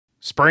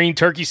Spring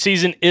turkey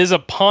season is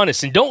upon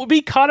us, and don't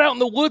be caught out in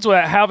the woods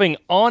without having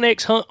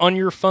onX Hunt on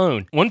your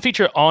phone. One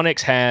feature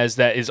onX has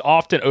that is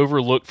often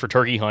overlooked for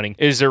turkey hunting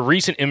is their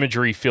recent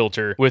imagery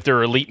filter with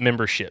their elite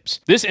memberships.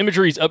 This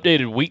imagery is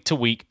updated week to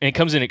week, and it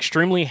comes in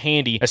extremely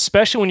handy,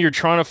 especially when you're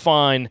trying to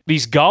find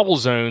these gobble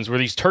zones where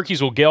these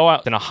turkeys will go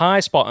out in a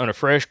high spot on a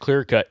fresh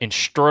clear cut and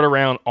strut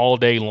around all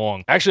day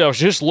long. Actually, I was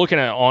just looking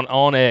at it on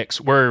onX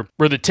where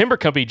the timber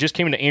company just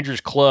came into Andrew's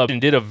club and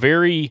did a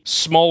very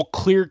small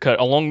clear cut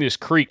along this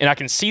creek, and I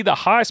can see the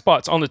high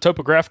spots on the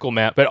topographical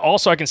map, but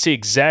also I can see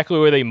exactly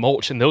where they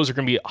mulch, and those are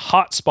going to be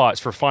hot spots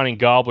for finding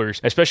gobblers,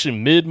 especially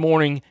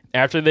mid-morning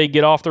after they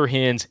get off their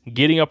hens,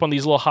 getting up on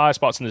these little high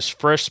spots in this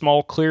fresh,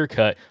 small clear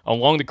cut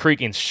along the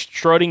creek and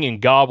strutting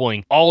and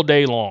gobbling all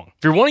day long.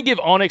 If you want to give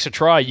onX a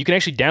try, you can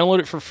actually download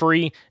it for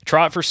free,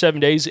 try it for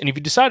 7 days, and if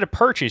you decide to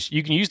purchase,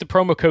 you can use the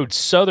promo code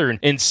SOUTHERN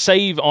and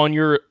save on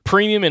your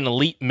premium and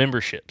elite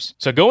memberships.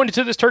 So go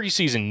into this turkey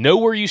season, know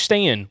where you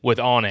stand with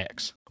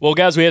onX. Well,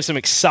 guys, we have some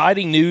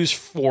exciting news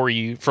for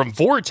you from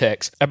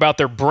Vortex about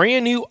their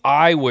brand new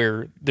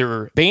eyewear,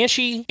 their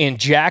Banshee and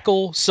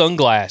Jackal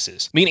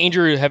sunglasses. Me and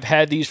Andrew have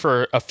had these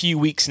for a few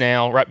weeks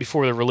now, right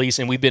before the release,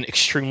 and we've been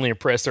extremely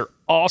impressed. They're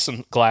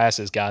awesome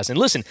glasses, guys. And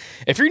listen,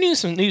 if you're needing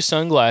some new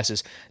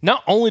sunglasses,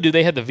 not only do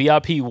they have the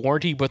VIP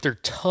warranty, but they're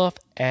tough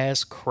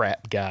as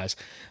crap, guys.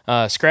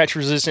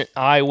 Scratch-resistant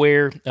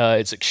eyewear,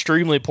 it's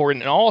extremely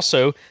important. And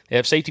also, they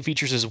have safety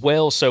features as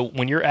well. So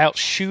when you're out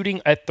shooting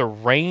at the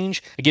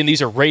range, again,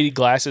 these are rated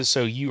glasses,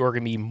 so you are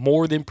going to be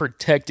more than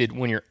protected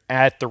when you're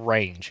at the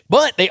range.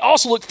 But they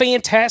also look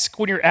fantastic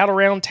when you're out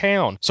around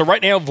town. So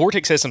right now,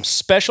 Vortex has some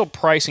special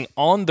pricing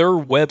on their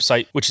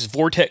website, which is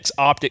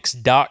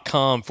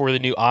vortexoptics.com for the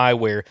new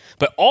eyewear.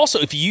 But also,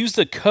 if you use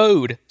the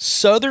code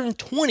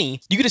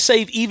Southern20, you get to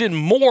save even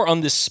more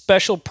on this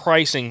special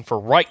pricing for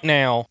right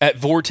now at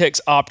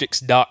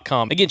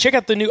vortexoptics.com. Again, check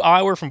out the new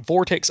eyewear from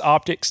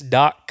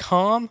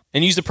vortexoptics.com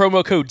and use the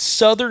promo code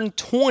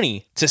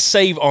Southern20 to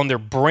save on their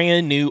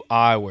brand new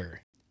eyewear.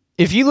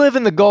 If you live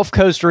in the Gulf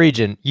Coast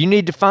region, you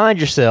need to find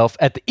yourself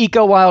at the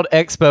Eco Wild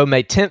Expo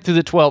May 10th through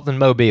the 12th in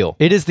Mobile.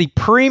 It is the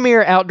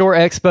premier outdoor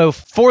expo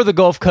for the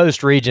Gulf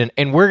Coast region,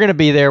 and we're going to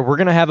be there. We're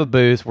going to have a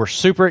booth. We're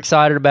super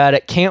excited about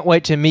it. Can't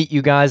wait to meet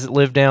you guys that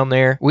live down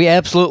there. We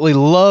absolutely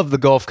love the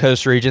Gulf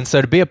Coast region,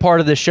 so to be a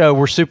part of this show,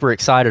 we're super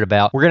excited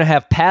about. We're going to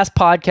have past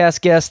podcast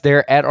guests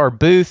there at our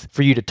booth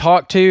for you to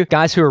talk to,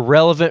 guys who are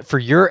relevant for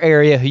your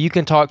area, who you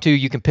can talk to.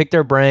 You can pick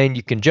their brain.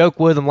 You can joke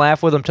with them,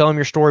 laugh with them, tell them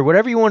your story,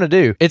 whatever you want to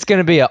do. It's going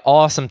to be an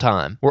awesome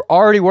time. We're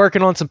already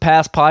working on some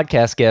past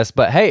podcast guests,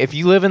 but hey, if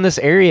you live in this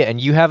area and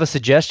you have a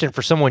suggestion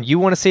for someone you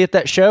want to see at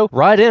that show,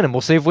 write in and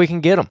we'll see if we can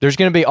get them. There's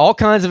going to be all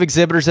kinds of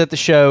exhibitors at the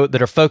show that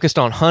are focused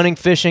on hunting,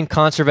 fishing,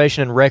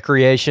 conservation, and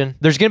recreation.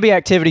 There's going to be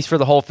activities for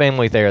the whole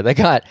family there. They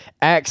got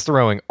axe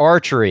throwing,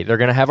 archery. They're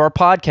going to have our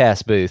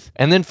podcast booth.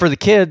 And then for the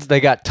kids, they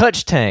got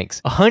touch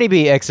tanks, a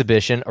honeybee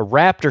exhibition, a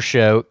raptor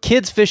show,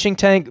 kids fishing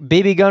tank,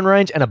 BB gun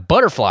range, and a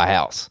butterfly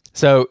house.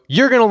 So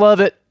you're going to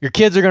love it. Your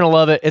kids are going to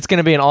love it. It's going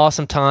to be an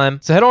awesome time.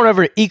 So head on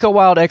over to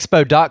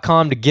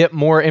ecowildexpo.com to get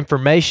more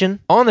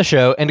information on the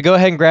show and to go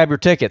ahead and grab your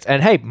tickets.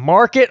 And hey,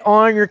 mark it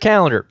on your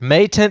calendar.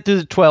 May 10th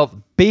through the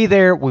 12th. Be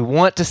there. We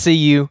want to see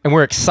you, and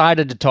we're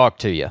excited to talk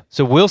to you.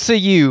 So we'll see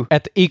you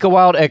at the Eco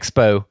Wild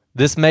Expo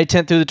this May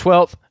 10th through the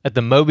 12th at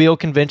the Mobile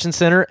Convention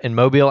Center in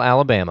Mobile,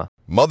 Alabama.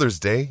 Mother's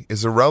Day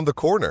is around the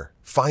corner.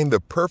 Find the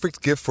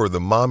perfect gift for the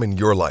mom in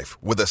your life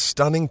with a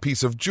stunning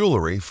piece of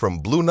jewelry from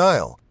Blue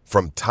Nile.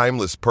 From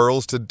timeless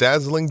pearls to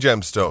dazzling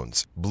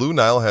gemstones, Blue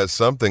Nile has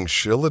something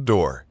she'll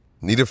adore.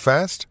 Need it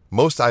fast?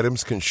 Most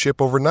items can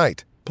ship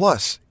overnight.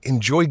 Plus,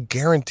 enjoy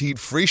guaranteed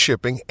free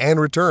shipping and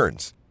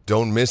returns.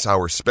 Don't miss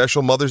our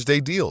special Mother's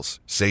Day deals.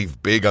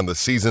 Save big on the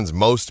season's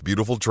most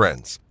beautiful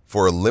trends.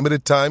 For a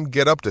limited time,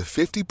 get up to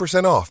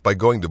 50% off by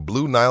going to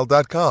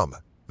BlueNile.com.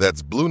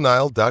 That's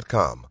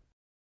BlueNile.com.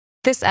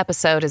 This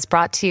episode is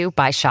brought to you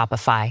by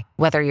Shopify.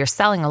 Whether you're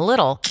selling a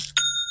little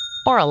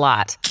or a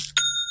lot,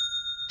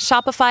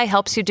 Shopify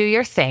helps you do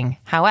your thing,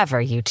 however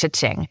you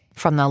cha-ching.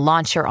 From the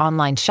launch your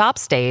online shop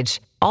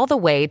stage, all the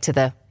way to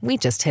the we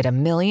just hit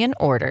 1 million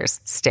orders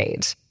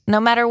stage. No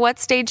matter what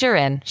stage you're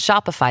in,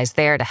 Shopify's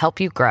there to help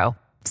you grow.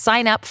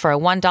 Sign up for a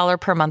 $1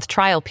 per month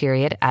trial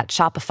period at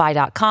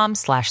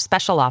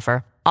shopify.com/special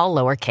offer, all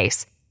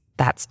lowercase.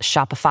 That's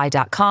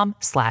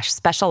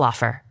shopify.com/special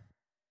offer.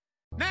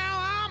 Now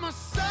I'm a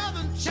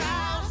Southern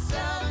child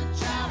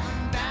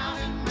down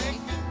in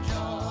Macon,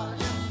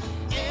 Georgia.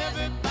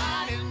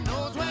 Everybody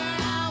knows where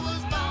I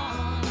was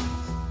born.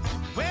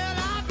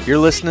 Well, You're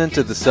listening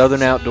to the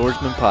Southern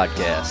Outdoorsman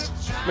Podcast.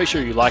 Make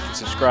sure you like and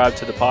subscribe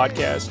to the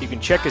podcast. You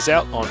can check us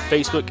out on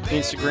Facebook,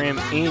 Instagram,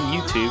 and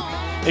YouTube.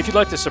 If you'd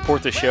like to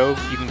support the show,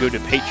 you can go to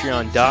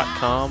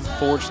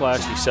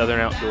patreon.com/the Southern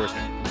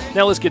Outdoorsman.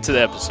 Now let's get to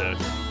the episode.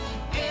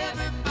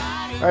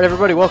 All right,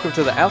 everybody, welcome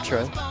to the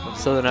outro of the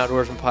Southern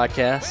Outdoorsman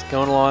Podcast.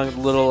 Going along with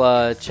a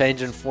little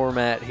change in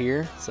format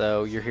here.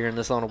 So you're hearing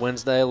this on a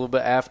Wednesday, a little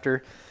bit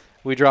after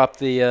we dropped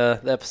the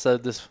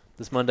episode this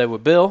Monday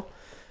with Bill.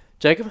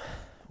 Jacob,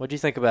 what do you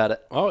think about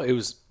it? Oh, it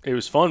was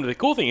fun. But the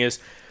cool thing is,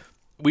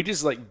 we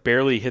just like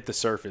barely hit the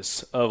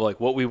surface of like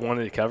what we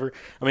wanted to cover.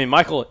 I mean,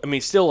 Michael,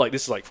 still like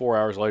this is like 4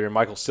 hours later, and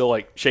Michael's still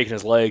like shaking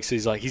his legs.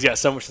 So he's got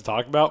so much to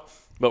talk about,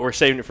 but we're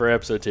saving it for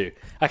episode 2.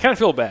 I kind of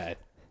feel bad.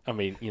 I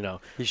mean,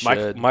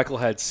 Michael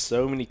had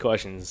so many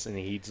questions, and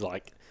he's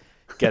like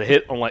got a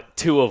hit on like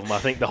 2 of them, I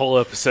think, the whole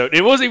episode.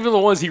 It wasn't even the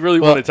ones he really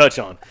wanted to touch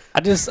on.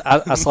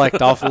 I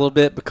slacked off a little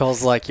bit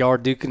because like y'all are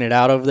duking it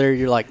out over there.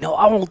 You're like, no,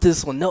 I want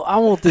this one. No, I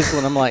want this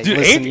one. I'm like, dude,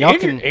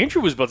 listen,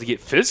 Andrew was about to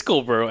get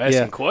physical, bro,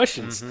 asking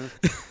questions.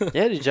 Mm-hmm.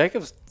 Yeah, dude,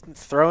 Jacob's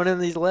throwing in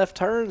these left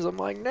turns. I'm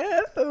like,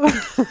 no.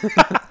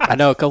 I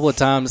know a couple of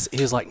times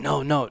he was like,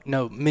 no,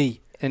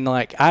 me. And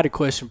like I had a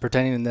question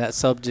pertaining to that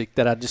subject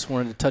that I just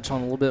wanted to touch on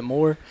a little bit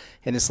more.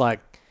 And it's like,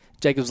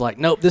 Jacob's like,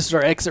 nope, this is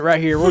our exit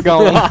right here. We're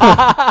going.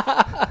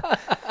 I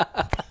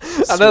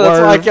know, that's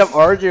why I kept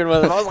arguing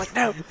with him. I was like,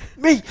 no,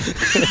 me.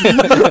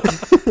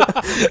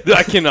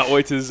 I cannot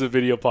wait till this is a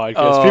video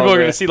podcast. People are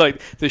going to see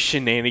like the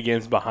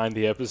shenanigans behind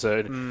the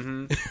episode.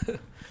 Mm-hmm.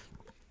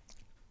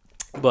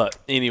 But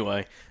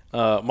anyway,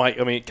 Mike,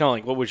 I mean, kind of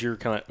like, what was your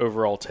kind of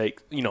overall take,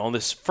 on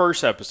this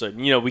first episode?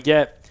 We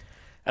get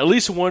at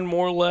least one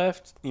more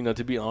left.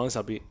 To be honest,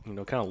 I'll be,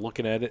 kind of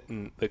looking at it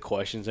and the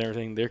questions and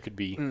everything. There could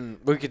be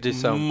we could do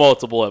some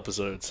multiple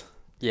episodes.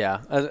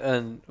 Yeah,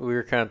 and we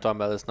were kind of talking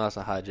about this, not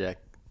to hijack,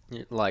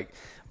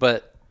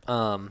 but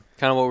kind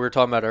of what we were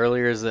talking about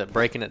earlier is that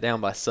breaking it down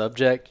by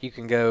subject, you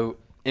can go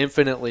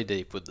infinitely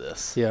deep with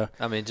this. Yeah.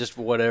 I mean, just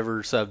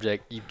whatever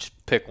subject, you just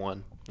pick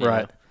one.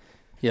 Right.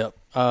 Yep.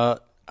 I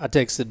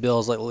texted Bill. I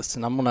was like,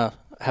 listen, I'm going to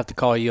have to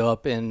call you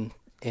up and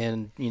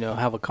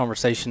have a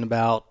conversation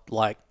about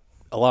like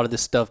a lot of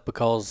this stuff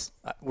because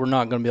we're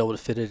not going to be able to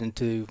fit it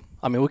into,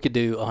 we could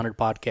do 100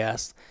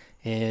 podcasts,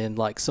 and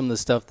like some of the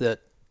stuff that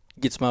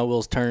gets my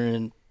wheels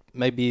turning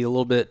maybe a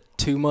little bit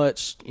too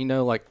much,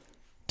 like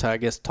to, I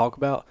guess, talk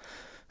about.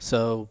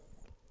 So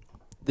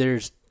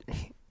there's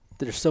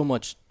so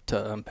much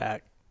to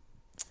unpack.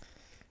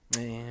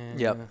 Man.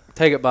 Yep.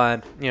 Take it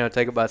by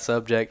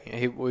subject.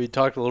 We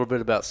talked a little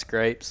bit about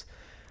scrapes.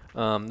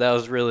 That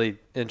was really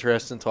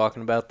interesting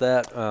talking about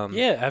that.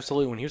 Yeah,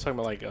 absolutely. When he was talking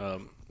about like, I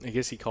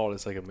guess he called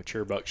it like a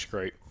mature buck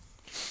scrape.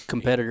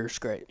 Competitor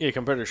scrape. Yeah,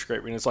 competitor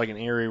scrape. And it's like an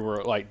area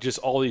where like just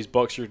all these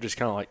bucks are just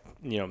kind of like,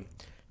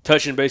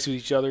 touching base with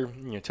each other,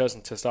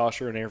 testing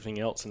testosterone and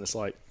everything else. And it's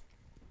like,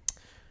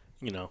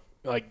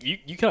 like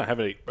you kind of have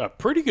a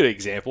pretty good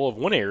example of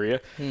one area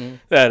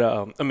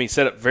that,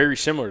 set up very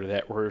similar to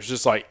that, where it's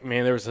just like,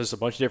 man, there was just a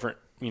bunch of different,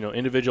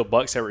 individual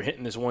bucks that were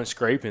hitting this one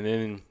scrape. And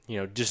then,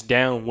 just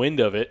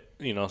downwind of it,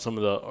 some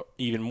of the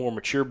even more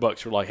mature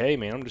bucks were like, hey,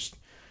 man, I'm just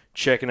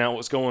checking out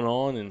what's going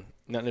on and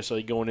not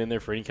necessarily going in there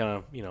for any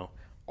kind of,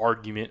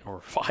 argument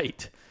or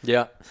fight.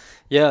 Yeah.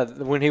 Yeah,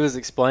 when he was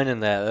explaining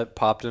that, it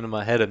popped into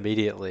my head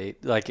immediately.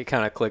 Like, it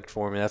kind of clicked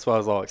for me. That's why I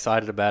was all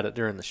excited about it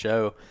during the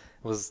show.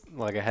 It was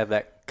like I had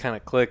that kind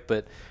of click.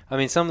 But,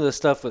 some of the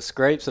stuff with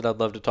scrapes that I'd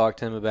love to talk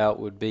to him about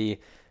would be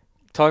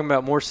talking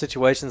about more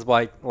situations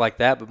like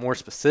that, but more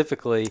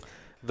specifically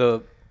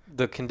the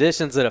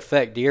conditions that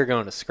affect deer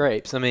going to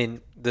scrapes.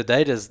 The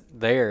data's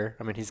there.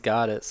 He's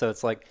got it. So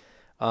it's like,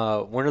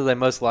 when are they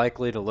most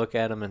likely to look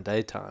at them in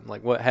daytime?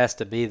 Like, what has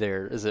to be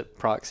there? Is it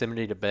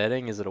proximity to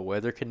bedding? Is it a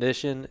weather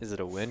condition? Is it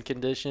a wind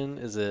condition?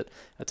 Is it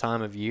a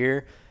time of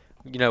year?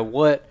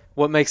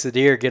 What makes the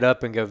deer get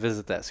up and go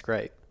visit that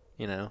scrape?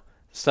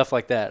 Stuff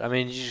like that.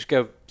 You just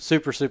go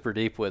super, super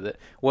deep with it.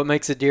 What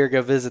makes a deer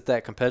go visit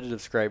that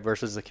competitive scrape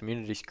versus a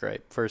community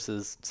scrape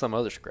versus some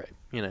other scrape?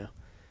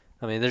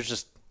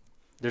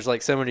 There's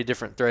like so many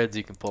different threads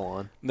you can pull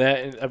on.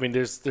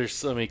 There's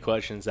so many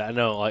questions that I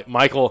know. Like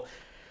Michael,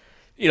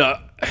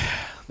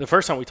 the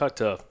first time we talked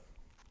to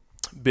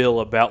Bill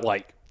about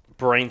like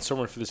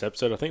brainstorming for this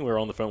episode, I think we were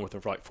on the phone with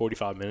him for like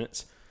 45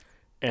 minutes,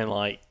 and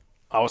like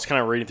I was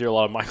kind of reading through a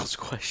lot of Michael's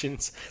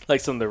questions, like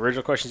some of the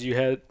original questions you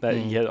had that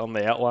he had on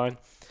the outline.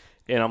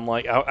 And I'm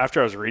like, after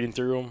I was reading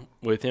through them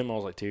with him, I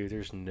was like, dude,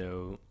 there's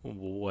no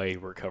way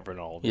we're covering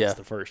all of this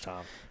the first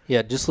time.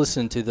 Yeah, just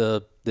listen to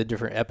the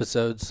different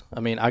episodes.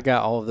 I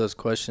got all of those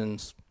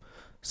questions.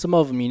 Some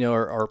of them,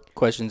 are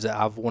questions that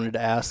I've wanted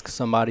to ask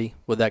somebody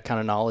with that kind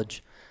of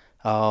knowledge.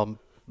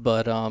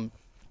 But a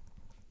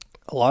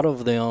lot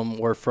of them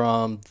were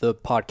from the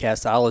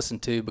podcast I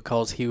listened to,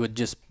 because he would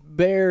just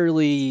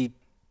barely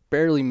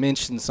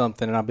mention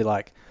something, and I'd be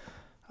like,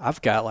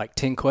 I've got like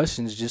 10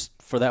 questions just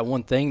for that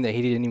one thing that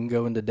he didn't even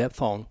go into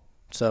depth on.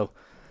 So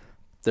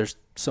there's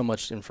so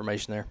much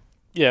information there.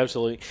 Yeah,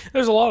 absolutely.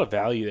 There's a lot of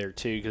value there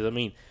too,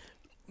 because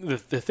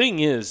the thing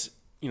is,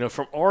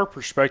 from our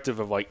perspective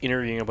of like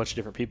interviewing a bunch of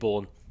different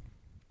people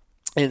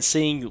and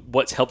seeing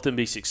what's helped them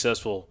be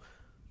successful,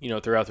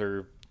 throughout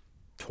their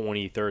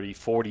 20, 30,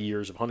 40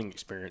 years of hunting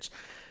experience,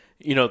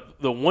 the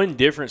one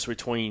difference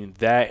between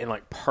that and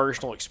like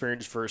personal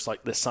experience versus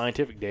like the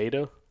scientific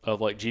data of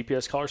like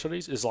GPS collar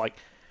studies is like,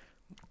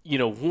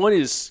 one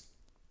is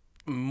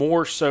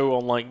more so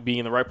on like being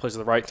in the right place at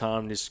the right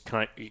time, just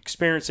kind of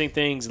experiencing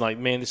things and like,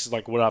 man, this is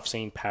like what I've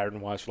seen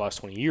pattern wise for the last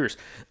 20 years.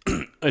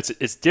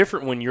 It's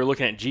different when you're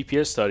looking at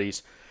GPS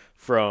studies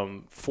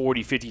from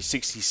 40, 50,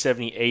 60,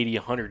 70, 80,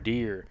 100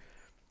 deer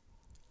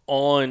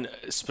on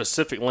a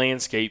specific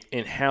landscape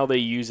and how they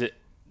use it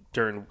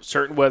during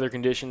certain weather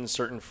conditions,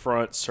 certain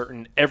fronts,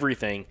 certain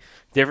everything,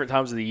 different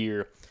times of the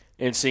year,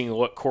 and seeing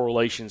what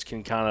correlations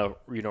can kind of,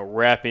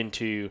 wrap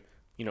into,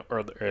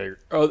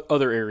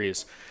 other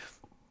areas.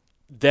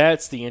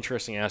 That's the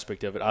interesting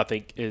aspect of it, I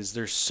think, is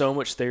there's so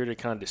much there to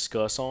kind of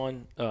discuss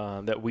on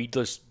that we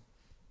just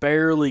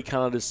barely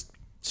kind of just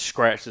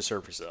scratch the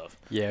surface of.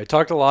 Yeah, we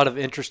talked a lot of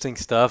interesting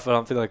stuff. I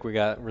don't feel like we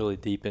got really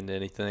deep into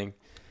anything.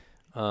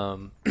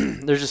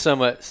 There's just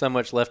so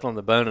much left on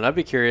the bone, and I'd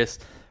be curious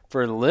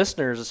for the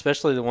listeners,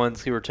 especially the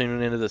ones who are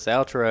tuning into this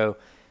outro,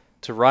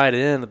 to write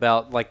in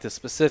about like the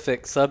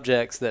specific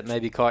subjects that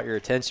maybe caught your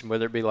attention,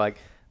 whether it be like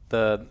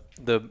the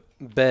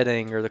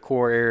bedding or the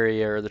core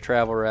area or the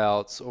travel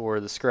routes or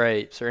the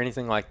scrapes or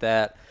anything like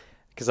that,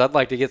 because I'd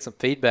like to get some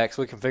feedback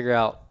so we can figure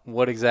out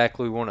what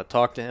exactly we want to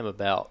talk to him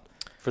about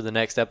for the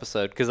next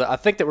episode, because I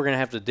think that we're going to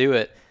have to do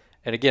it.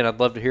 And again, I'd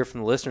love to hear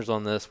from the listeners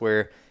on this,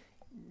 where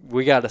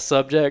we got a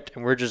subject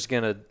and we're just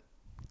going to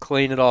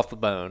clean it off the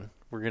bone.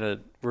 We're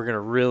gonna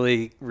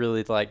really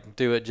like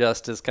do it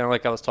justice, kind of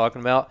like I was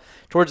talking about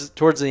towards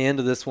the end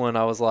of this one.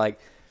 I was like,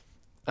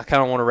 I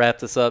kind of want to wrap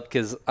this up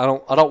because I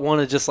don't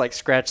want to just like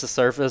scratch the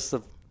surface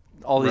of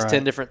all these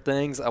 10 different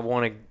things. I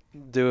want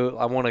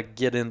to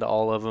get into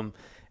all of them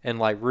and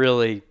like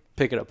really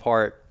pick it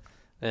apart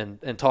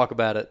and talk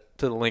about it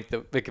to the length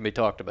that it can be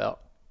talked about.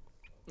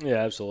 Yeah,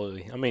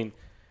 absolutely. I mean,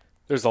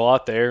 there's a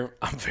lot there.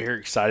 I'm very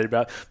excited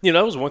about.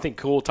 That was one thing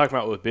cool talking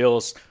about with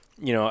Bill's.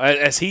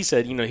 As he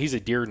said, he's a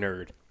deer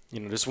nerd.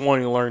 Just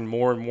wanting to learn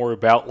more and more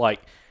about like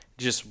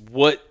just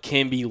what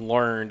can be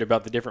learned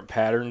about the different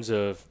patterns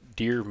of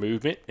deer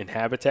movement and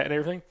habitat and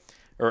everything,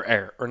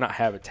 or not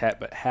habitat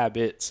but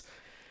habits.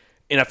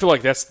 And I feel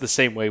like that's the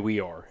same way we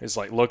are. It's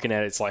like looking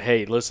at it. It's like,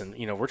 hey, listen,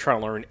 we're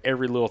trying to learn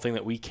every little thing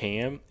that we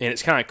can, and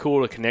it's kind of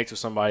cool to connect with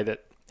somebody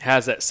that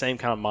has that same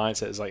kind of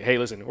mindset. It's like, hey,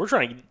 listen, we're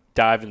trying to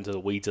dive into the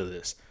weeds of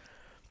this.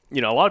 A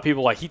lot of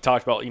people, like he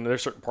talked about,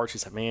 there's certain parts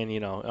he's like, man,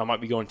 I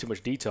might be going too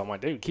much detail. I'm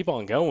like, dude, keep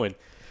on going.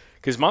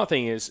 Because my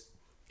thing is,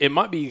 it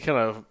might be kind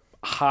of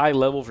high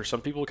level for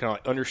some people to kind of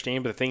like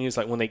understand, but the thing is,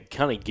 like when they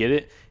kind of get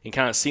it and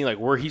kind of see like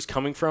where he's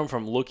coming from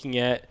looking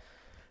at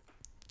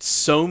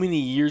so many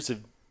years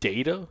of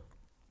data,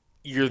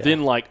 you're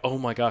then like, oh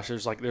my gosh,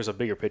 there's a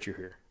bigger picture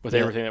here with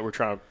everything that we're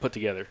trying to put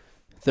together.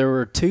 There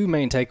were two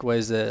main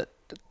takeaways that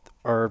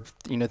are,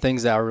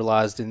 things that I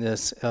realized in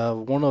this.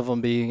 One of them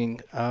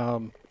being,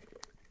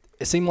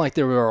 it seemed like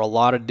there were a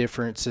lot of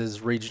differences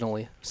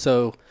regionally.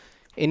 So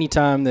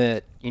anytime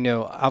that,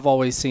 I've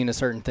always seen a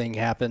certain thing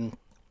happen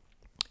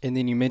and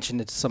then you mention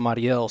it to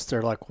somebody else,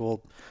 they're like,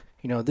 well,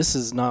 this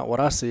is not what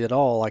I see at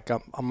all. Like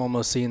I'm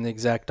almost seeing the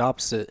exact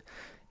opposite.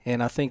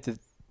 And I think that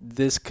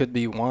this could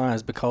be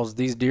wise because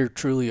these deer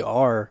truly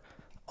are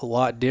a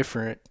lot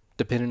different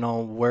depending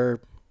on where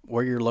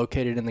you're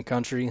located in the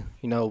country,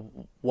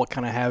 what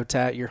kind of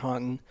habitat you're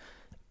hunting.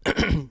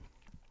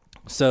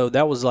 So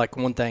that was like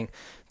one thing.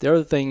 The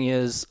other thing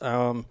is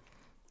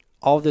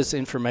all this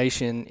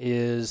information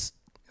is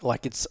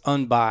like it's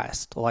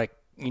unbiased. Like,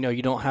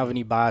 you don't have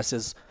any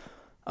biases.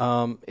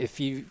 If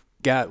you've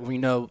got,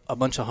 a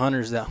bunch of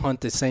hunters that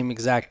hunt the same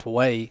exact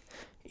way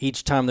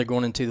each time they're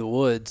going into the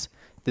woods,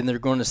 then they're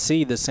going to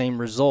see the same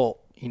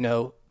result,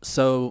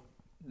 So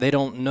they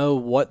don't know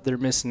what they're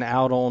missing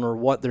out on or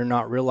what they're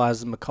not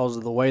realizing because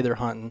of the way they're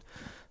hunting.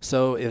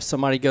 So if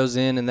somebody goes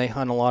in and they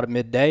hunt a lot of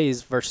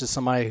middays versus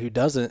somebody who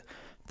doesn't,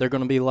 they're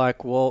going to be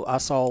like, well, I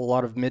saw a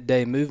lot of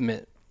midday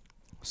movement.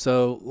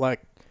 So,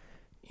 like,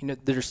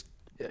 there's,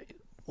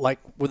 like,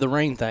 with the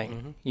rain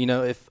thing,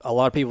 if a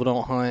lot of people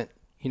don't hunt,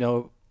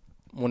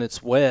 when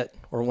it's wet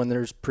or when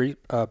there's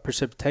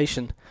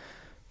precipitation,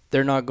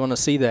 they're not going to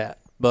see that.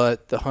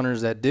 But the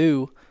hunters that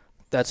do,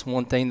 that's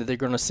one thing that they're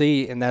going to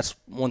see, and that's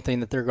one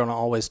thing that they're going to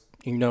always,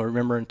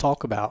 remember and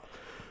talk about.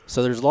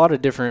 So there's a lot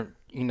of different,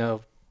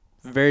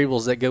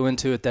 variables that go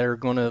into it that are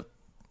going to,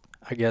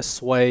 I guess,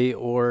 sway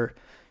or,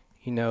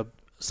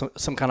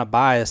 some kind of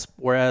bias,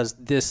 whereas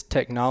this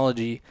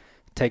technology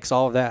takes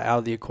all of that out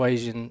of the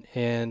equation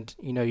and,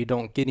 you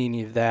don't get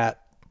any of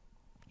that,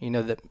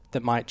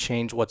 that might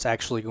change what's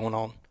actually going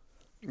on.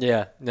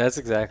 Yeah, that's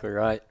exactly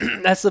right.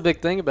 That's the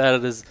big thing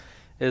about it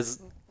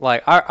is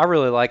like, I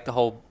really like the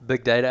whole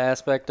big data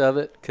aspect of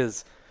it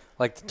because,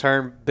 like, the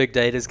term big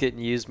data is getting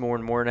used more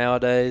and more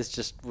nowadays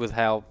just with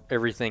how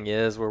everything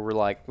is, where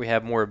we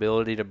have more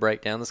ability to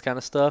break down this kind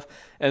of stuff.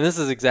 And this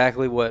is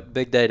exactly what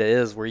big data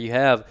is, where you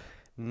have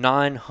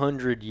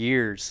 900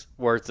 years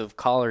worth of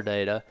collar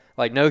data.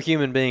 Like, no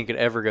human being could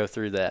ever go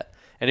through that.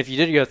 And if you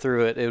did go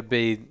through it, it would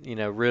be,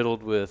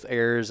 riddled with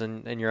errors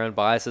and your own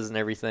biases and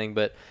everything.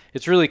 But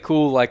it's really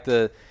cool, like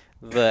the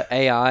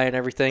AI and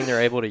everything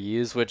they're able to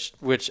use,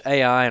 which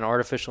AI and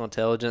artificial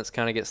intelligence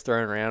kind of gets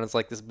thrown around. It's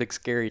like this big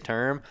scary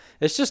term.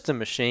 It's just a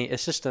machine.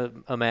 It's just a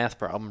math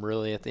problem,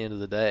 really, at the end of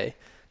the day,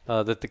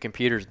 that the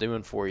computer's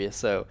doing for you.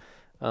 So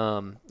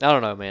I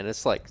don't know, man.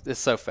 It's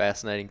so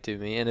fascinating to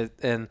me,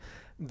 and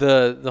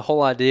the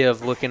whole idea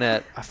of looking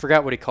at, I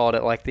forgot what he called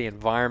it, like the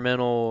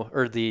environmental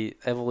or the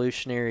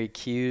evolutionary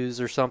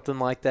cues or something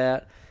like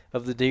that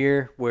of the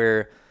deer,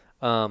 where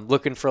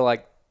looking for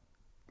like,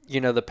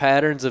 the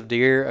patterns of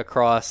deer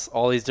across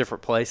all these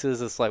different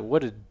places. It's like,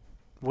 what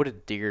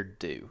did deer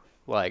do?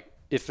 Like,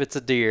 if it's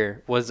a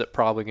deer, what is it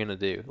probably going to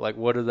do? Like,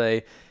 what are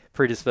they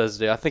predisposed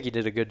to do? I think he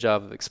did a good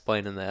job of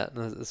explaining that.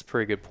 That's a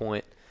pretty good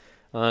point.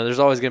 There's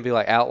always going to be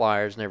like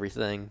outliers and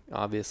everything,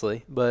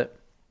 obviously, but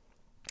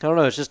I don't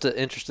know. It's just an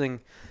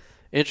interesting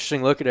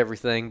look at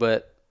everything.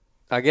 But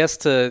I guess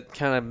to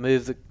kind of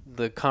move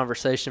the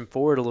conversation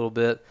forward a little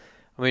bit,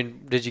 I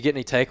mean, did you get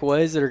any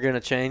takeaways that are going to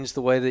change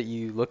the way that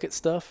you look at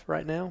stuff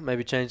right now?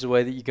 Maybe change the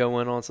way that you go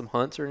in on some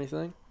hunts or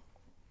anything?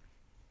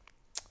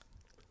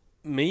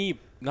 Me,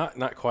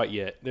 not quite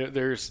yet.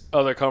 There's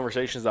other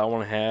conversations that I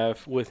want to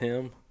have with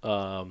him,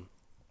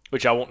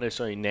 which I won't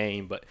necessarily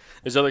name, but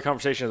there's other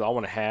conversations I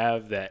want to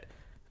have that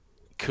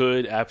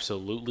could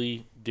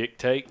absolutely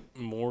dictate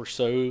more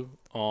so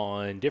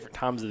on different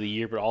times of the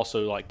year, but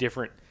also like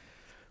different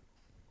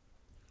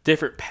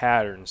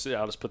patterns.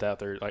 I'll just put that out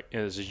there like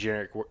as a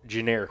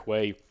generic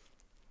way.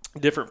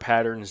 Different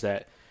patterns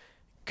that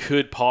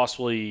could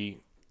possibly,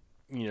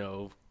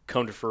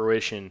 come to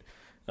fruition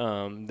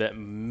that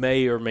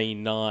may or may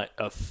not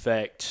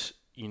affect,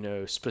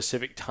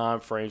 specific time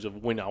frames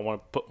of when I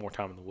want to put more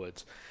time in the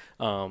woods.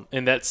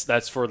 And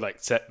that's for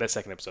like that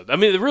second episode. I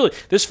mean, really,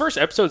 this first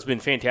episode's been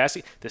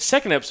fantastic. The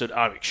second episode,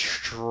 I'm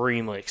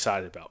extremely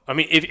excited about. I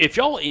mean, if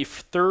y'all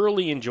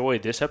thoroughly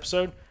enjoyed this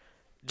episode,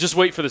 just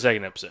wait for the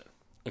second episode.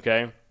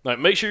 Okay, like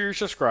make sure you're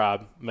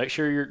subscribed. Make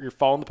sure you're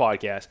following the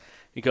podcast,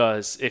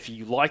 because if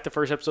you like the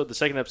first episode, the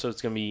second episode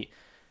is going to be,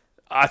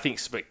 I think,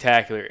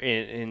 spectacular,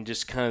 and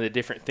just kind of the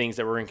different things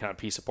that we're going to kind of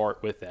piece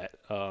apart with that.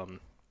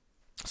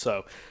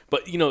 So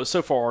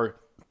far,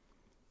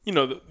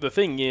 the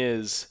thing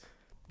is,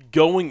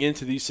 going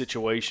into these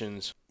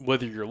situations,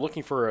 whether you're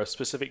looking for a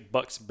specific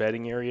buck's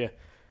bedding area,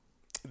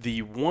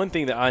 the one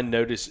thing that I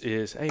notice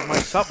is, hey, Mike,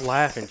 stop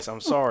laughing.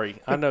 I'm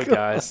sorry. I know,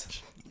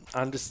 guys.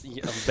 I'm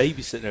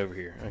babysitting over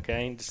here,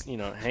 okay? Just,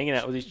 hanging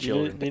out with these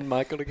children. You need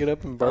Michael to get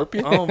up and burp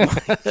you? Oh, my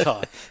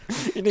God.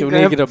 Do we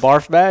need to get a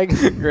barf bag?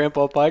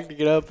 Grandpa Pike to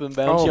get up and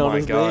bounce you on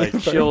his knee? Oh, my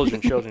God.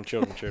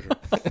 Children.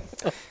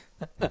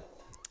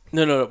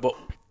 No. But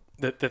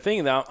the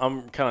thing that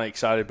I'm kind of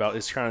excited about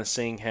is kind of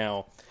seeing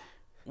how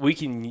we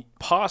can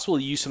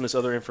possibly use some of this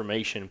other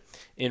information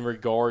in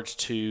regards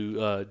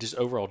to just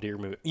overall deer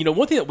movement.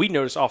 One thing that we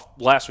noticed off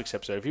last week's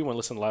episode, if you want to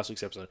listen to last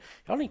week's episode,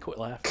 y'all need to quit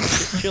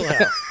laughing. Chill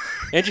out.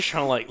 And just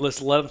trying to,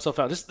 let's let himself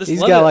out.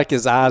 He's got,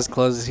 his eyes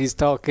closed as he's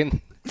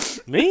talking.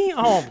 Me?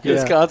 Oh, I'm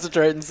He's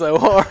concentrating so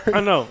hard. I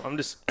know. I'm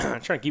just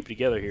trying to keep it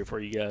together here for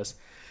you guys.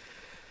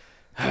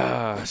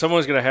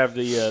 Someone's gonna have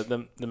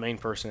the main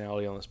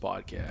personality on this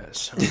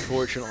podcast,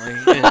 unfortunately.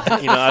 And,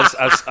 I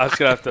just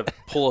gonna have to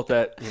pull up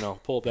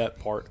that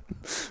part.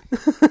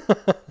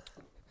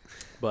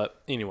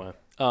 But anyway,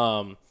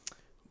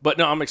 but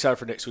no, I'm excited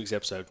for next week's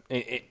episode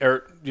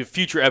or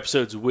future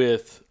episodes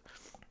with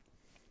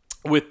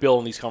Bill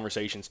in these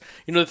conversations.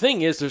 The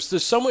thing is,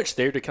 there's so much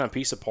there to kind of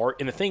piece apart.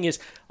 And the thing is,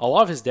 a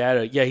lot of his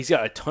data, he's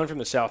got a ton from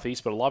the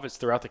Southeast, but a lot of it's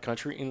throughout the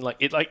country. And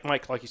like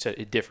Mike, like you said,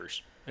 it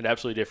differs. It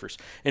absolutely differs.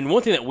 And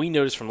one thing that we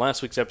noticed from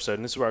last week's episode,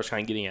 and this is where I was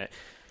kind of getting at,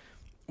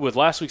 with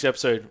last week's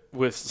episode,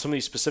 with some of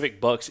these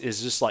specific bucks,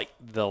 is just like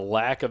the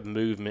lack of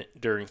movement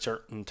during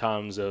certain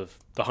times of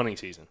the hunting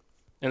season.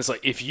 And it's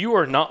like, if you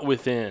are not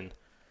within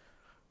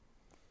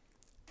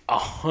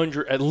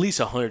at least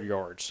 100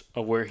 yards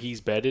of where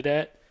he's bedded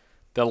at,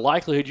 the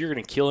likelihood you're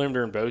going to kill him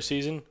during bow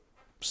season,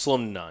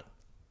 slim to none.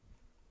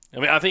 I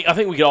mean, I think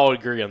we could all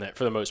agree on that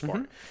for the most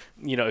part.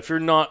 Mm-hmm. If you're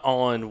not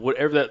on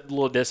whatever that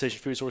little destination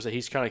food source that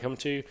he's kind of coming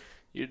to,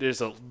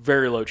 there's a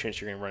very low chance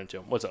you're going to run into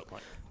him. What's up,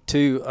 Mike?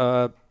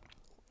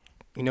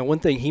 One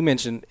thing he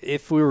mentioned,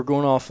 if we were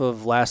going off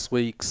of last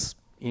week's,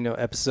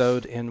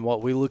 episode and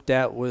what we looked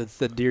at with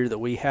the deer that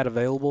we had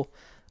available,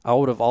 I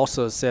would have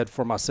also said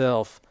for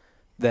myself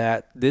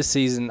that this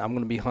season I'm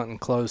going to be hunting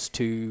close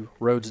to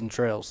roads and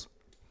trails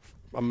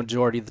a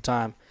majority of the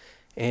time.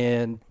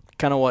 And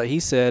kind of what he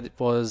said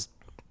was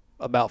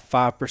about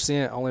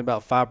 5%, only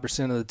about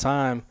 5% of the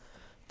time,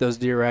 those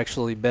deer are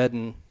actually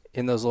bedding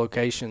in those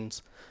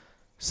locations.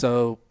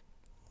 So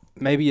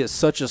maybe it's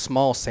such a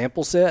small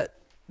sample set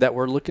that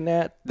we're looking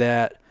at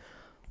that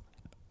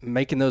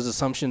making those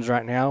assumptions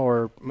right now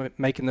or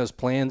making those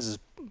plans is,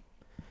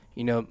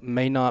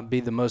 may not be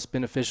the most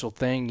beneficial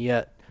thing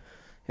yet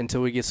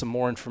until we get some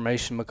more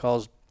information,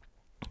 because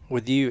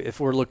with you,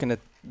 if we're looking at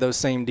those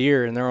same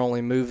deer and they're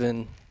only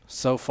moving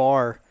so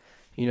far,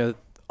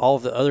 all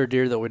of the other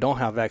deer that we don't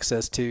have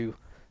access to,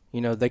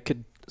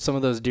 some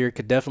of those deer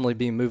could definitely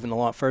be moving a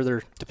lot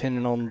further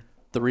depending on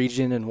the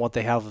region and what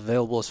they have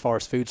available as far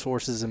as food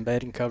sources and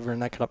bedding cover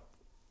and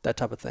that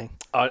type of thing.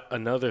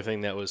 Another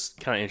thing that was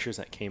kind of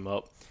interesting that came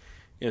up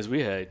is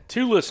we had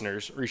 2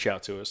 listeners reach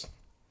out to us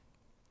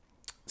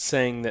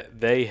saying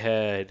that they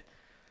had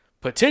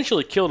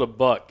potentially killed a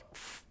buck.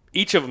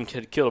 Each of them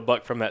had killed a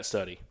buck from that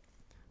study.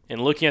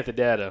 And looking at the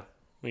data,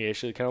 We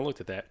actually kind of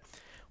looked at that.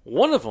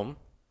 One of them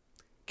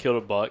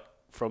killed a buck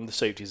from the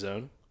safety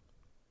zone,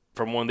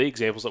 from one of the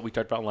examples that we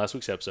talked about in last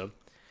week's episode.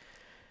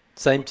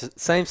 Same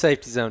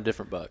safety zone,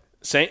 different buck.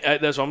 Same.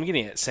 That's what I'm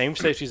getting at. Same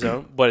safety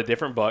zone, but a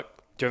different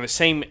buck during the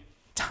same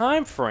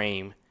time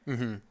frame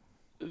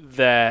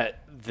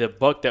that the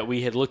buck that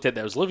we had looked at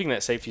that was living in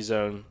that safety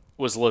zone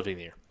was living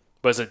there,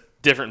 but it's a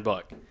different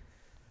buck,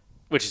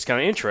 which is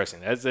kind of interesting.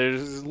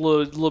 There's a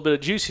little bit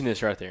of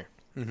juiciness right there.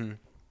 Mm-hmm.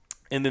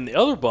 And then the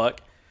other buck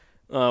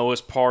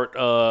was part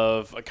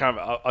of a kind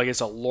of, I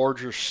guess, a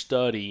larger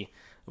study,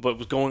 but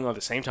was going on at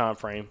the same time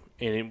frame,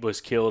 and it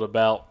was killed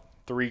about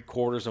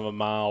 3/4 of a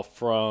mile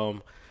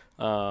from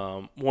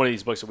one of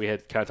these bucks that we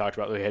had kind of talked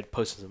about. That we had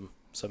posted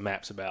some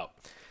maps about.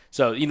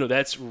 So,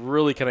 that's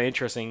really kind of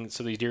interesting.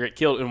 So these deer get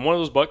killed. And one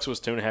of those bucks was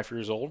 2.5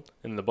 years old.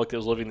 And the buck that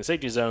was living in the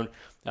safety zone,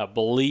 I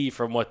believe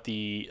from what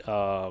the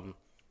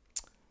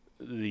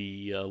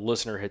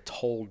listener had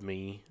told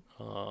me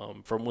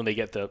from when they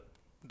get the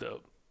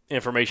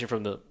information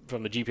from the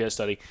GPS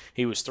study,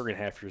 he was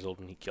 3.5 years old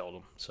when he killed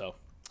him. So,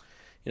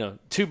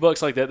 2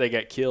 bucks like that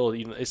got killed.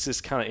 It's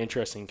just kind of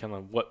interesting, kind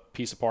of what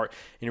piece apart.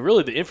 And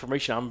really the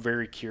information I'm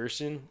very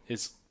curious in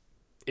is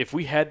if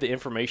we had the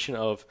information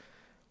of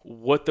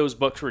what those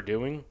bucks were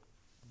doing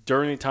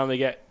during the time they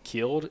got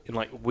killed and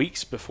like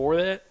weeks before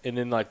that, and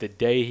then like the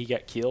day he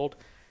got killed,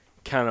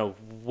 kind of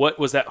what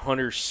was that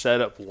hunter's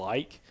setup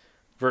like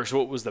versus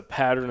what was the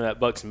pattern of that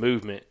buck's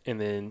movement,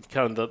 and then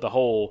kind of the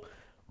whole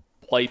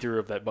playthrough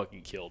of that buck he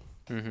killed.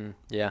 Mm-hmm.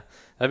 Yeah,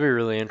 that'd be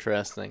really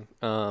interesting.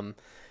 One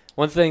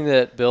thing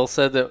that Bill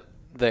said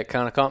that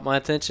kind of caught my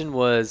attention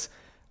was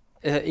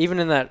even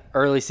in that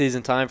early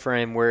season time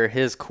frame where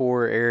his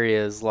core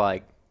area is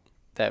like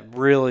that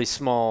really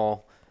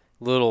small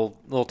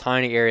little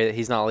tiny area that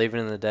he's not leaving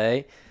in the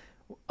day,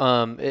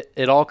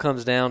 it all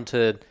comes down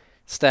to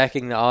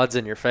stacking the odds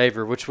in your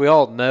favor, which we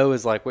all know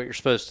is like what you're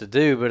supposed to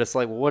do, but it's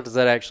like, well, what does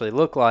that actually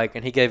look like?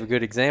 And he gave a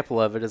good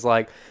example of it. It's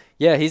like,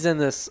 yeah, he's in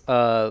this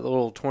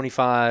little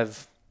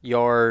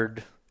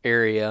 25-yard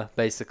area,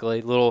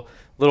 basically, little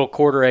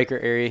 1/4-acre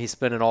area he's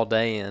spending all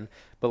day in.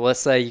 But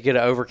let's say you get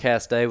an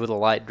overcast day with a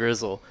light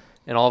drizzle,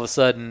 and all of a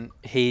sudden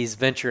he's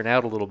venturing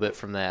out a little bit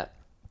from that.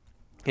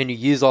 And you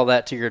use all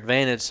that to your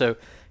advantage. So,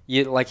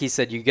 like he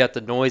said, you got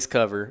the noise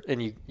cover,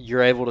 and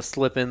you're able to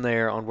slip in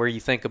there on where you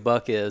think a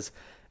buck is.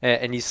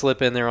 And you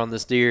slip in there on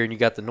this deer, and you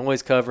got the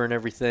noise cover and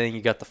everything.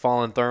 You got the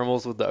fallen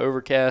thermals with the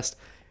overcast.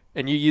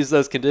 And you use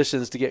those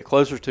conditions to get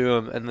closer to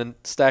him, and then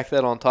stack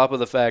that on top of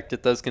the fact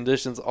that those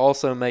conditions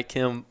also make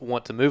him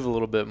want to move a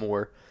little bit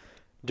more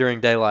during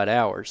daylight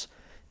hours.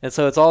 And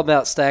so it's all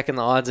about stacking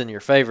the odds in your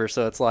favor.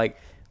 So it's like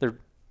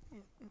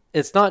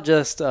it's not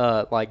just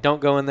like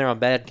don't go in there on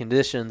bad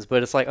conditions,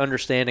 but it's like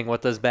understanding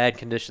what those bad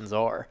conditions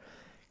are.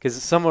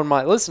 Because someone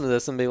might listen to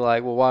this and be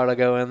like, well, why would I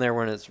go in there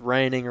when it's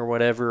raining or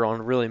whatever on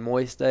a really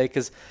moist day?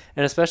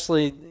 And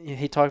especially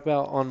he talked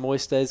about on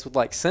moist days with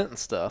like scent and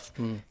stuff.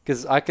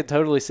 Because I could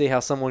totally see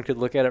how someone could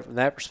look at it from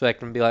that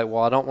perspective and be like,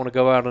 well, I don't want to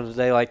go out on a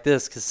day like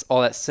this because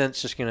all that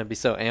scent's just going to be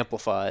so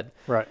amplified.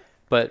 Right.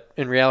 But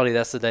in reality,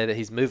 that's the day that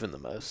he's moving the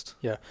most.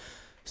 Yeah.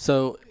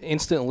 So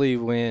instantly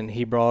when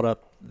he brought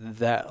up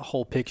that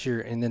whole picture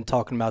and then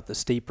talking about the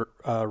steep,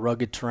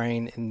 rugged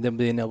terrain and them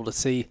being able to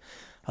see,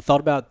 I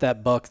thought about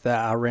that buck that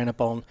I ran up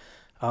on.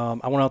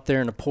 I went out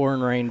there in a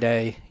pouring rain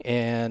day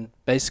and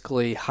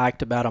basically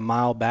hiked about a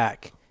mile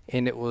back,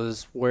 and it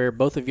was where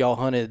both of y'all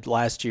hunted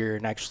last year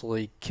and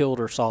actually killed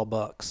or saw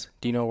bucks.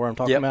 Do you know where I'm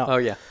talking about? Oh,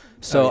 yeah.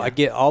 So I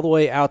get all the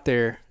way out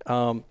there.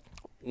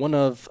 One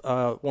of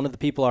the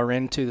people I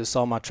ran into that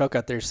saw my truck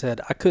out there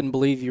said, I couldn't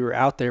believe you were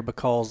out there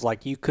because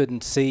like you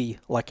couldn't see,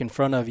 like in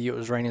front of you it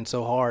was raining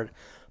so hard.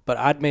 But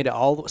I'd made it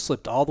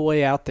slipped all the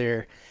way out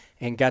there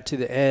and got to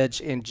the edge,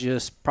 and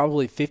just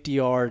probably 50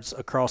 yards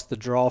across the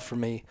draw from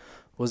me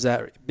was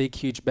that big,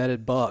 huge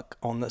bedded buck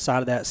on the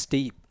side of that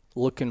steep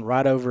looking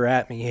right over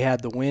at me. He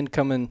had the wind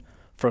coming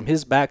from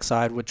his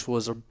backside, which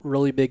was a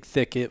really big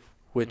thicket,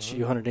 which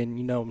you hunted in,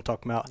 you know what I'm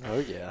talking about. Oh,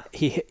 yeah.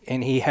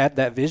 He had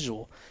that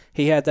visual.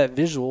 He had that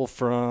visual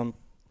from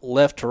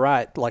left to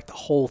right, like the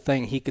whole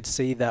thing. He could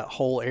see that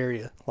whole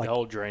area. Like the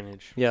whole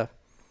drainage. Yeah.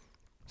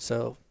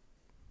 So.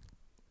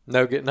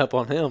 No getting up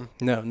on him.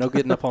 No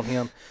getting up on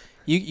him.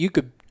 You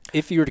could,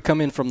 if you were to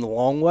come in from the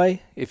long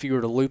way, if you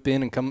were to loop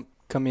in and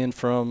come in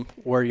from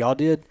where y'all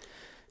did,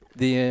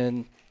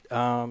 then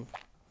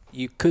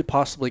you could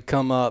possibly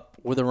come up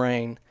with a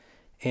rain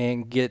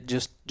and get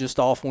just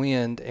off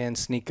wind and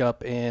sneak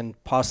up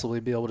and possibly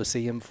be able to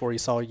see him before he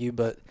saw you.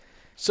 But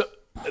so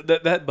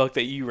that buck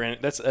that you ran,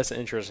 that's an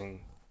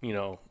interesting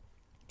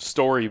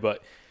story.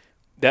 But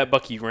that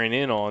buck you ran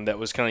in on that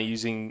was kind of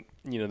using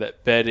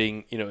that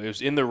bedding. It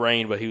was in the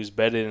rain, but he was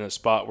bedded in a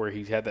spot where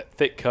he had that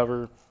thick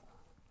cover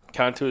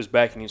kind of to his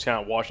back, and he was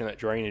kind of watching that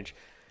drainage.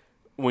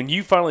 When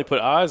you finally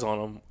put eyes on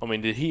him, I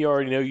mean, did he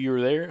already know you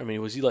were there? I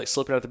mean, was he like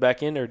slipping out the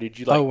back end, or did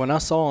you like? Oh, when I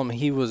saw him,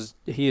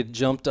 he had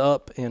jumped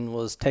up and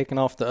was taking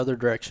off the other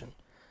direction.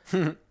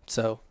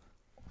 So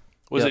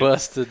was it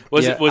busted?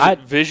 Was it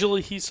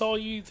visually he saw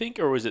you think,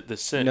 or was it the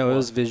scent? No, it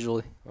was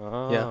visually.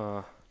 Ah.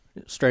 Yeah.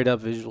 straight up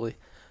visually.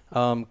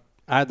 I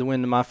had the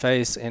wind in my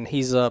face, and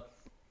he's up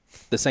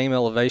the same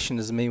elevation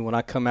as me. When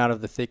I come out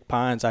of the thick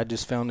pines, I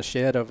just found a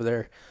shed over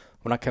there.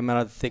 When I come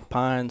out of the thick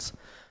pines,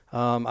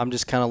 I'm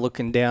just kind of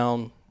looking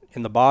down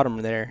in the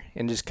bottom there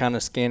and just kind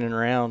of scanning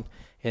around,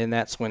 and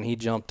that's when he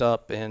jumped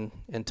up and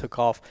took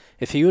off.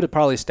 If he would have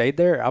probably stayed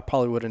there, I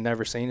probably would have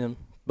never seen him,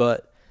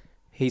 but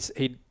he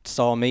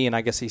saw me, and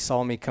I guess he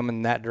saw me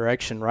coming that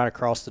direction right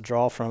across the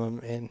draw from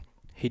him, and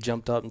he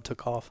jumped up and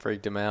took off.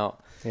 Freaked him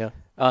out. Yeah.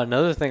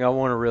 Another thing I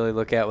want to really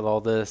look at with all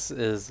this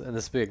is, and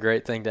this would be a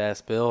great thing to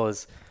ask Bill,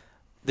 is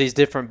these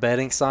different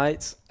bedding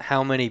sites,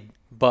 how many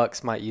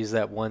bucks might use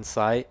that one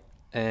site,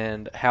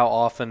 and how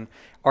often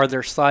are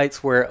there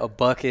sites where a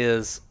buck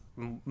is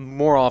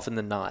more often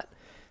than not?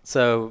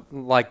 So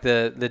like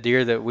the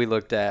deer that we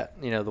looked at,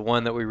 you know, the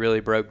one that we really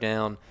broke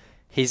down,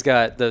 he's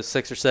got those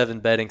 6 or 7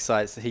 bedding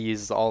sites that he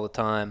uses all the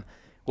time.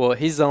 Well,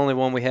 he's the only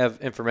one we have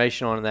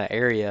information on in that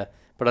area,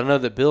 but I know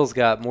that Bill's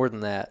got more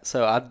than that.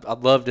 So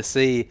I'd love to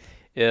see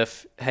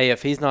if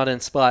he's not in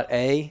spot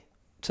A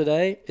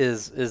today,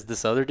 is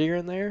this other deer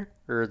in there,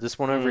 or this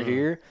one over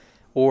here,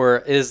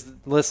 or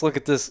let's look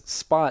at this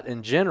spot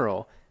in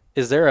general.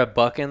 Is there a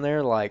buck in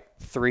there like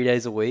 3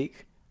 days a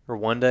week, or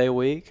 1 day a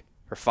week,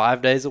 or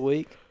 5 days a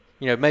week?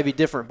 You know, maybe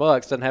different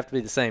bucks, doesn't have to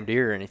be the same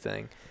deer or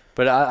anything.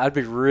 But I'd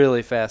be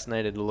really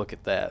fascinated to look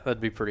at that.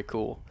 That'd be pretty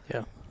cool.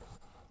 Yeah.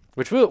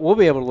 Which we'll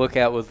be able to look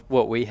at with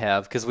what we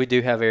have, because we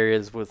do have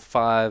areas with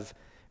 5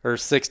 or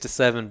 6 to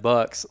 7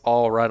 bucks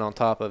all right on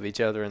top of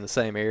each other in the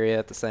same area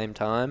at the same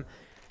time.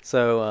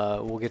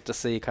 So we'll get to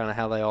see kind of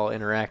how they all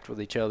interact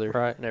with each other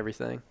and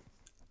everything.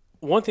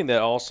 One thing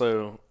that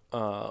also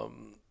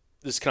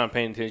just kind of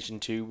paying attention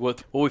to,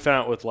 what we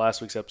found out with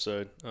last week's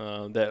episode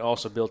that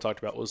also Bill talked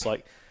about, was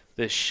like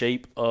the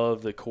shape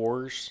of the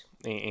cores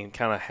and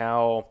kind of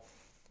how,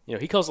 you know,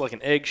 he calls it like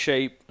an egg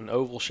shape, an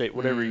oval shape,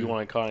 whatever you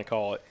want to kind of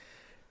call it.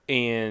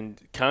 And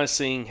kind of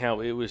seeing how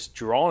it was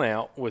drawn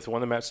out with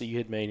one of the maps that you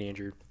had made,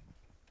 Andrew,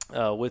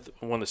 with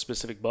one of the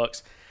specific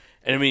bucks.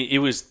 And I mean, it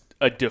was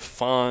a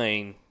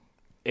defined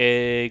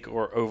egg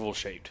or oval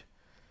shaped.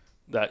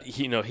 That,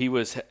 you know, he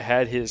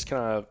had his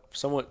kind of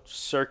somewhat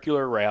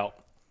circular route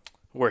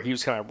where he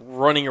was kind of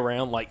running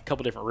around like a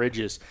couple different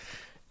ridges,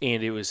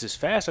 and it was just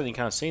fascinating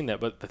kind of seeing that.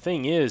 But the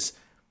thing is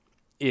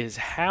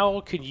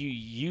how could you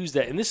use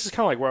that? And this is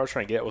kind of like where I was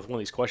trying to get at with one of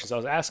these questions. I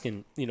was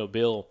asking, you know,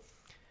 Bill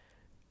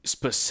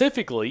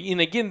specifically,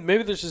 and again,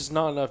 maybe there's just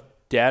not enough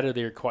data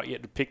there quite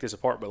yet to pick this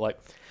apart, but like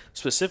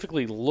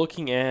specifically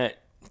looking at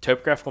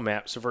topographical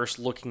maps versus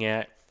looking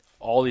at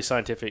all these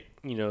scientific,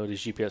 you know,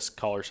 these GPS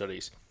collar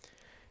studies.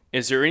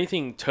 Is there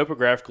anything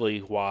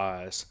topographically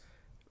wise,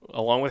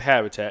 along with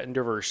habitat and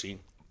diversity,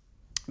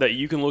 that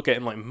you can look at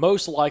and like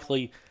most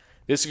likely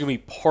this is going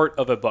to be part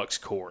of a buck's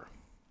core?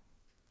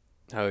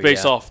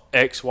 Based off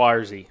X, Y,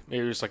 or Z.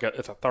 Maybe it's like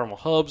if a thermal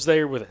hub's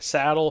there with a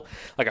saddle,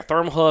 like a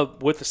thermal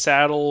hub with a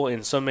saddle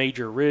in some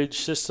major ridge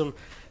system,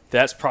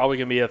 that's probably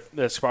gonna be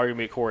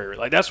a core area.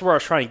 Like that's where I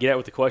was trying to get at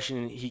with the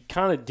question. He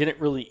kind of didn't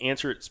really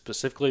answer it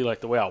specifically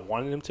like the way I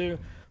wanted him to,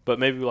 but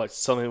maybe like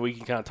something that we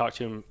can kind of talk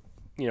to him,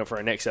 you know, for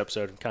our next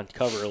episode and kind of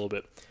cover a little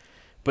bit.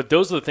 But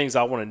those are the things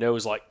I want to know,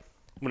 is like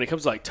when it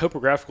comes to like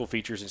topographical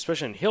features,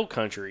 especially in hill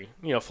country.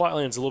 You know,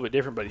 flatland's a little bit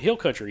different, but in hill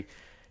country,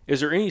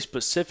 is there any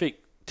specific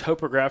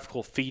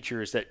topographical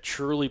features that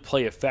truly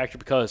play a factor?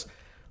 Because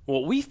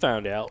what we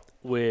found out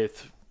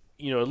with,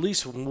 you know, at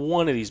least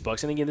one of these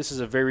bucks, and again, this is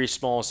a very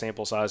small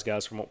sample size,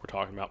 guys, from what we're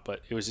talking about,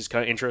 but it was just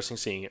kind of interesting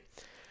seeing it.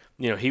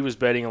 You know, he was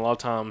bedding a lot of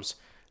times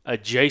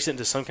adjacent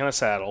to some kind of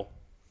saddle,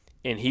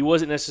 and he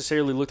wasn't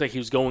necessarily looked like he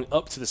was going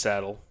up to the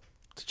saddle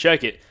to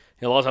check it.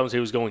 And a lot of times he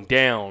was going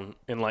down,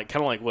 and like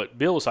kind of like what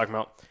Bill was talking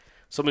about,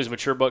 some of these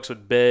mature bucks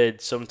would bed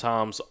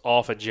sometimes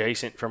off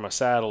adjacent from a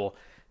saddle,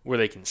 where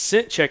they can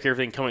scent check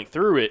everything coming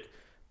through it,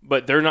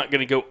 but they're not going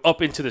to go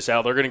up into the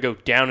saddle. They're going to go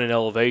down in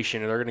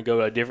elevation, and they're going to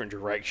go a different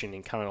direction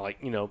and kind of like,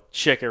 you know,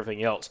 check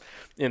everything else.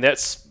 And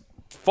that's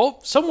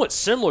somewhat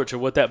similar to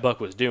what that buck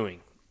was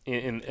doing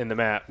in the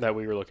map that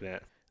we were looking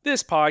at.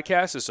 This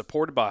podcast is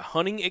supported by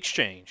Hunting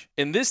Exchange.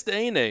 In this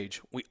day and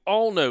age, we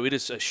all know it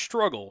is a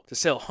struggle to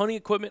sell hunting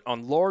equipment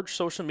on large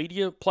social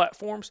media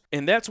platforms,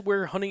 and that's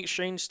where Hunting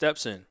Exchange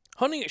steps in.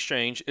 Hunting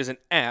Exchange is an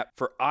app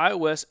for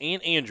iOS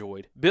and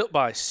Android built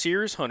by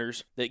serious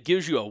hunters that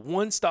gives you a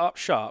one-stop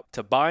shop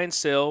to buy and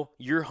sell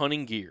your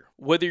hunting gear.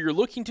 Whether you're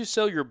looking to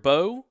sell your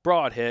bow,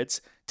 broadheads,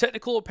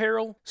 technical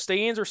apparel,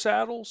 stands or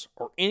saddles,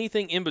 or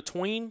anything in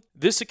between,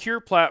 this secure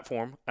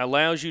platform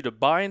allows you to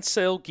buy and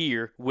sell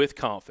gear with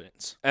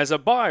confidence. As a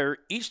buyer,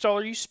 each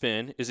dollar you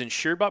spend is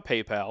insured by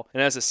PayPal,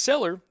 and as a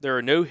seller, there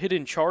are no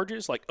hidden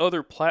charges like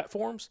other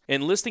platforms,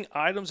 and listing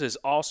items is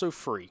also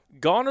free.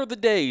 Gone are the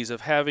days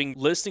of having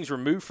listings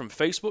removed from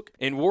Facebook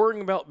and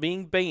worrying about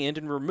being banned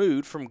and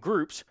removed from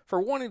groups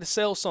for wanting to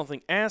sell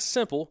something as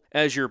simple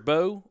as your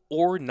bow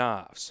or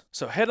knives.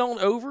 So head on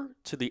over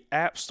to the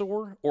App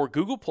Store or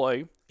Google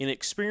Play and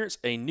experience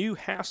a new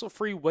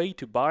hassle-free way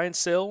to buy and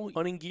sell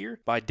hunting gear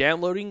by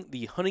downloading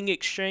the Hunting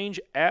Exchange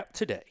app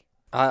today.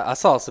 I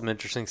saw some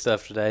interesting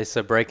stuff today.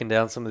 So breaking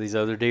down some of these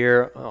other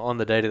deer on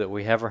the data that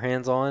we have our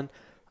hands on,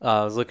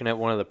 I was looking at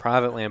one of the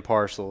private land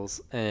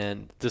parcels,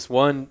 and this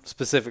one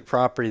specific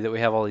property that we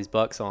have all these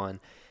bucks on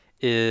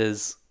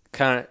is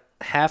kind of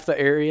half the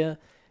area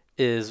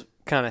is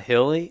kind of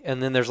hilly,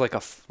 and then there's like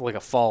a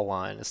fall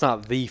line. It's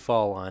not the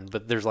fall line,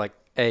 but there's like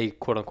a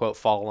quote unquote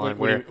fall line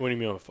What do you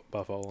mean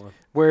by fall line?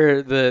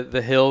 where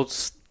the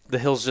hills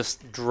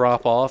just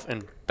drop off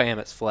and bam,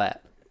 it's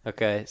flat.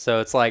 Okay,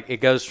 so it's like it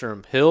goes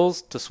from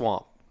hills to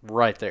swamp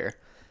right there,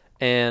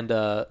 and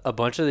a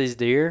bunch of these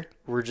deer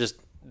were just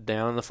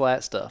down in the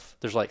flat stuff.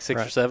 There's like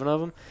 6 or 7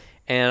 of them,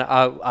 and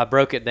I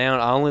broke it down.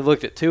 I only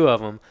looked at 2 of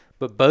them,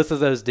 but both of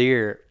those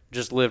deer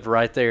just lived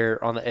right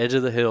there on the edge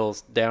of the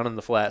hills, down in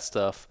the flat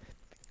stuff,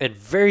 in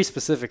very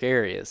specific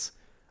areas,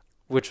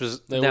 which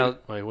was now.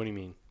 Wait, what do you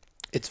mean?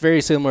 It's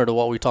very similar to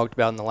what we talked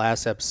about in the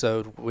last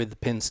episode with the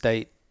Penn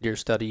State deer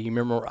study. You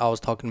remember I was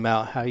talking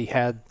about how you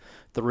had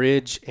the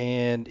ridge,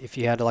 and if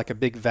you had like a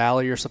big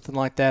valley or something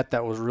like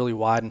that was really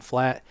wide and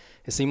flat,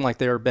 it seemed like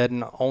they were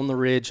bedding on the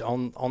ridge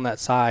on that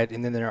side,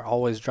 and then they're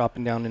always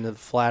dropping down into the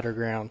flatter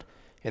ground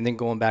and then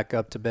going back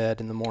up to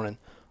bed in the morning.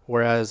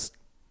 Whereas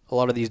a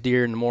lot of these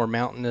deer in the more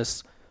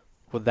mountainous,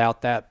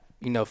 without that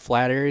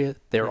flat area,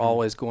 they're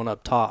always going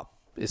up top.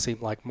 It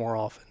seemed like more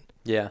often.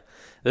 Yeah,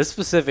 this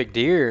specific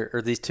deer,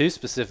 or these 2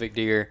 specific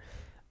deer,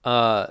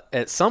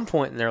 at some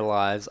point in their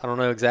lives, I don't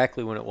know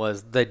exactly when it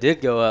was, they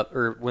did go up,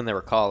 or when they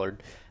were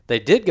collared, they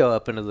did go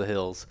up into the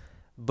hills.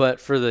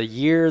 But for the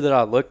year that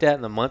I looked at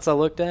and the months I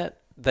looked at,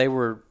 they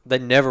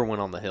never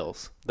went on the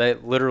hills. They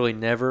literally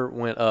never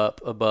went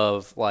up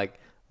above like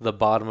the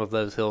bottom of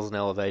those hills in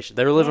elevation.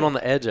 They were living on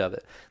the edge of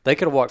it. They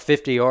could have walked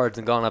 50 yards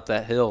and gone up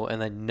that hill,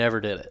 and they never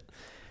did it,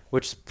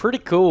 which is pretty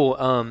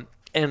cool.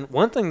 And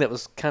one thing that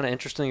was kind of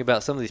interesting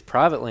about some of these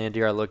private land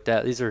deer I looked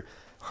at, these are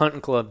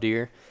hunting club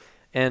deer.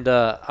 And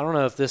I don't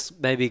know if this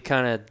maybe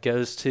kind of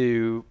goes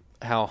to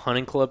how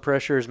hunting club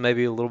pressure is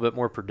maybe a little bit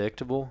more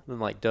predictable than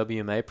like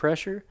WMA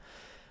pressure.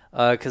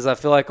 Because I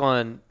feel like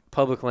on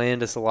public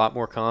land, it's a lot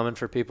more common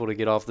for people to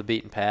get off the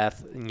beaten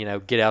path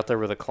and, get out there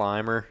with a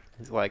climber,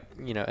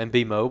 and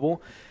be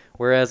mobile.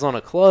 Whereas on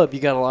a club, you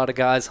got a lot of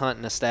guys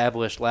hunting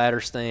established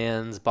ladder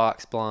stands,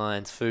 box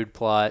blinds, food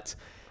plots.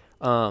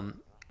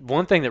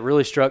 One thing that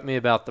really struck me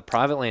about the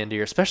private land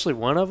deer, especially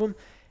one of them,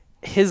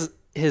 his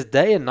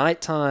day and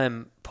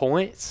nighttime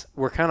points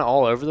were kind of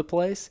all over the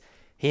place.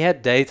 He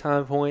had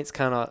daytime points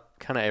kind of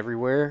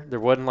everywhere. There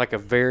wasn't like a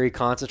very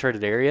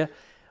concentrated area,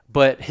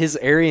 but his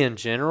area in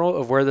general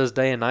of where those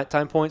day and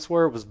nighttime points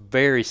were was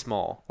very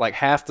small, like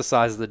half the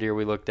size of the deer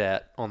we looked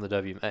at on the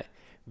WMA.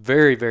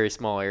 Very, very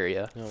small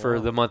area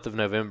for the month of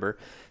November.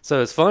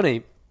 So it's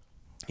funny,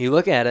 you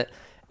look at it,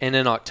 and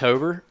in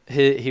October,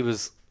 he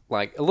was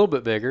like a little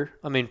bit bigger.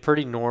 I mean,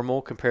 pretty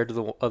normal compared to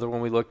the other one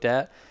we looked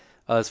at.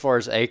 As far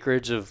as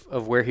acreage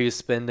of where he was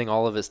spending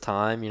all of his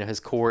time, his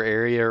core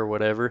area or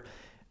whatever.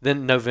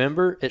 Then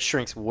November, it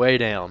shrinks way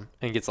down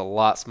and gets a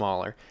lot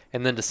smaller.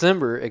 And then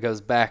December, it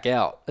goes back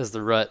out as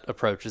the rut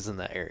approaches in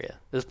that area.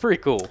 It was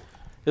pretty cool.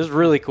 It was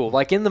really cool.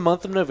 Like in the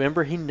month of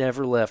November, he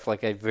never left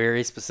like a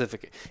very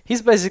specific.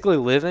 He's basically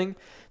living.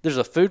 There's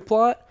a food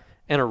plot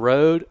and a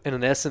road and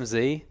an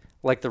SMZ.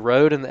 Like the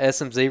road and the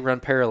SMZ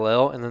run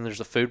parallel, and then there's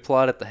a food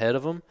plot at the head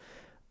of them.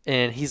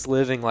 And he's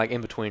living like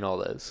in between all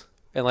those.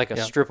 And like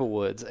a strip of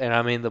woods. And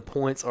I mean, the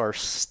points are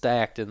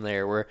stacked in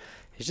there where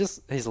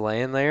he's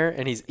laying there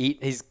and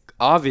he's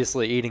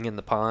obviously eating in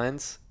the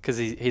pines because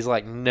he's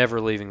like never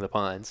leaving the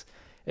pines.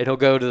 And he'll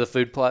go to the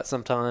food plot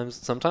sometimes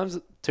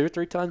 2 or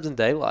 3 times in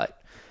daylight.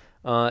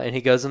 And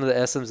he goes into the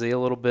SMZ a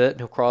little bit and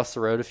he'll cross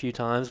the road a few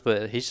times,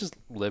 but he's just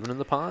living in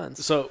the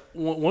pines. So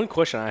one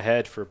question I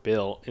had for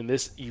Bill, and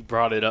this, you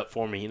brought it up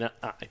for me, and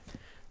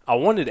I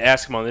wanted to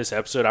ask him on this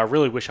episode. I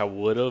really wish I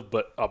would have,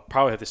 but I'll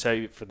probably have to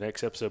save it for the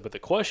next episode. But the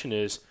question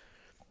is,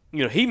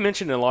 he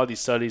mentioned in a lot of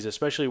these studies,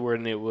 especially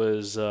when it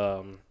was,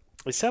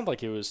 it sounded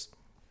like it was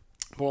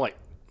more like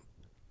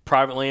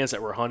private lands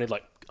that were hunted,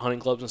 like hunting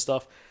clubs and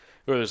stuff,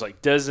 where there's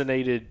like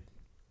designated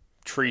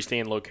tree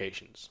stand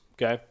locations,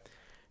 okay?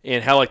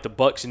 And how like the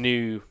bucks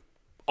knew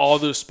all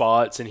those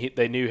spots, and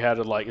they knew how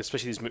to, like,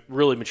 especially these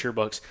really mature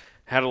bucks,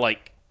 how to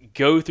like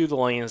go through the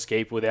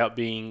landscape without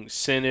being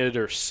scented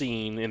or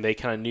seen, and they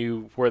kind of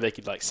knew where they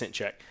could like scent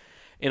check.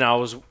 And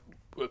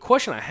a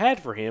question I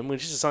had for him,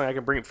 which is something I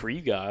can bring up for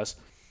you guys,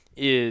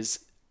 is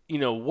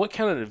what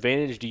kind of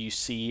advantage do you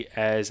see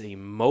as a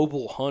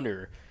mobile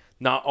hunter,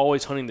 not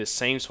always hunting the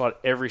same spot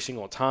every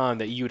single time,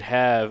 that you would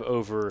have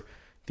over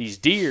these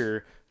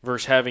deer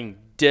versus having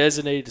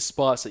designated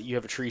spots that you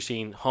have a tree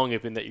stand hung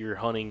up in that you're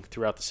hunting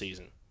throughout the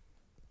season?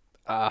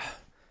 I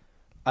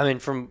mean,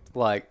 from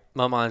like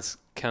my mind's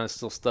kind of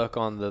still stuck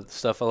on the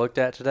stuff I looked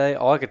at today.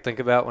 All I could think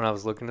about when I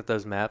was looking at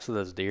those maps of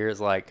those deer is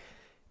like,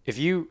 if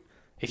you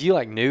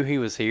like knew he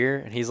was here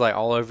and he's like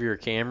all over your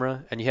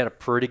camera and you had a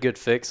pretty good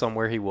fix on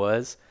where he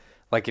was,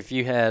 like if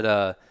you had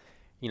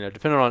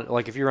depending on,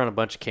 like, if you run a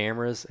bunch of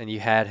cameras and you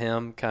had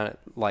him kind of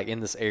like in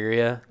this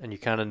area and you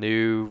kind of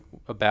knew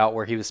about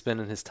where he was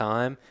spending his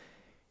time,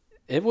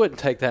 it wouldn't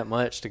take that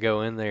much to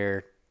go in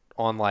there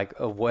on like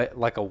a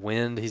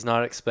wind he's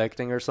not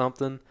expecting or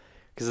something,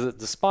 because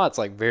the spot's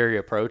like very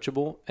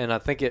approachable, and I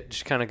think it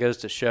just kind of goes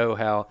to show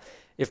how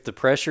if the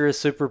pressure is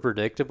super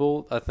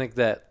predictable, I think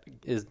that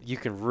is you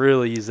can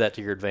really use that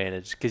to your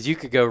advantage, because you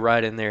could go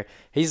right in there.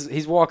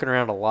 He's walking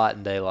around a lot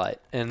in daylight,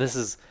 and this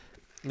is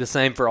the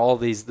same for all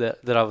these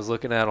that I was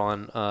looking at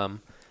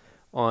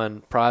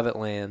on private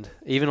land.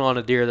 Even on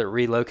a deer that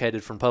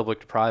relocated from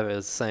public to private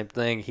is the same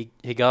thing.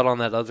 He got on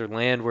that other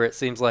land where it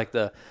seems like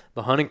the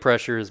hunting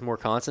pressure is more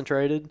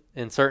concentrated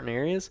in certain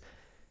areas,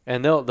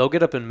 and they'll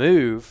get up and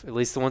move. At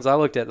least the ones I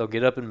looked at, they'll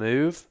get up and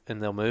move,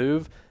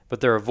 but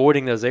they're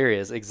avoiding those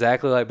areas,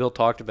 exactly like Bill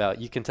talked about.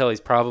 You can tell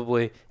he's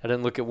probably, I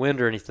didn't look at wind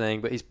or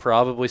anything, but he's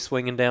probably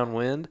swinging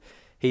downwind.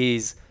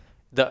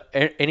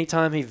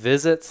 Anytime he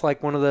visits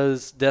like one of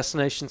those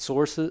destination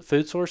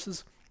food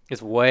sources,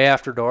 it's way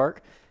after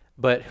dark,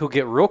 but he'll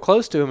get real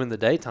close to him in the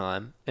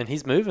daytime, and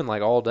he's moving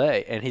like all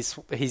day, and he's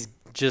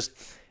just,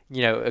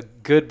 a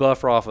good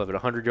buffer off of it,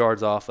 100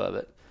 yards off of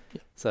it.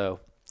 Yeah. So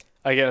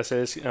I gotta say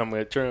this, I'm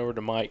gonna turn it over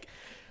to Mike.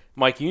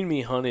 Mike, you and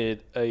me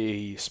hunted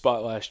a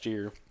spot last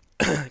year,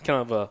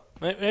 kind of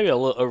maybe a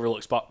little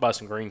overlooked spot by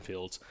some green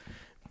fields,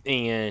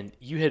 and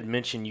you had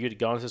mentioned you had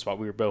gone to the spot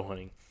we were bow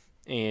hunting,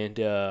 and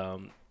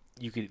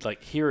you could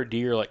like hear a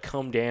deer like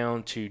come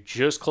down to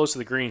just close to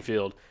the green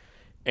field,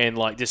 and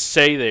like just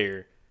stay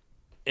there,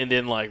 and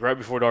then like right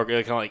before dark,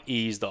 it kind of like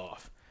eased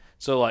off.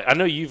 So like I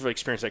know you've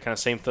experienced that kind of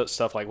same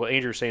stuff. Like what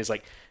Andrew was saying is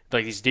like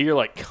these deer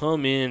like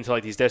come into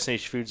like these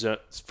destination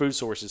food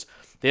sources.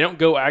 They don't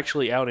go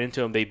actually out into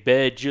them. They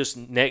bed just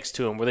next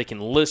to them where they can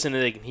listen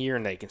and they can hear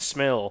and they can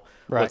smell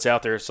what's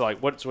out there. So,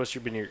 like, what's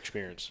been your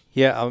experience?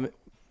 Yeah.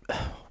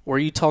 Were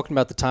you talking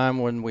about the time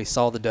when we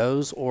saw the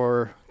does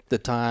or the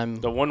time?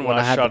 The one when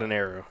I shot an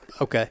arrow.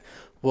 Okay.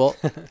 Well,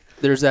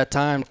 there's that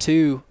time,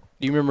 too.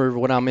 Do you remember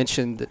when I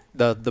mentioned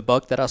the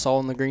buck that I saw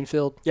in the green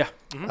field? Yeah.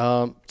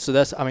 Mm-hmm. So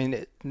that's,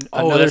 that's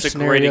a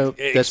scenario.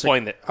 Great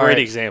explain that. Great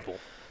example.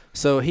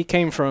 So he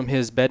came from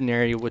his bedding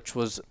area, which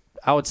was,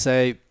 I would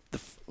say,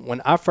 when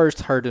I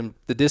first heard him,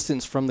 the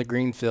distance from the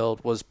green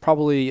field was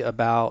probably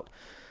about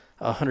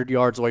 100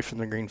 yards away from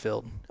the green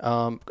field.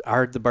 I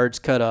heard the birds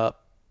cut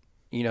up,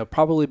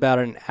 probably about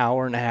an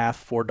hour and a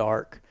half before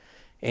dark,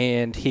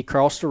 and he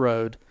crossed the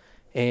road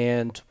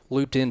and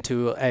looped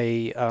into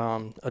a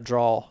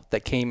draw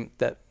that came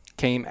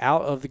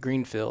out of the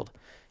green field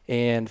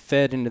and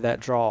fed into that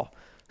draw.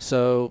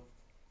 So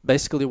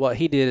basically what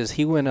he did is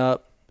he went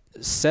up,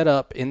 set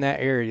up in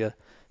that area.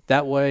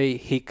 That way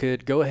he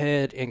could go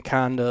ahead and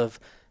kind of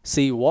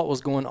see what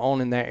was going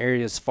on in that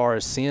area as far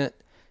as scent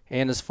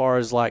and as far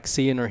as like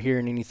seeing or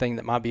hearing anything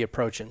that might be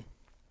approaching.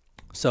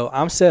 So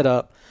I set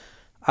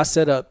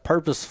up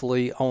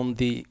purposefully on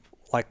the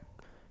like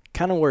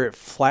kind of where it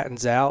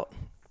flattens out,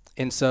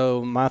 and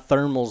so my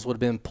thermals would have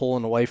been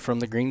pulling away from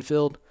the green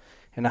field,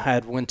 and I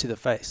had wind to the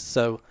face.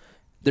 So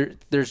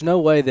there's no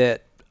way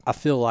that I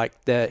feel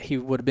like that he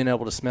would have been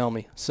able to smell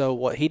me. So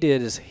what he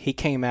did is he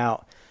came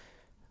out,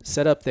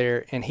 set up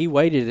there, and he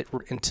waited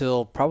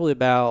until probably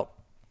about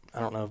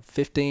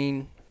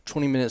 15,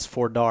 20 minutes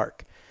before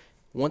dark.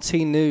 Once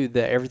he knew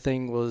that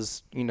everything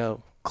was,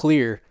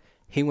 clear,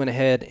 he went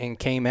ahead and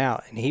came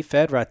out, and he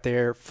fed right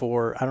there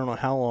for I don't know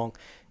how long.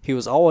 He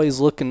was always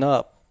looking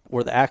up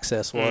where the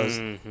access was.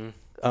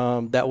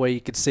 Mm-hmm. That way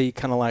you could see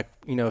kind of like,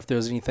 if there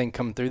was anything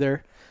coming through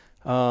there.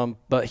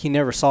 But he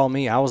never saw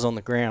me. I was on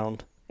the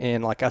ground,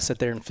 and like I sat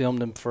there and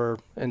filmed him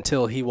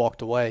until he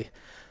walked away.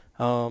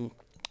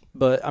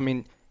 But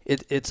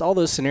it's all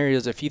those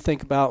scenarios. If you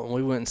think about when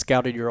we went and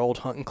scouted your old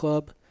hunting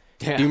club,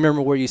 do you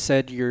remember where you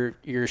said your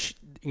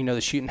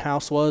the shooting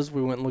house was?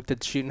 We went and looked at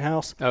the shooting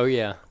house. Oh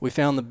yeah. We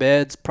found the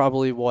beds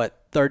probably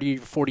 30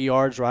 or 40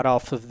 yards right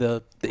off of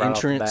the entrance,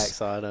 off the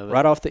backside of it.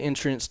 Right off the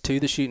entrance to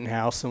the shooting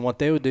house. And what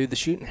they would do, the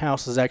shooting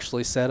house is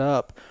actually set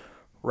up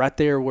right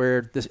there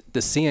where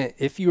the scent.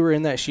 If you were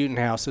in that shooting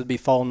house, it would be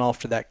falling off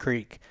to that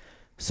creek.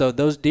 So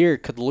those deer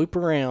could loop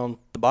around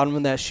the bottom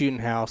of that shooting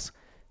house,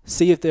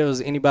 see if there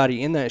was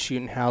anybody in that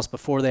shooting house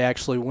before they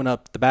actually went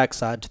up the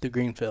backside to the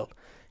green field.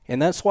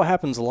 And that's what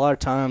happens a lot of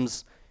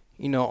times,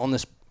 on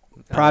this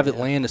private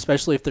land,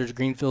 especially if there's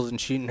green fields and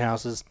shooting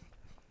houses.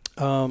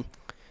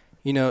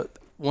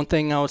 One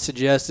thing I would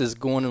suggest is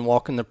going and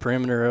walking the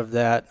perimeter of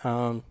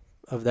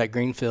that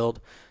green field,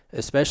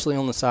 especially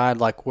on the side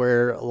like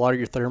where a lot of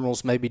your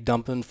thermals may be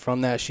dumping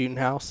from that shooting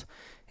house.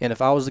 And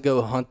if I was to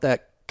go hunt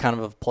that kind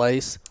of a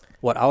place,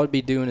 what I would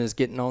be doing is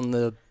getting on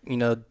the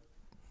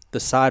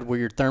side where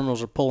your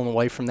thermals are pulling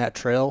away from that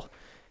trail,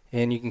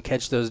 and you can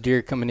catch those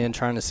deer coming in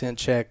trying to scent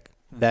check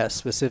that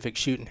specific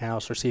shooting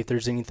house or see if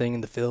there's anything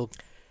in the field.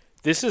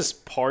 This is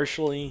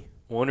partially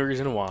one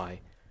reason why.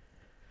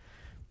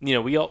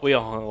 We all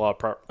hunt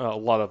a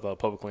lot of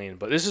public land,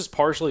 but this is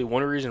partially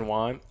one reason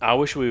why I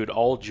wish we would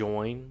all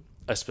join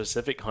a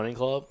specific hunting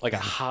club, like a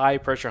high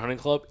pressure hunting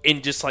club,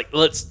 and just like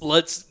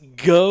let's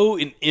go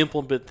and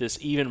implement this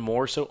even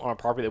more so on a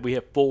property that we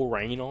have full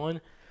reign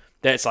on.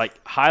 That's like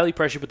highly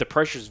pressured, but the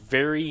pressure is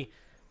very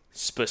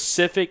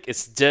specific.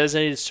 It's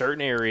designated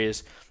certain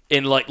areas,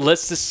 and like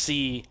let's just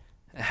see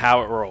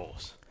how it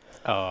rolls.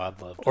 Oh,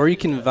 I'd love to. Or you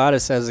can invite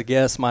us as a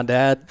guest. My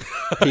dad,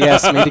 he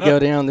asked me to go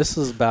down. This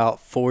was about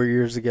 4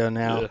 years ago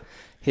now. Yeah.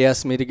 He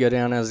asked me to go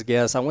down as a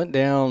guest. I went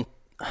down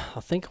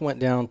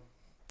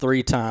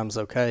 3 times,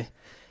 okay?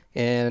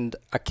 And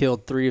I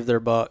killed 3 of their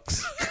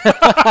bucks.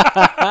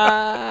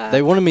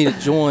 They wanted me to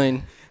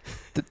join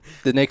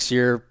the next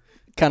year,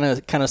 kind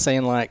of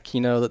saying like, you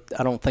know, that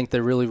I don't think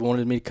they really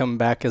wanted me to come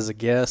back as a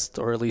guest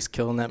or at least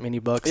killing that many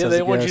bucks Yeah, as they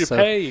a want guest. you to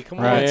pay. Come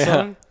Right. on,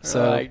 son.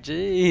 So Like,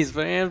 geez,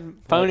 man,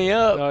 pony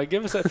up.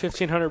 Give us that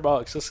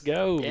 $1,500. Let's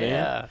go, man.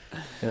 Yeah.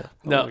 yeah.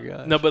 No, Oh my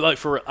gosh. no, but like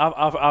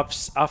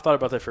I've thought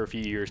about that for a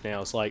few years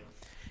now. It's like,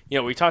 you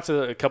know, we talked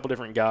to a couple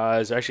different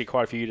guys, actually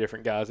quite a few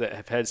different guys that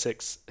have had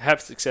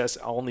success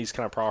on these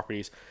kind of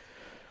properties,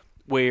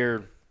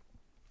 where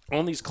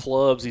on these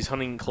clubs, these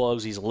hunting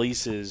clubs, these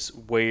leases,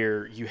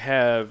 where you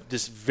have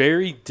this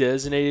very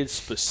designated,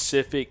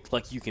 specific,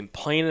 like you can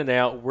plan it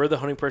out where the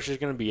hunting pressure is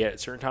going to be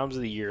at certain times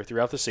of the year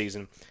throughout the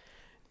season,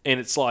 and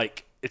it's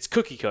like it's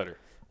cookie cutter.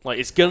 Like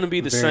it's going to be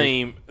the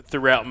same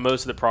throughout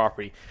most of the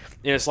property,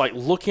 and it's like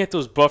looking at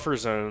those buffer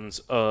zones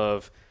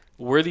of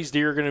where these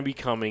deer are going to be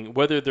coming,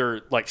 whether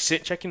they're like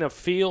scent checking a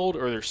field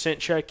or they're scent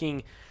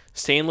checking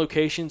stand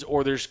locations,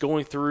 or they're just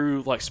going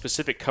through like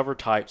specific cover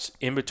types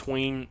in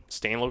between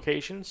stand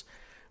locations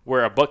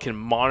where a buck can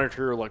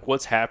monitor like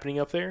what's happening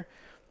up there,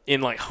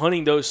 and like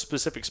hunting those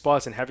specific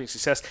spots and having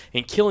success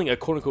and killing a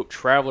quote unquote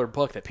traveler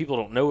buck that people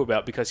don't know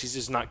about because he's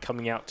just not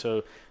coming out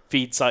to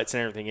feed sites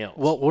and everything else.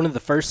 Well, one of the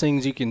first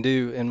things you can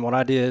do, and what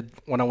I did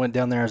when I went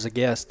down there as a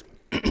guest,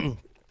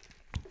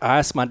 I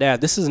asked my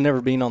dad, this has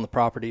never been on the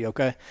property,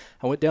 okay?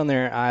 I went down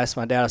there, I asked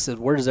my dad, I said,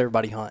 where does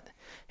everybody hunt?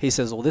 He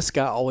says, well, this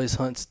guy always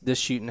hunts this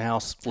shooting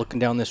house looking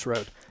down this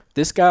road.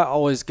 This guy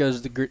always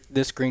goes to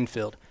this green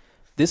field.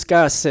 This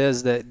guy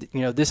says that, you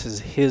know, this is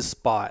his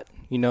spot.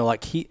 You know,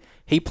 like he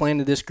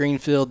planted this green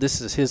field, this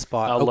is his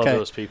spot. I love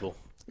those people.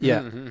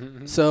 Yeah.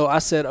 So I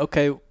said,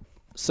 okay,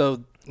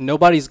 so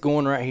nobody's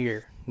going right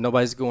here.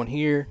 Nobody's going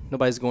here.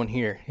 Nobody's going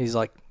here. He's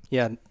like,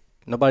 yeah,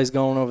 nobody's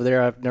going over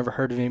there. I've never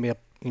heard of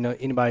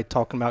anybody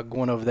talking about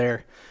going over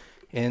there.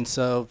 And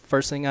so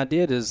first thing I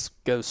did is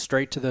go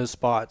straight to those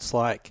spots.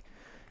 Like,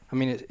 I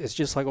mean, it's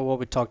just like what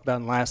we talked about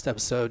in the last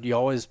episode. You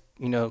always,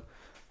 you know,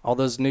 all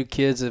those new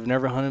kids that have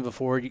never hunted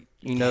before,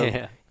 you know,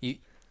 Yeah.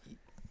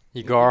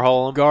 you gar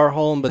hole them. gar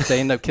hole 'em, but they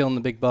end up killing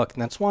the big buck.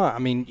 And that's why, I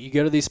mean, you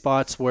go to these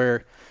spots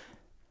where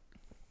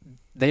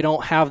they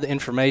don't have the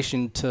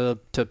information to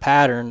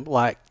pattern.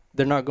 Like,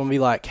 they're not going to be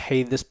like,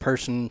 hey, this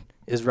person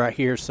is right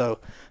here. So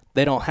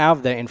they don't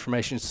have that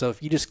information. So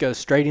if you just go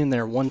straight in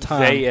there one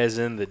time. They as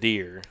in the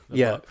deer.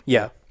 The buck.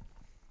 Yeah.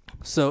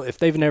 So if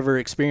they've never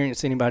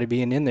experienced anybody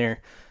being in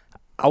there,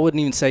 I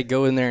wouldn't even say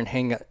go in there and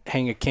hang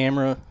a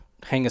camera,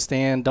 hang a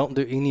stand. Don't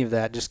do any of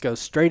that. Just go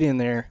straight in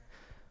there,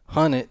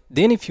 hunt it.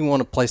 Then if you want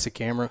to place a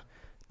camera,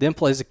 then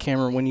place a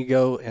camera when you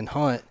go and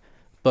hunt.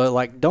 But,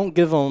 like, don't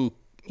give them,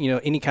 you know,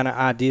 any kind of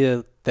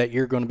idea that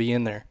you're going to be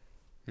in there.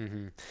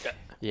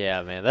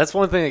 Yeah, man. That's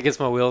one thing that gets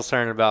my wheels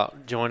turning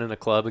about joining a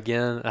club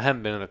again. I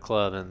haven't been in a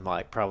club in,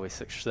 like, probably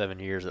 6 or 7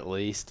 years at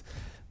least.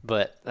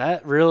 But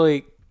that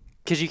really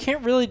 – because you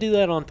can't really do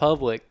that on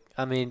public.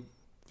 I mean,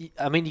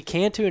 you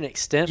can to an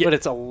extent, but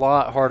it's a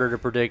lot harder to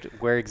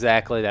predict where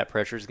exactly that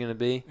pressure is going to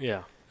be.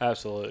 Yeah,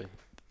 absolutely.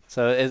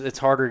 So it's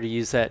harder to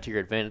use that to your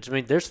advantage. I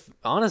mean, there's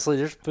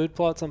food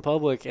plots on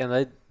public, and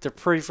they're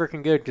pretty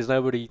freaking good because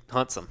nobody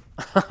hunts them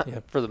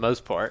for the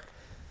most part.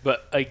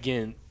 But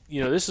again,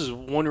 you know, this is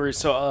one reason.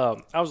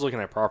 So I was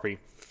looking at property.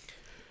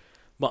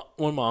 One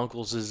of my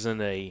uncles is in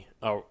a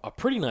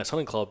pretty nice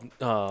hunting club,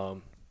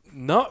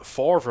 not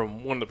far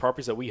from one of the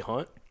properties that we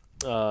hunt.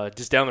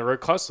 Just down the road,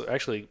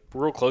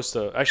 real close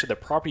to. Actually, the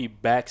property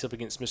backs up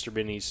against Mr.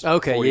 Benny's.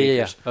 Okay, 40 yeah.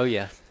 acres. Oh,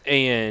 yeah.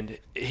 And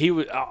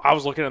I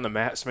was looking on the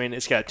maps, man.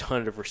 It's got a ton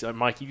of diversity. Like,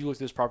 Mike, if you look at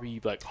this property,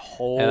 you'd be like,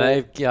 And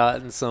they've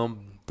gotten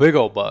some big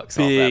old bucks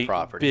off that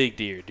property. big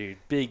deer, dude,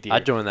 big deer.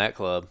 I'd join that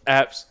club.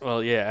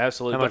 Well, yeah,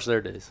 absolutely. How much their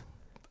dues?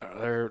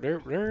 They're Like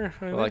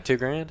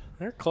 $2,000?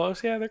 they're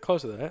close. Yeah, they're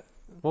close to that.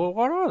 Well,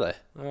 what are they?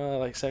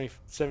 Like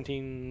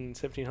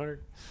 1700.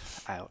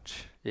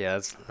 Ouch. Yeah,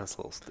 that's a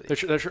little steep.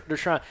 They're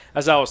trying.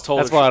 As I was told,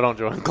 That's why I don't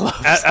join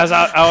clubs. as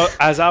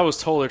I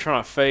was told, they're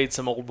trying to fade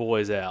some old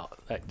boys out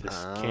that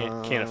just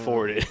can't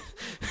afford it.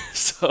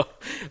 So,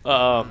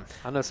 I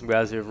know some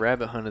guys who have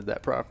rabbit hunted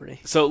that property.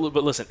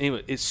 but listen,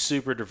 anyway, it's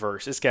super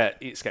diverse. It's got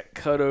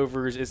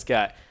cutovers. It's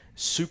got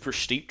super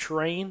steep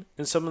terrain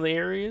in some of the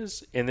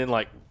areas, and then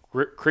like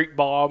creek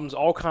bottoms,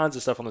 all kinds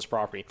of stuff on this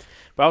property.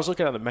 But I was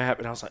looking at the map,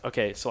 and I was like,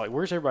 okay, so like,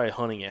 where's everybody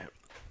hunting at?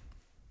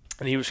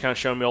 And he was kind of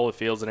showing me all the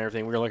fields and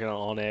everything. We were looking at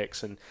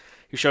Onyx, and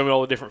he showed me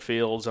all the different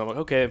fields. And I'm like,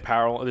 okay, and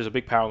there's a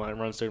big power line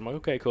that runs through. I'm like,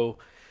 okay, cool.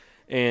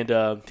 And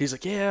he's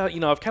like, yeah, you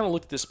know, I've kind of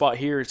looked at this spot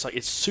here. It's like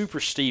it's super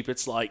steep.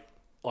 It's like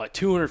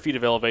 200 feet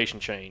of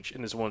elevation change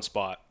in this one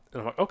spot.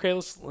 And I'm like, okay,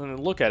 let's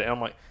look at it.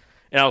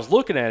 And I was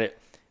looking at it,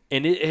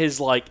 and it is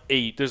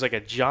there's like a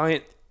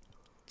giant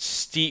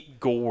steep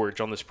gorge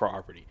on this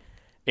property,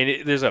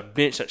 and there's a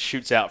bench that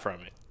shoots out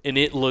from it. and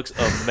it looks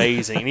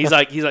amazing. And he's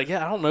like,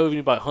 yeah, I don't know if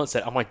anybody hunts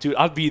that. I'm like, dude,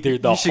 I'd be there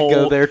You should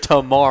go there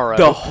tomorrow.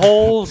 the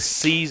whole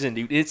season,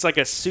 dude. It's like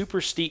a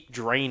super steep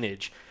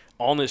drainage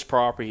on this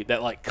property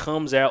that like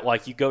comes out,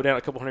 like you go down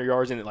a couple hundred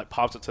yards and it like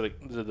pops up to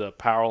the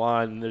power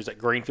line, and there's like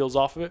grain fields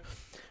off of it.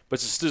 But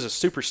it's just a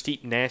super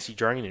steep, nasty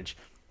drainage.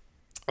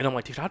 And I'm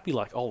like, dude, I'd be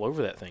like all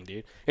over that thing,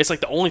 dude. It's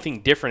like the only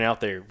thing different out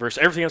there versus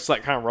everything else is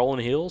like kind of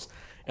rolling hills.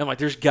 And I'm like,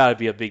 there's got to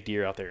be a big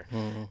deer out there.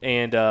 Mm-hmm.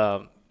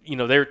 And, you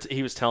know,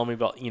 he was telling me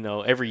about, you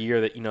know, every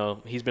year that, you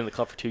know, he's been in the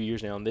club for 2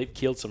 years now, and they've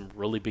killed some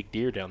really big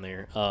deer down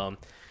there.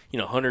 You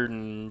know,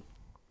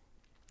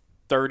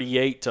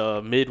 138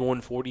 to mid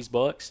 140s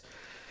bucks.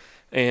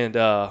 And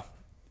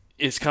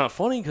it's kind of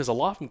funny because a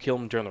lot of them kill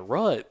them during the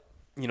rut.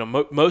 You know,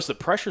 most of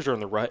the pressures are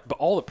in the rut, but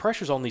all the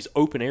pressure's on these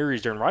open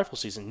areas during rifle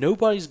season.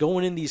 Nobody's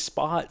going in these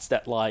spots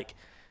that, like,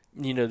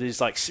 you know, these,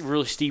 like,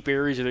 really steep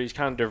areas or these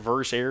kind of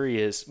diverse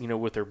areas, you know,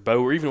 with their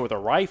bow or even with a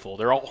rifle.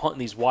 They're all hunting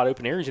these wide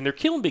open areas, and they're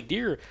killing big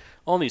deer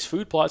on these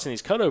food plots and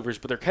these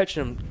cutovers, but they're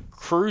catching them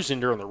cruising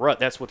during the rut.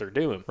 That's what they're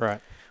doing. Right.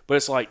 But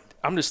it's like,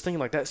 I'm just thinking,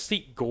 like, that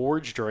steep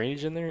gorge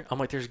drainage in there, I'm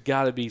like, there's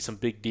got to be some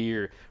big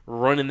deer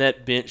running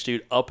that bench,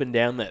 dude, up and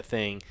down that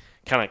thing,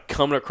 kind of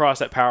coming across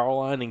that power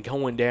line and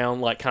going down,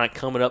 like, kind of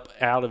coming up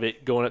out of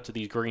it, going up to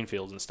these green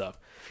fields and stuff.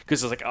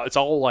 Because it's like, it's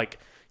all, like,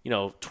 you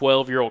know,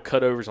 12-year-old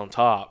cutovers on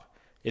top.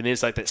 And then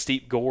it's like that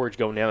steep gorge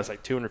going down. It's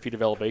like 200 feet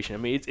of elevation. I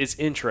mean, it's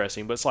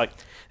interesting, but it's like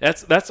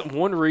that's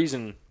one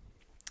reason.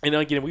 And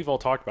again, we've all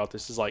talked about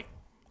this. Is like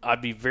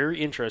I'd be very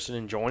interested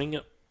in joining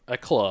a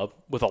club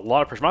with a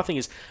lot of pressure. My thing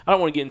is I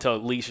don't want to get into a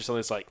lease or something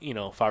that's like, you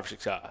know, 5 or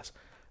 6 guys.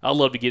 I'd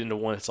love to get into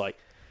one that's like,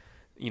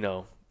 you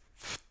know,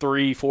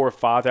 3, 4,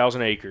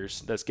 5,000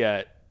 acres that's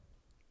got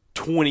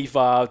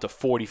 25 to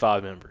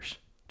 45 members,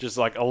 just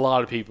like a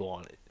lot of people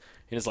on it.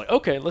 And it's like,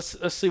 okay, let's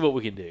see what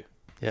we can do.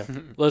 Yeah.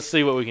 Let's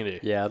see what we can do.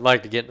 Yeah, I'd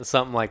like to get into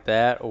something like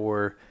that,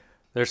 or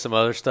there's some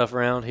other stuff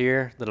around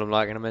here that I'm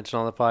not going to mention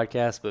on the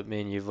podcast, but me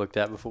and you've looked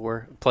at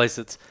before. A place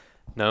that's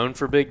known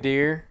for big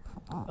deer.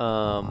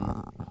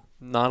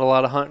 Not a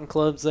lot of hunting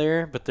clubs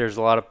there, but there's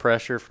a lot of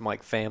pressure from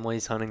like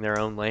families hunting their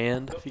own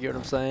land, if you get what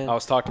I'm saying. I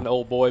was talking to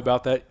old boy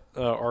about that,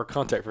 our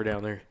contact for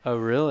down there. Oh,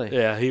 really?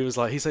 Yeah, he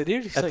said,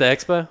 dude. At the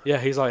expo? Yeah,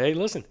 he's like, hey,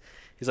 listen.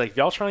 He's like, if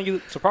y'all trying to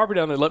get some property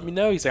down there, let me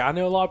know. He's like, I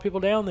know a lot of people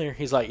down there.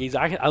 He's like,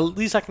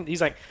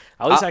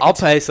 I'll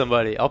pay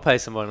somebody. I'll pay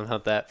somebody to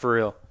hunt that for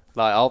real.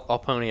 Like, I'll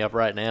pony up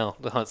right now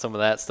to hunt some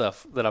of that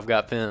stuff that I've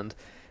got pinned,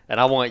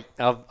 and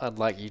I'd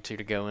like you two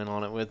to go in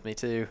on it with me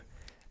too.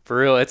 For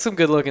real, it's some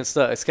good looking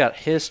stuff. It's got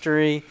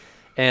history,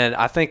 and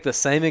I think the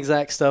same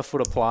exact stuff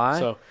would apply.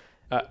 So,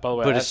 by the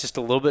way, but it's just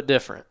a little bit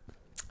different.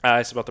 I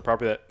asked about the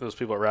property that those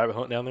people at rabbit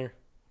hunt down there,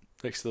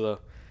 next to the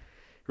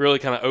really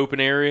kind of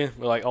open area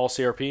with like all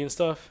CRP and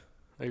stuff.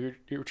 Like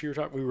what you were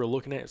talking, we were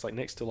looking at. It's like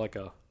next to like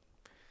a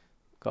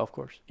golf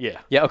course. Yeah.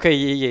 Yeah. Okay.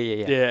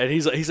 Yeah. Yeah. And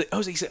he's like,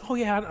 oh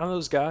yeah, I know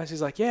those guys.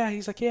 He's like, yeah.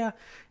 You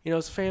know,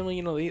 it's a family.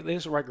 You know, they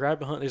just like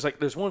rabbit hunt.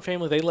 There's one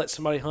family they let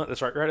somebody hunt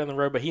that's right down the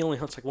road, but he only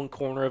hunts like one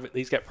corner of it.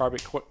 He's got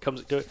private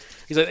comes to it.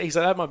 He's like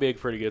that might be a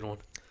pretty good one.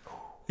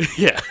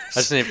 Yeah. I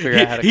just need to figure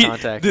out how to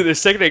contact him. The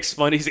second I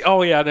explained, he's like,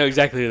 oh yeah, I know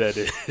exactly who that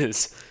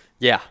is.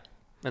 Yeah.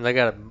 And they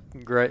got a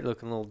great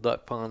looking little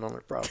duck pond on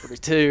their property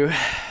too.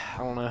 I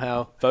don't know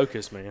how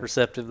focused, man,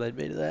 receptive they'd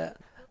be to that.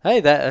 Hey,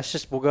 that's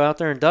just, we'll go out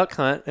there and duck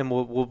hunt, and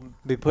we'll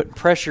be putting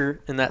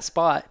pressure in that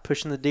spot,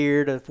 pushing the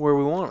deer to where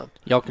we want them.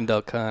 Y'all can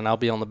duck hunt. I'll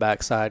be on the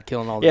backside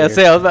killing all the deer. deer.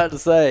 See, I was about to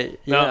say.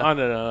 Yeah.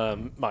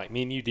 No, Mike,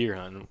 me and you deer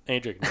hunting.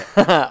 Andrew can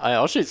duck.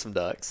 I'll shoot some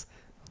ducks.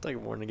 I'll take a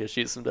morning to go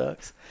shoot some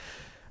ducks.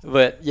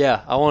 But,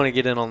 yeah, I want to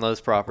get in on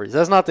those properties.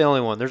 That's not the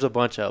only one. There's a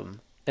bunch of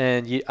them.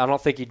 And I don't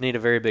think you'd need a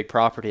very big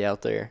property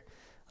out there.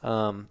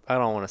 I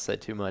don't want to say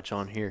too much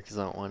on here because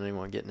I don't want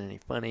anyone getting any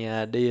funny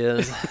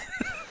ideas.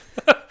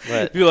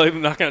 But you like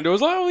knocking on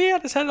doors, like, oh yeah,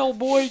 just had an old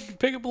boy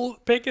pick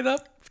it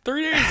up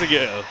 3 days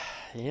ago.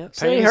 Yeah,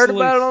 so you heard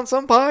about it on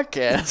some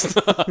podcast.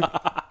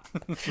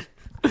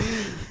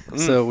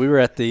 So we were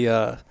at the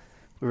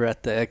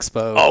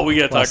expo. Oh, we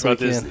got to talk about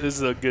weekend. this. This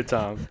is a good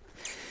time.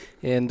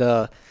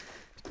 And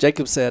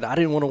Jacob said I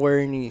didn't want to wear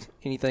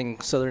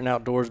anything Southern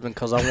Outdoorsman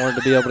because I wanted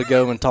to be able to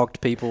go and talk to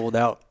people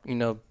without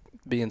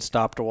being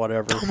stopped or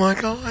whatever. Oh my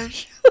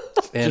gosh.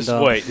 And,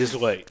 just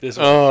wait.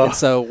 And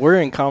so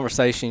we're in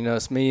conversation.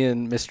 It's me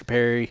and Mr.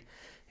 Perry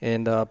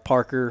and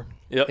Parker.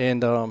 Yep.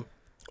 And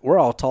we're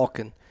all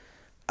talking.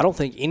 I don't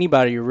think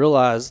anybody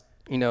realized,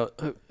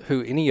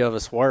 who any of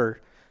us were,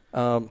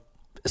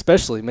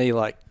 especially me.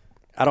 Like,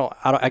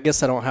 I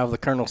guess I don't have the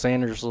Colonel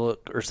Sanders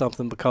look or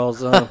something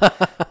because,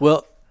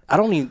 well,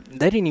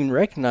 they didn't even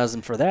recognize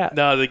him for that.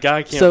 No, the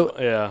guy can't. So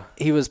yeah,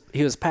 he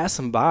was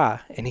passing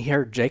by and he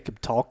heard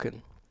Jacob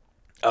talking.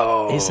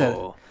 Oh, he said,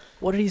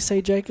 "What did he say,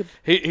 Jacob?"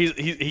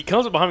 He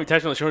comes up behind me,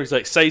 taps me on the shoulder. He's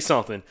like, "Say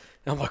something."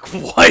 And I'm like,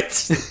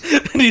 "What?"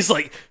 And he's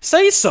like,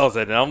 "Say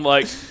something." And I'm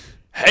like,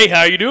 "Hey,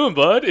 how you doing,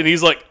 bud?" And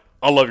he's like,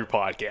 "I love your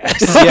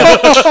podcast."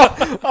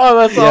 Yeah. Oh,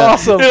 that's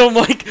awesome. And I'm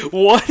like,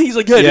 "What?" He's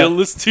like, "Yeah, I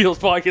listen to your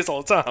podcast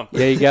all the time."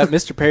 Yeah, you got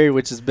Mr. Perry,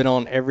 which has been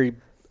on every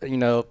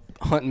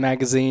hunting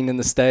magazine in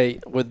the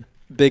state with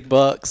big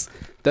bucks.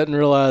 Doesn't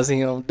realize, I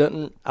don't They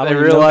even know if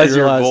realize they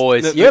your realize-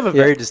 voice. You have a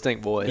very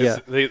distinct voice. Yeah.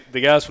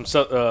 The guys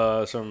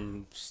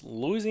from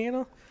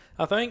Louisiana,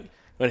 I think.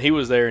 When he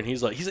was there, and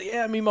he's like,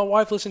 yeah, me and my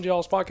wife listen to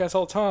y'all's podcast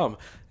all the time.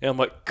 And I'm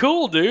like,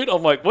 cool, dude.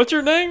 I'm like, what's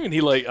your name? And he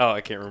like, oh,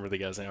 I can't remember the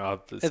guy's name.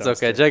 It's okay.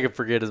 Terrible. Jacob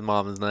forget his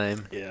mom's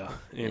name. Yeah.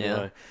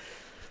 Anyway.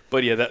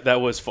 But yeah,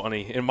 that was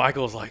funny. And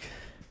Michael was like,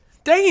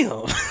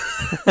 damn.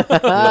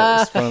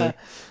 That's funny.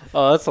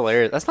 Oh, that's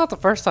hilarious. That's not the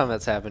first time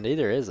that's happened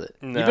either, is it?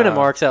 No. You've been at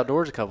Mark's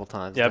Outdoors a couple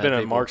times. Yeah, I've been at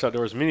at Mark's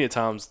Outdoors many a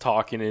times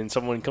talking, and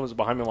someone comes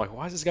behind me. I'm like,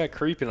 why is this guy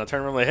creeping? I turn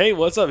around, I'm like, hey,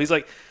 what's up? He's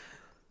like,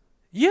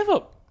 you have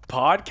a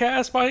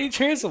podcast by any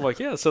chance? I'm like,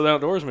 yeah, Southern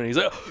Outdoorsman. He's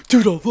like,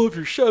 dude, I love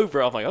your show,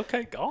 bro. I'm like,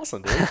 okay,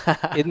 awesome, dude.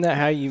 Isn't that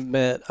how you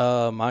met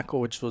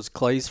Michael, which was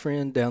Clay's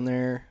friend down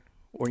there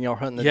when y'all were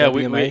hunting the Yeah,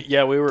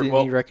 WMA? we were.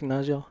 Didn't he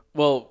recognize y'all?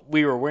 Well,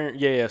 we were wearing,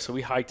 yeah. So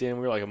we hiked in.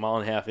 We were like a mile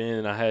and a half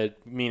in, and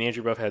me and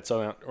Andrew both had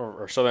Southern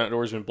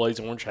Outdoorsman Blades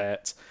Orange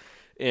hats,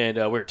 and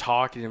we were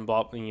talking and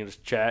blah,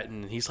 just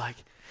chatting. And he's like,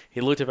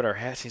 he looked up at our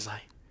hats. And he's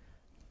like,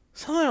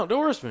 Southern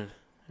Outdoorsman,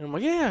 and I'm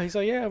like, yeah. He's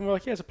like, yeah. And we're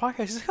like, yeah, it's a podcast.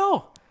 He's like,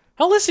 oh,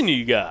 I'll listen to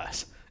you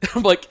guys.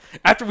 I'm like,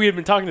 after we had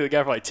been talking to the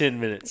guy for like 10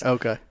 minutes.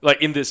 Okay. Like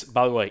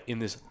by the way, in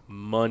this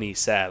money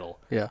saddle.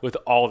 Yeah. With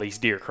all these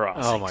deer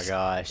crossings. Oh my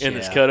gosh. And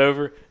this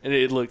cutover, and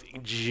it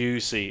looked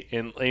juicy.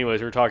 And anyways,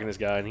 we were talking to this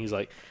guy, and he's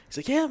like,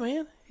 yeah,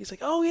 man. He's like,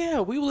 oh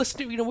yeah, we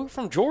listen to, we're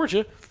from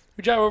Georgia.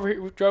 We drove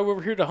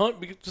over here to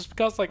hunt just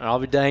because like. I'll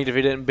be danged if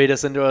he didn't beat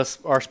us into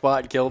our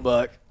spot and kill a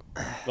buck.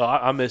 Well,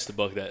 I missed the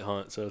buck that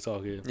hunt, so it's all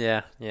good.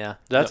 Yeah. Did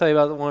I tell you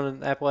about the one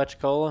in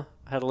Apalachicola?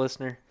 I had a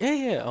listener.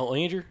 Yeah. Oh,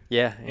 Andrew.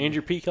 Yeah.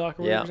 Andrew Peacock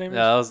or whatever his name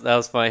is. That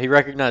was funny. He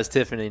recognized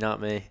Tiffany, not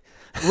me.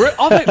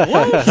 Oh,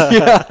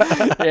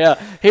 what?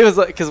 Yeah. He was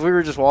like, because we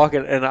were just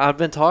walking, and I've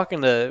been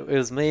talking to, it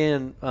was me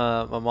and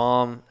my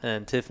mom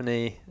and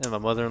Tiffany and my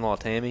mother-in-law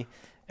Tammy,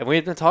 and we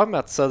had been talking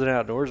about the Southern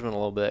Outdoorsman a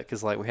little bit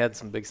because like we had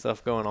some big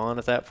stuff going on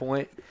at that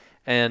point,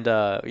 and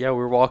we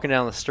were walking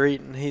down the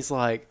street, and he's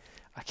like,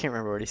 I can't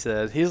remember what he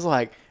said. He was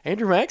like,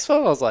 Andrew Maxwell?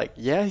 I was like,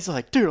 yeah. He's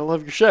like, dude, I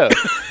love your show.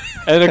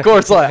 And of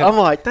course, like, I'm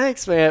like,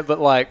 thanks, man. But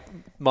like,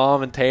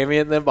 Mom and Tammy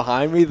and them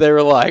behind me, they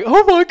were like,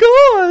 oh my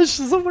gosh,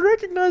 someone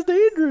recognized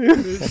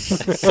Andrew.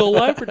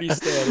 Celebrity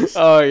status.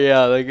 Oh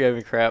yeah, they gave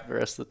me crap the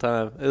rest of the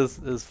time. It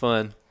was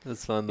fun.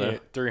 It's fun though. Yeah,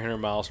 300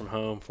 miles from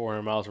home,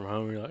 400 miles from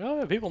home. You're like, oh,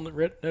 yeah, people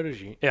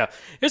notice you. Yeah,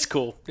 it's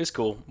cool.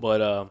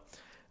 But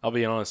I'll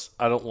be honest,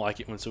 I don't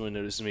like it when someone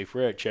notices me. If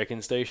we're at a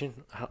check-in station,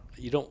 I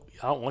don't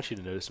want you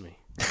to notice me.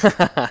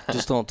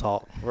 Just don't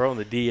talk. We're on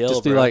the DL.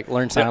 Just do bro. like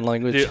learn sign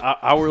language. Dude,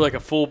 I wear like a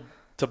full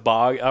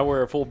toboggan. I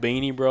wear a full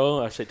beanie,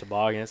 bro. I say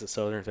toboggan. That's a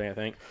southern thing, I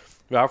think.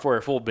 But I wear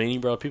a full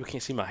beanie, bro. People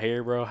can't see my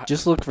hair, bro.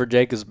 Just look for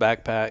Jacob's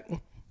backpack.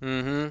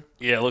 Mm-hmm.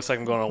 Yeah, it looks like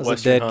I'm going on a It's a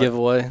western dead hunt.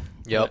 giveaway.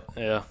 Yep.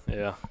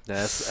 Yeah.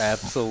 That's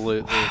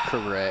absolutely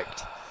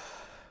correct.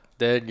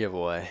 Dead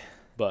giveaway.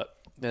 But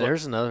Yeah,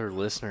 there's another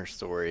listener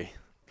story.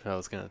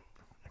 I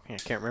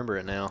can't remember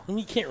it now.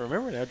 you can't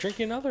remember now. Drink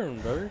another one,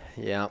 bird.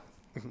 Yeah.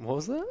 What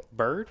was that?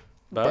 Bird?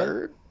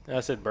 Bird? I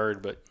said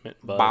bird, but meant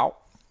bud. Bow.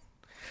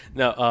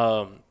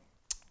 No,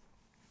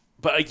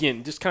 but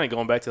again, just kind of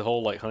going back to the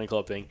whole like hunting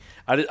club thing,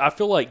 I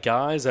feel like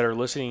guys that are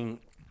listening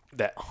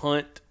that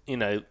hunt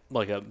in a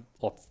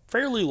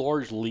fairly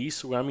large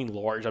lease. When I mean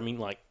large, I mean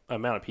like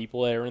amount of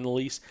people that are in the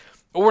lease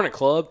or in a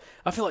club.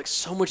 I feel like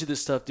so much of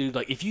this stuff, dude.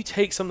 Like if you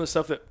take some of the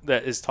stuff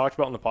that is talked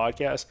about in the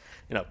podcast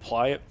and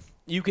apply it,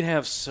 you can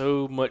have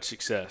so much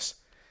success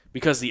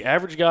because the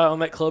average guy on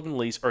that club and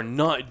lease are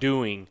not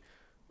doing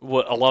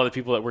what a lot of the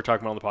people that we're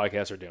talking about on the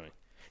podcast are doing.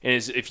 And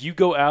if you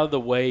go out of the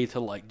way to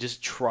like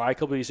just try a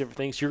couple of these different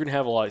things, you're gonna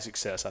have a lot of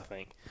success, I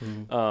think.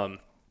 Mm-hmm.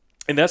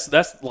 And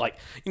that's like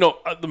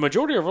the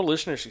majority of our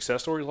listener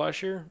success stories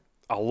last year.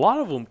 A lot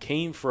of them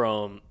came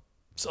from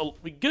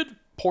a good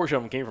portion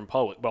of them came from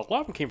public, but a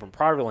lot of them came from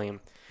private land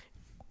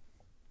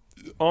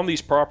on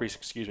these properties.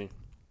 Excuse me.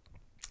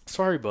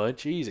 Sorry, bud.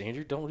 Jeez,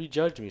 Andrew, don't be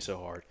judging me so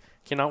hard.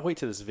 Cannot wait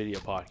to this video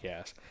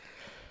podcast.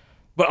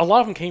 But a lot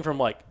of them came from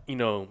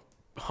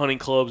hunting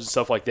clubs and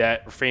stuff like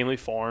that, or family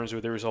farms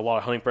where there was a lot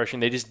of hunting pressure,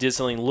 and they just did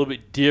something a little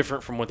bit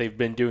different from what they've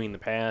been doing in the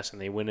past,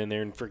 and they went in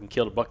there and freaking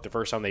killed a buck the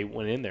first time they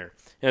went in there.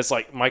 And it's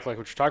like, Mike, like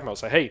what you're talking about,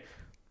 say, hey,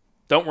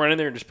 don't run in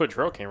there and just put a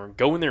trail camera.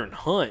 Go in there and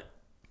hunt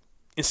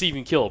and see if you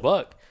can kill a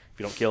buck. If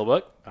you don't kill a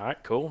buck, all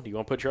right, cool. Do you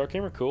want to put a trail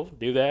camera? Cool,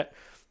 do that.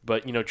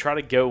 But, try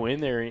to go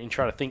in there and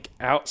try to think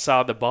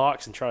outside the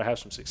box and try to have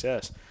some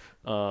success.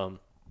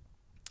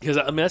 Because,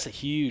 that's a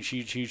huge,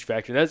 huge, huge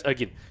factor. That's,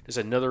 again, just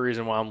another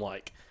reason why I'm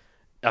like,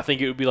 I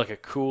think it would be like a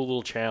cool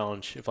little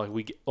challenge if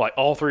we get,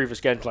 all three of us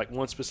got into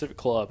one specific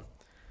club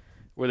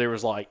where there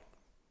was I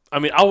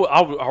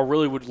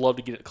really would love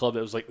to get a club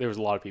that was there was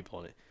a lot of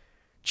people in it.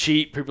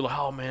 Cheap people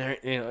oh man,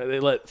 they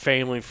let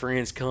family and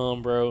friends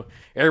come, bro.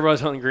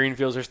 Everybody's hunting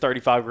greenfields. There's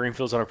 35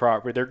 greenfields on a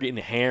property. They're getting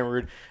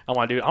hammered. I'm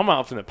like, dude, I'm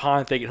out in the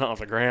pine thicket hunting off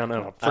the ground.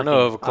 And I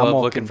know of a club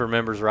looking for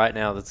members right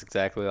now that's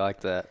exactly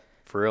like that.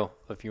 For real,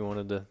 if you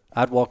wanted to.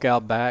 I'd walk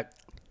out back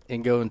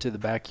and go into the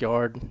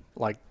backyard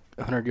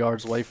 100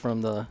 yards away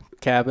from the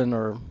cabin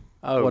or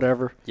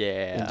whatever.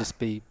 Yeah. And just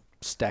be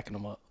stacking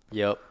them up.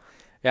 Yep.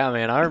 Yeah,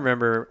 man, I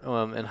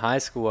remember in high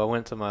school I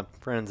went to my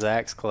friend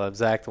Zach's club.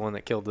 Zach, the one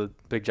that killed the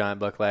big giant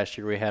buck last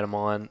year, we had him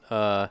on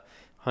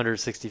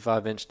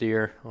 165-inch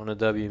deer on a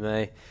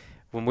WMA.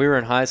 When we were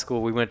in high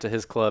school, we went to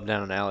his club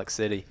down in Alex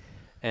City,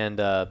 and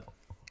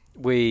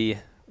we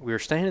were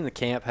staying in the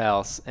camp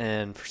house,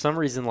 and for some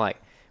reason, like,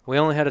 we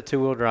only had a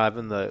two-wheel drive,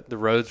 and the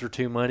roads were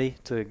too muddy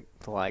to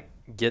like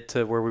get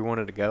to where we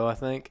wanted to go, I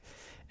think.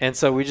 And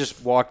so we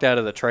just walked out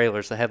of the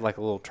trailers. They had like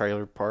a little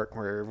trailer park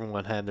where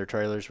everyone had their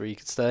trailers where you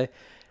could stay.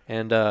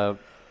 And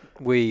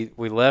we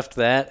left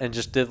that and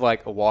just did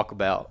like a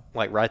walkabout,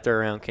 like right there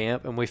around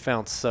camp. And we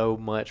found so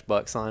much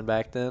buck sign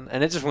back then.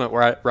 And it just went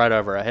right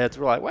over our heads.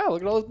 We're like, wow,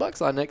 look at all this buck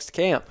sign next to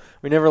camp.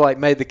 We never like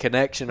made the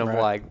connection of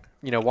like,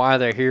 you know, why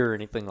they're here or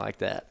anything like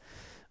that.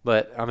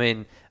 But, I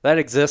mean, that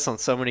exists on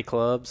so many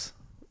clubs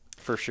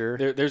for sure.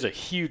 There's a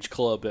huge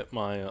club that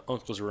my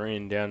uncles were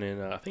in down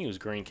in, I think it was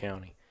Greene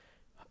County.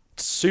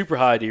 Super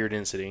high deer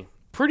density,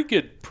 pretty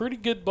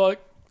good buck,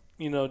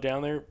 you know,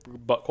 down there,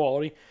 buck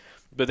quality.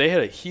 But they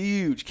had a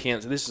huge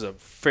camp. This is a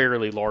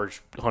fairly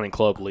large hunting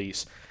club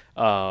lease.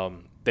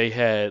 They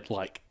had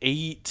like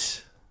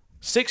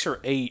 6 or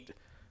 8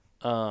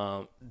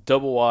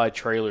 double wide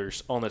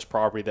trailers on this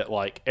property that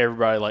like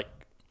everybody like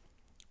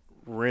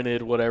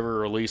rented,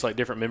 whatever, or leased. Like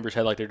different members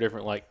had like their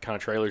different like kind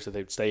of trailers that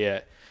they'd stay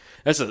at.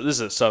 This is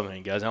a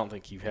southern, guys. I don't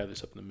think you have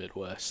this up in the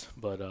Midwest,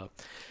 but.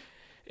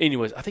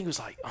 Anyways, I think it was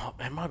like,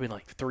 it might have been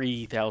like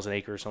 3,000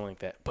 acres or something like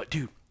that. But,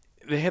 dude,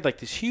 they had like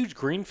this huge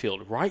green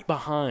field right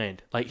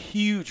behind, like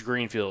huge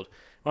green field.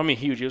 I mean,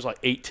 huge. It was like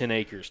 10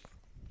 acres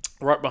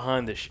right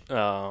behind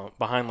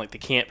behind like the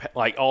camp,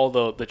 like all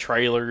the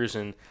trailers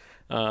and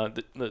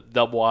the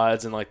double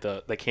wides and like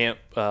the camp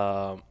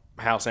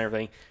house and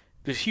everything.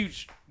 This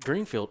huge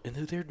green field, and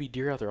there'd be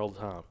deer out there all the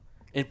time.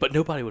 But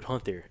nobody would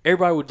hunt there.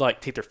 Everybody would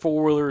like take their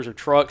 4-wheelers or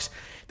trucks.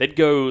 They'd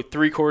go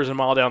 3/4 of a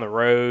mile down the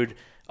road,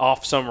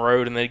 off some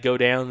road, and they'd go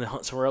down and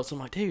hunt somewhere else. I'm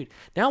like, dude,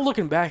 now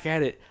looking back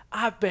at it,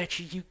 I bet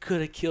you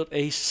could have killed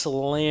a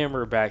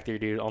slammer back there,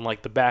 dude, on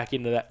like the back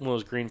end of that one of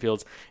those green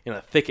fields in a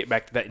thicket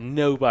back to that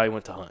nobody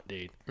went to hunt,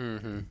 dude.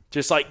 Mm-hmm.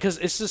 Just like, because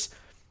it's just,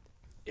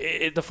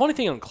 the funny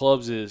thing on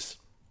clubs is,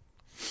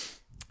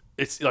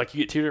 it's like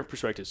you get two different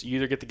perspectives. You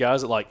either get the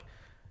guys that like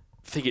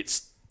think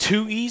it's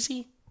too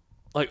easy,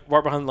 like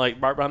right behind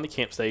the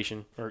camp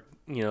station, or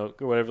you know,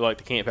 or whatever, like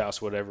the camp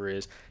house, whatever it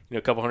is, you know,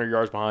 a couple hundred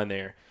yards behind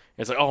there.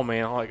 It's like, oh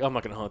man, I'm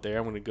not gonna hunt there.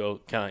 I'm gonna go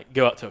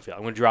out to a field.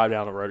 I'm gonna drive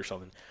down the road or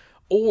something.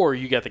 Or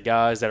you got the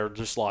guys that are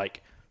just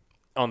like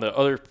on the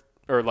other,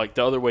 or like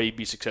the other way you'd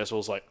be successful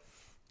is like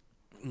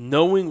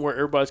knowing where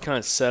everybody's kind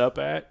of set up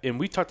at. And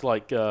we talked to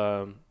like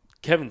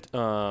Kevin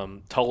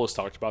Tullis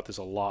talked about this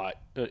a lot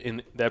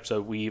in the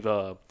episode we've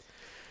I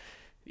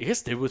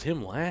guess did with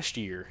him last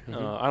year.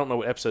 Mm-hmm. I don't know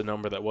what episode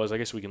number that was. I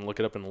guess we can look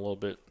it up in a little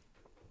bit.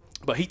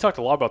 But he talked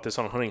a lot about this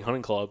on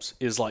hunting clubs,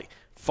 is like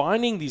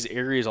finding these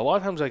areas. A lot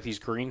of times like these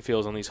green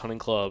fields on these hunting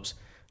clubs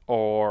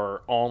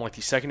are on like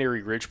these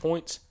secondary ridge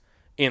points,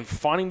 and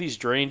finding these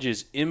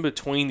drainages in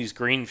between these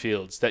green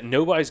fields that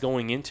nobody's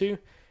going into,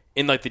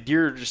 and like the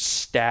deer are just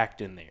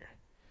stacked in there.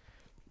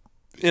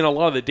 And a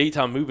lot of the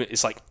daytime movement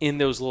is like in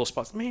those little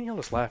spots. Man, y'all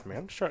just laugh, man.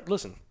 I'm just trying.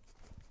 Listen,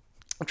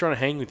 I'm trying to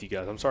hang with you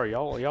guys. I'm sorry,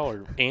 y'all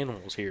are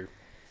animals here.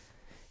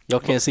 Y'all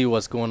can't see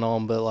what's going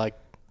on, but like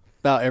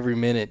about every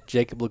minute,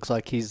 Jacob looks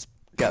like he's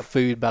got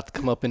food about to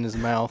come up in his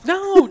mouth.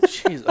 No,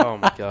 jeez. Oh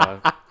my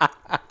God.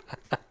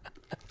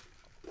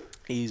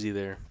 Easy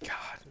there.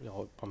 God,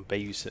 y'all, I'm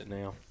babysitting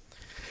now.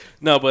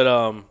 No, but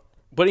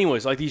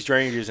anyways, like these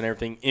drainages and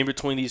everything in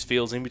between these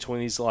fields, in between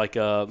these like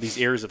these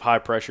areas of high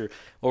pressure,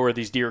 or where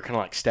these deer are kind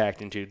of like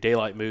stacked into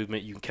daylight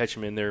movement. You can catch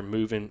them in there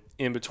moving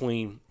in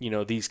between, you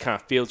know, these kind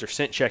of fields, or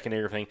scent checking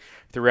everything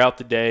throughout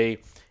the day.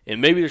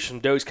 And maybe there's some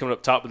does coming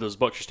up top, but those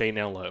bucks are staying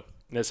down low.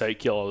 And that's how you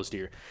kill all those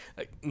deer.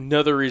 Like,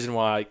 another reason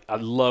why I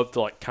love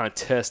to like kind of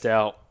test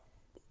out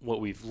what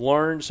we've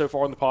learned so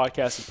far in the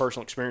podcast and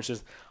personal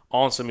experiences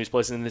on some of these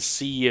places, and to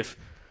see if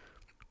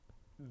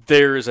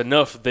there is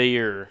enough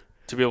there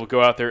to be able to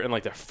go out there and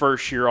like the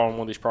first year on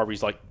one of these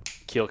properties, like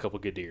kill a couple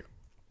good deer.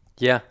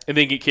 Yeah. And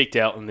then get kicked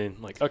out, and then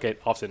like, okay,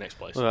 off to the next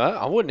place. Well,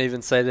 I wouldn't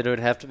even say that it would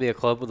have to be a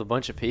club with a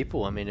bunch of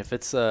people. I mean, if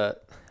it's it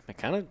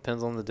kind of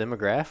depends on the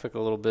demographic a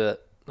little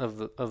bit of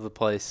the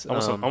place. I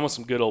want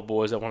some good old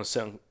boys that want to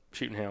sit on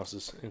shooting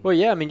houses. Well,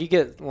 yeah, I mean, you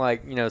get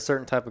like, you know, a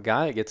certain type of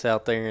guy that gets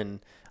out there, and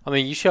I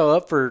mean, you show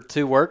up for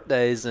 2 work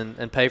days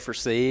and pay for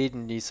seed,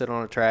 and you sit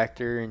on a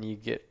tractor and you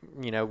get,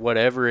 you know,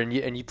 whatever, and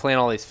you plant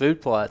all these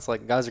food plots.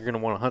 Like, guys are going to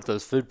want to hunt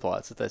those food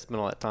plots if they spend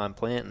all that time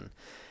planting.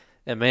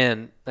 And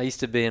man, I used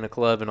to be in a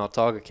club in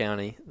Autauga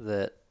County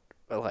that,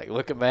 like,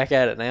 looking back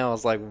at it now, I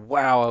was like,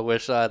 wow, I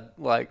wish I'd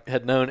like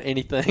had known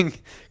anything,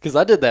 because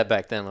I did that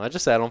back then. I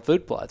just sat on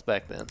food plots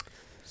back then.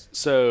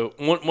 So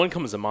one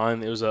comes to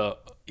mind. It was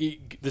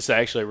this is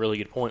actually a really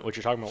good point. What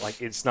you're talking about, like,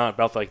 it's not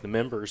about like the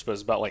members, but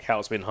it's about like how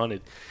it's been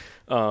hunted.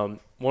 One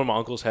of my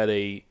uncles had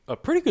a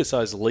pretty good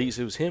sized lease.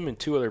 It was him and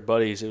 2 other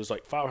buddies. It was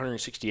like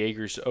 560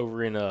 acres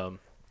over in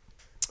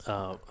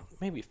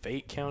maybe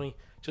Fayette County.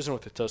 just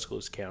north of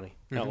Tuscaloosa County,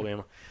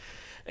 Alabama.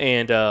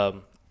 And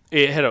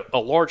it had a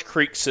large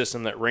creek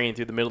system that ran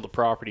through the middle of the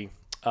property.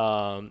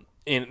 And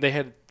they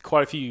had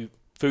quite a few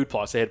food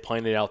plots they had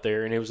planted out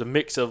there. And it was a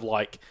mix of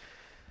like,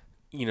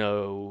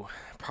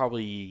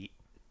 probably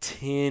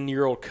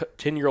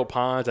 10-year-old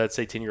pines. I'd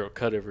say 10-year-old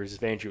cutovers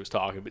if Andrew was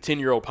talking, but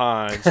 10-year-old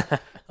pines.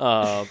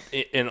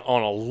 And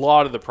on a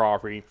lot of the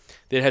property,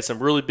 they had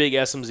some really big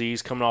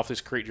SMZs coming off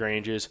this creek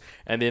drainages,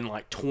 and then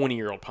like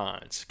 20-year-old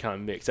pines kind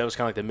of mixed. That was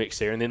kind of like the mix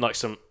there. And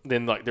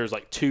then there's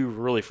like 2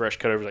 really fresh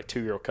cutovers, like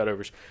 2-year-old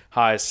cutovers,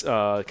 highest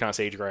kind of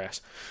sage grass.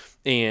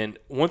 And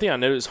one thing I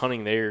noticed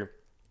hunting there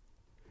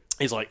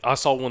is like I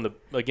saw one of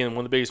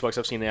the biggest bucks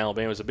I've seen in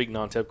Alabama was a big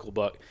non-typical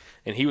buck,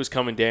 and he was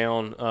coming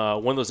down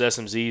one of those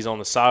SMZs on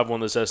the side of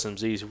one of those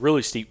SMZs,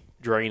 really steep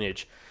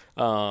drainage.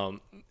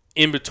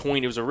 In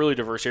between, it was a really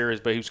diverse areas,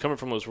 but he was coming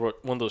from one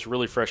of those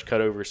really fresh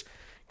cutovers,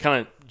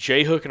 kind of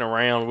J-hooking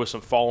around with some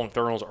fallen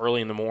thermals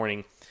early in the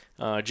morning,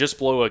 just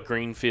below a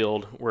green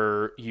field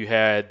where you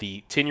had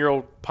the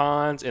 10-year-old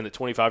pines and the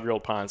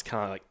 25-year-old pines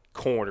kind of like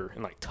corner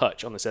and like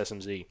touch on this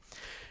SMZ.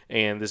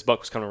 And this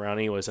buck was coming around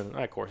anyways, and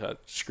of course I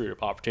screwed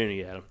up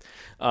opportunity at him.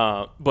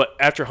 But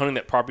after hunting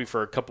that property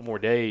for a couple more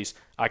days,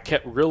 I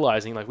kept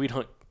realizing like we'd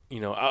hunt,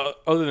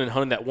 other than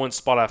hunting that one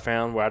spot I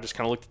found where I just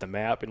kind of looked at the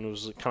map and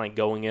was kind of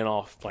going in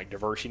off like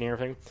diversity and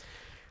everything.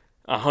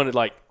 I hunted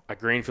like a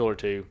greenfield or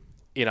two,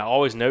 and I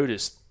always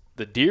noticed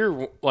the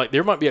deer, like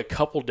there might be a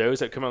couple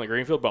does that come out of the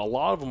greenfield, but a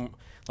lot of them,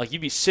 like you'd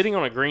be sitting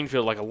on a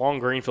greenfield, like a long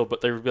greenfield,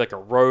 but there would be like a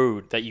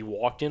road that you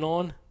walked in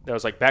on that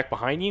was like back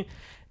behind you.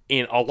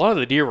 And a lot of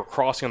the deer were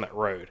crossing on that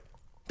road.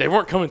 They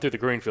weren't coming through the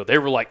greenfield. They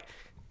were like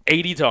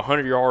 80 to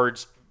 100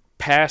 yards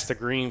past the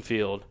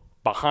greenfield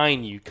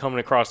behind you coming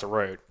across the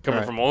road,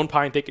 coming from one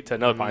pine thicket to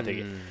another pine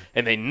thicket.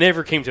 And they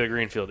never came to the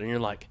greenfield. And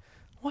you're like,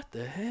 what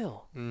the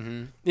hell?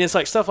 Mm-hmm. It's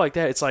like stuff like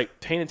that. It's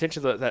like paying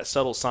attention to that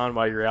subtle sign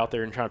while you're out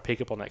there and trying to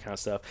pick up on that kind of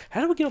stuff. How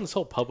do we get on this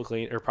whole public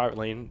lane or private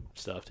lane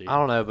stuff, dude? I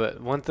don't know,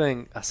 but one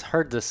thing, I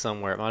heard this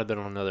somewhere. It might have been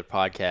on another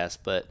podcast,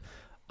 but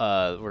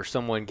where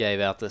someone gave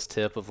out this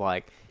tip of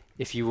like,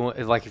 if you want,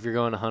 like if you're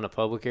going to hunt a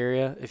public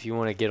area, if you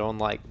want to get on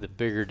like the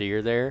bigger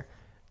deer there,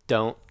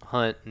 don't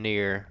hunt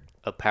near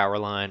a power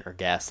line or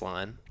gas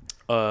line.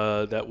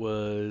 That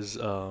was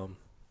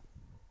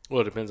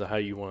it depends on how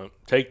you want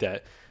to take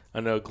that.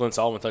 I know Glenn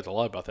Solomon talked a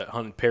lot about that,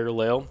 hunting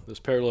those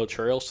parallel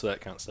trails to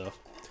that kind of stuff.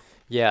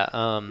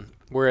 Yeah,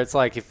 where it's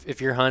like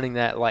if you're hunting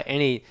that, like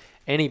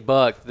any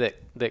buck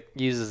that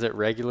uses it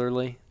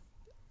regularly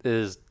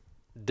is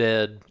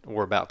dead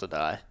or about to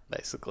die,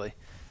 basically.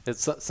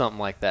 It's something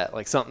like that,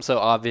 like something so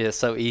obvious,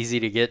 so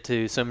easy to get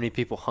to, so many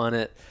people hunt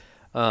it.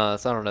 So I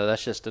don't know,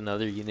 that's just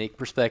another unique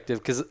perspective,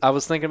 because I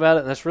was thinking about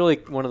it, and that's really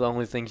one of the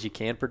only things you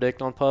can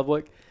predict on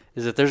public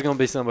is that there's going to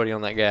be somebody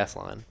on that gas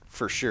line,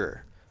 for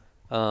sure.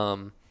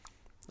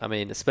 I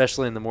mean,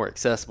 especially in the more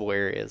accessible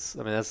areas.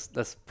 I mean,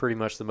 that's pretty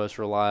much the most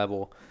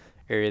reliable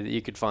area that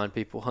you could find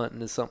people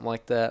hunting is something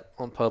like that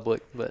on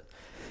public. But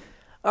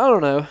I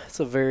don't know, it's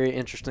a very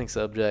interesting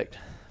subject.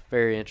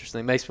 Very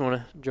interesting. Makes me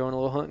want to join a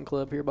little hunting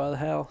club here by the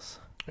house.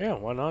 Yeah,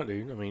 why not,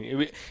 dude? I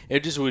mean,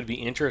 it just would be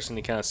interesting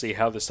to kind of see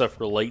how this stuff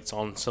relates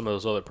on some of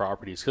those other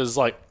properties. Because,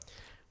 like,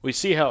 we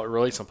see how it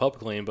relates on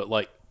public land, but,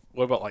 like,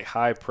 what about, like,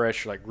 high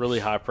pressure, like, really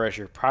high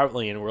pressure private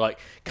land? And we're like,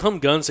 come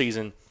gun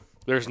season,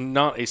 there's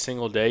not a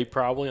single day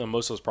probably on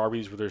most of those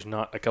properties where there's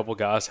not a couple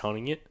guys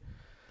hunting it.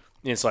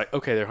 And it's like,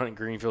 okay, they're hunting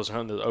greenfields, they're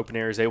hunting the open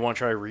areas. They want to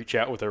try to reach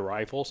out with their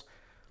rifles.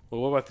 Well,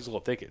 what about these little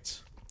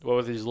thickets? What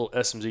about these little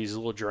SMZs, these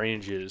little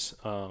drainages,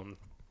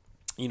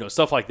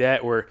 stuff like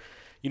that where,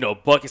 a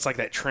buck, it's like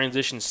that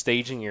transition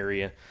staging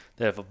area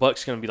that if a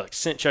buck's going to be like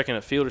scent checking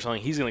a field or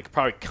something, he's going to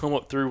probably come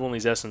up through one of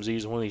these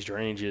SMZs, one of these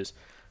drainages,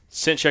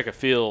 scent check a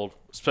field,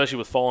 especially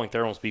with falling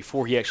thermals,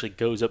 before he actually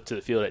goes up to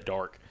the field at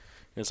dark.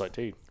 And it's like,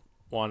 dude,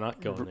 why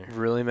not go in there?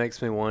 Really makes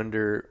me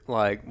wonder,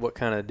 like, what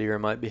kind of deer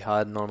might be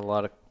hiding on a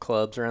lot of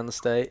clubs around the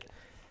state.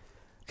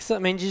 Because, I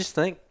mean, you just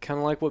think, kind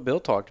of like what Bill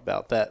talked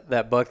about,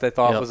 that buck they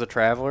thought was a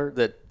traveler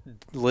that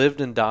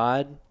lived and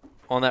died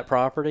on that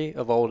property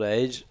of old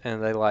age,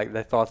 and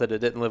they thought that it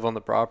didn't live on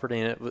the property,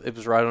 and it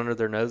was right under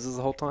their noses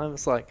the whole time.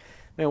 It's like,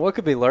 man, what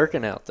could be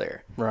lurking out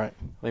there? Right.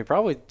 I mean,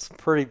 probably some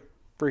pretty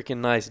freaking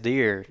nice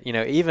deer.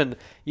 Even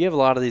you have a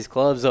lot of these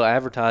clubs, they'll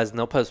advertise and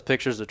they'll post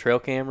pictures of trail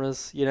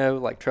cameras,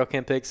 like trail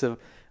cam pics of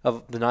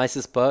the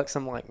nicest bucks.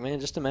 I'm like, man,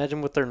 just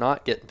imagine what they're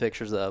not getting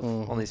pictures of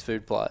on these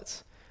food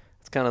plots.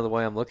 It's kind of the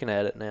way I'm looking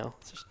at it now.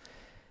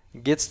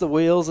 It gets the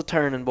wheels a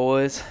turning,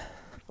 boys.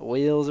 The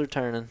wheels are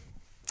turning.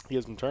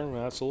 Gets them turning,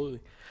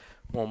 absolutely.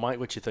 Well, Mike,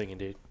 what you thinking,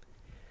 dude?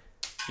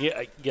 Yeah,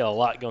 you got a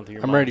lot going through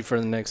your mind. I'm ready for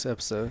the next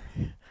episode.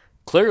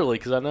 Clearly,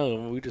 because I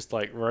know we just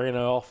like ran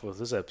off with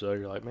this episode.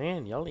 You're like,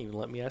 man, y'all didn't even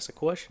let me ask a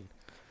question.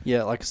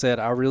 Yeah, like I said,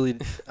 I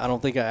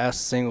don't think I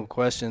asked a single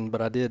question,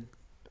 but I did.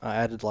 I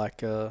added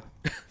like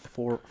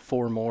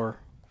four more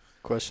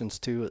questions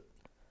to it.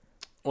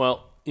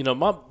 Well,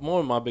 one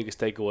of my biggest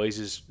takeaways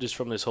is just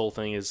from this whole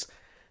thing is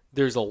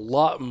there's a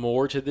lot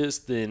more to this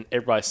than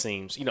everybody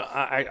seems.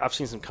 I've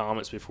seen some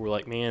comments before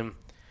like, man,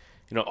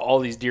 all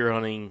these deer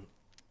hunting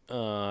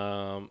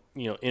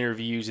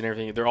interviews and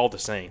everything, they're all the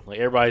same. Like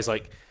everybody's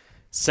like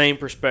same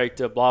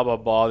perspective, blah blah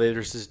blah.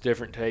 There's just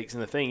different takes,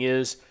 and the thing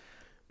is,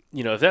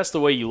 if that's the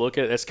way you look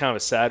at it, that's kind of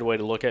a sad way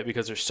to look at it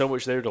because there's so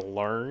much there to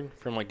learn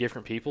from like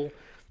different people.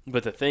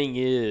 But the thing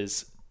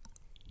is,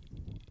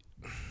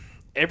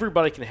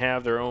 everybody can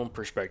have their own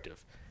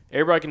perspective.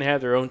 Everybody can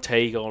have their own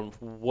take on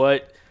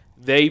what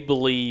they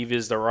believe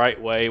is the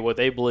right way, what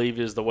they believe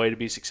is the way to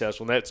be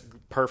successful. And that's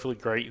perfectly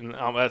great, and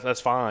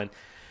that's fine.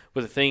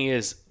 But the thing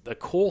is, the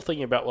cool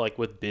thing about like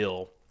with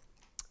Bill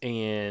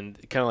and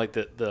kind of like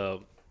the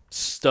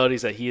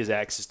studies that he has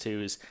access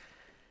to is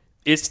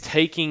it's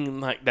taking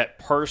like that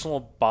personal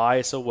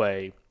bias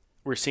away.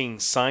 We're seeing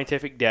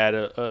scientific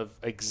data of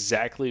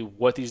exactly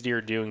what these deer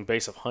are doing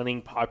based on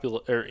hunting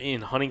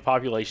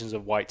populations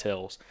of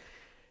whitetails,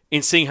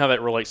 and seeing how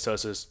that relates to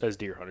us as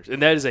deer hunters.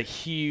 And that is a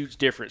huge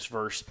difference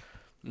versus,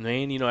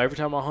 man, every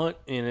time I hunt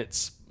and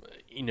it's,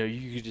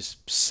 you could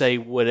just say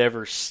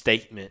whatever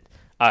statement,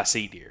 I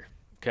see deer.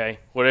 Okay?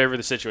 Whatever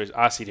the situation,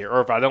 I see deer.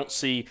 Or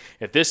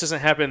if this isn't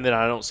happening, then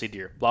I don't see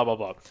deer. Blah, blah,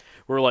 blah.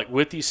 We're like,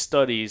 with these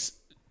studies,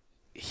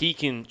 he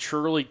can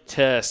truly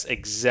test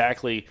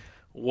exactly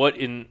what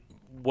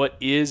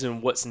is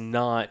and what's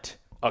not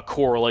a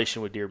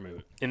correlation with deer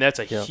movement. And that's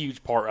a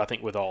huge part, I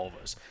think, with all of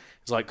us.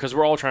 It's like, because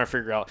we're all trying to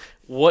figure out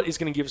what is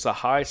going to give us the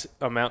highest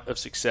amount of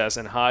success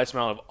and highest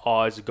amount of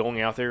odds of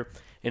going out there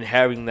and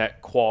having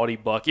that quality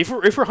buck. If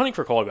we're hunting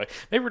for a quality buck,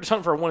 maybe we're just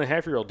hunting for a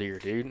 1.5-year-old deer,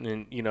 dude,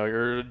 and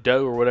you're a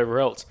doe or whatever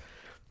else.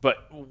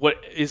 But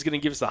what is going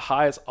to give us the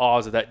highest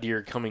odds of that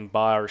deer coming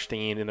by our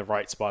stand in the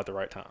right spot at the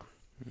right time?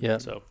 Yeah.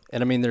 So,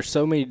 and I mean, there's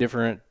so many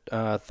different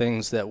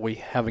things that we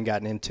haven't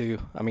gotten into.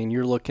 I mean,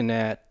 you're looking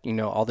at,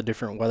 all the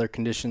different weather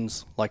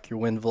conditions, like your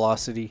wind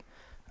velocity,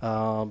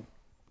 the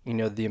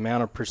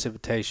amount of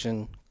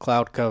precipitation,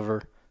 cloud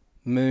cover,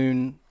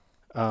 moon,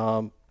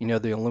 the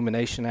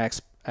illumination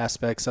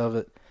aspects of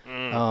it.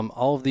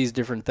 All of these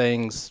different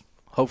things,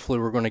 hopefully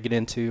we're going to get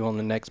into on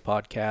the next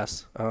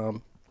podcast.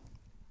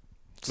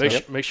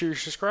 Make sure you're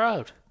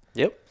subscribed.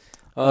 Yep.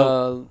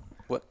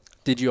 What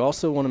did you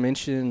also want to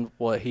mention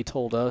what he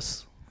told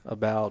us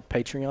about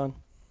Patreon?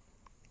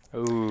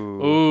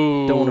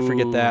 Ooh. Don't want to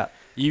forget that.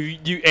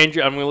 You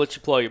Andrew, I'm going to let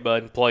you plug it,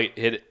 bud. Play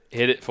it.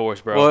 Hit it for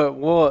us, bro.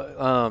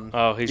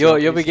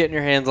 You'll be getting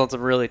your hands on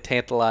some really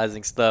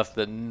tantalizing stuff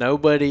that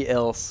nobody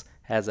else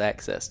has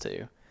access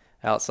to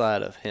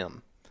outside of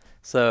him.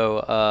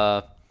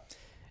 So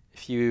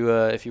if you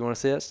want to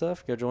see that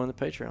stuff, go join the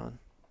Patreon.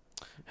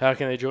 How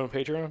can they join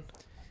Patreon?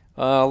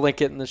 I'll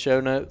link it in the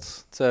show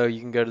notes. So you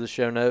can go to the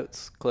show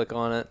notes, click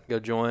on it, go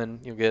join.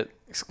 You'll get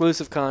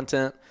exclusive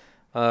content.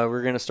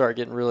 We're going to start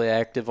getting really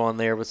active on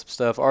there with some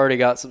stuff. Already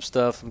got some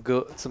stuff,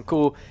 some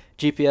cool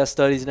GPS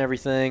studies and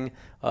everything.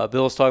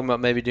 Bill's talking about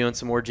maybe doing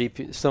some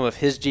of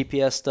his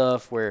GPS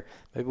stuff where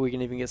maybe we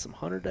can even get some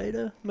hunter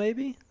data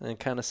maybe and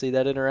kind of see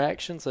that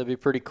interaction. So that'd be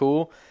pretty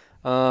cool.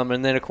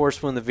 And then, of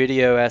course, when the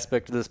video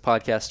aspect of this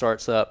podcast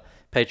starts up,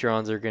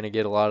 Patreons are going to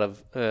get a lot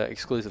of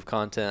exclusive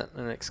content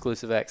and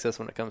exclusive access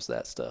when it comes to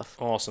that stuff.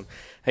 Awesome.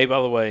 Hey,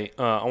 by the way,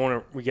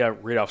 we got to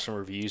read off some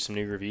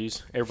new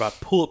reviews. Everybody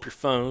pull up your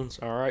phones,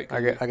 all right?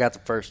 I got the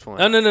first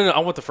one. No. I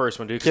want the first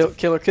one, dude.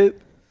 Killer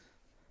Coop?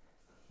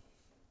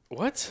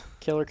 What?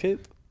 Killer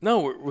Coop?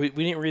 No, we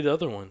didn't read the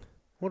other one.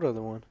 What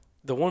other one?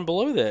 The one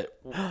below that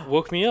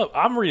woke me up.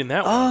 I'm reading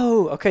that one.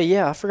 Oh, okay,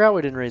 yeah. I forgot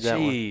we didn't read that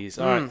one. Jeez.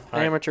 All right.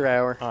 Amateur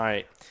hour. All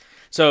right.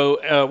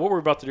 So what we're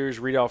about to do is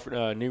read off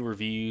new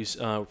reviews.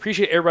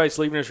 Appreciate everybody's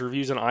leaving us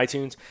reviews on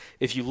iTunes.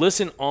 If you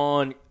listen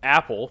on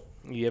Apple,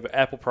 you have an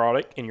Apple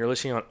product, and you're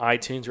listening on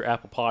iTunes or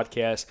Apple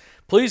Podcasts,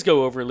 please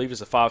go over and leave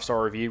us a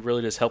 5-star review. It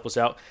really does help us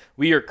out.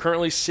 We are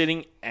currently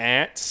sitting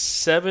at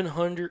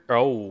 600.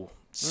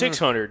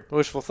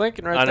 Wishful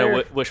thinking there. I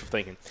know, wishful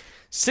thinking.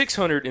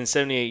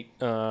 678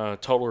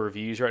 total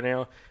reviews right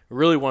now. We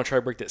really want to try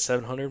to break that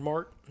 700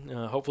 mark,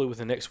 hopefully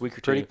within the next week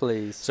or two. Pretty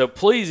please. So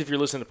please, if you're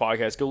listening to the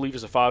podcast, go leave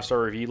us a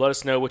 5-star review. Let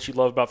us know what you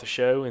love about the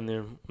show, and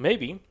then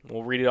maybe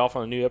we'll read it off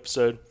on a new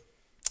episode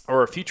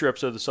or a future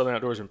episode of the Southern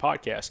Outdoorsman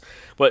podcast.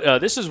 But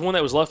this is one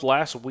that was left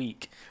last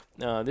week.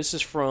 This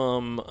is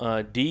from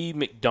D.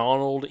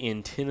 McDonald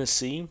in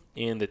Tennessee,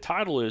 and the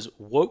title is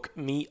Woke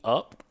Me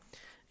Up,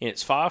 and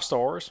it's 5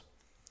 stars.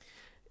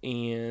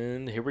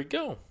 And here we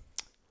go.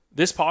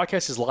 This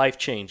podcast is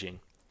life-changing,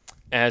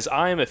 as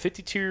I am a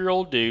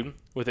 52-year-old dude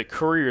with a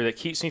career that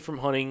keeps me from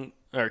hunting,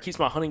 or keeps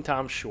my hunting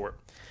time short.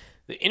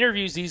 The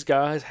interviews these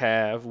guys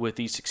have with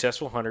these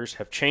successful hunters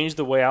have changed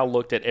the way I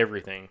looked at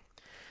everything.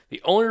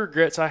 The only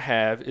regrets I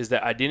have is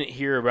that I didn't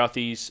hear about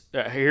this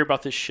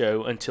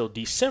show until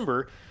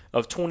December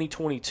of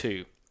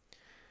 2022.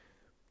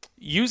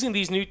 Using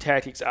these new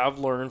tactics I've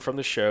learned from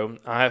the show,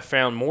 I have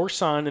found more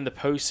sign in the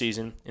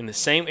postseason in the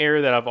same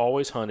area that I've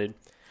always hunted.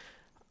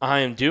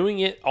 I was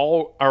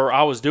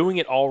doing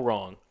it all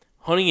wrong.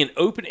 Hunting in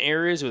open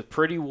areas with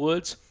pretty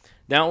woods.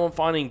 Now I'm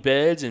finding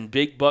beds and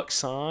big buck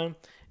sign,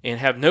 and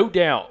have no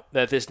doubt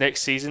that this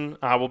next season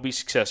I will be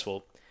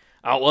successful.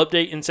 I'll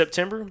update in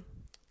September.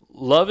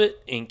 Love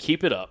it and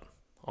keep it up.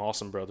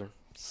 Awesome, brother.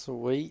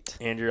 Sweet.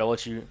 Andrew, I'll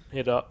let you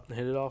hit it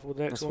off with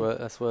the next one.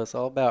 That's what it's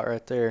all about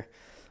right there.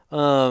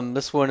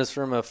 This one is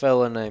from a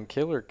fella named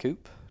Killer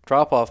Coop.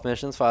 Drop-off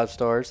missions, 5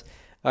 stars.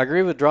 I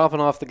agree with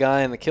dropping off the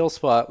guy in the kill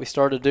spot. We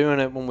started doing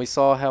it when we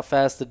saw how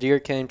fast the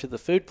deer came to the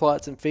food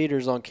plots and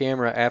feeders on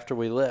camera after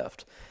we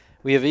left.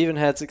 We have even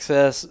had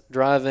success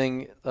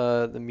driving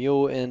the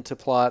mule into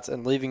plots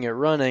and leaving it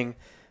running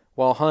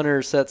while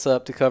Hunter sets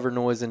up to cover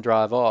noise and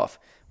drive off.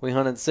 We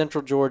hunted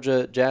Central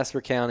Georgia, Jasper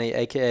County,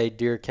 a.k.a.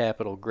 Deer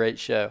Capital. Great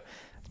show.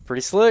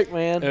 Pretty slick,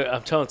 man.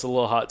 I'm telling you, it's a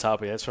little hot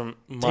topic. That's from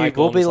Dude,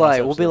 Michael. we'll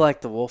be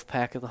like the wolf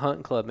pack of the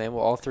hunting club, man.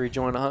 We'll all 3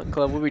 join the hunting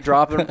club. We'll be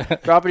dropping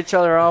each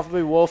other off.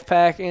 We'll be wolf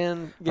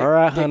packing. All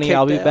right, honey,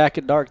 I'll be back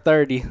at dark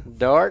 30.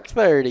 Dark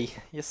 30.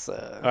 Yes,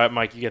 sir. All right,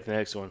 Mike, you get the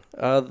next one.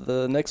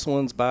 The next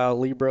one's by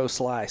Libro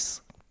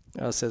Slice.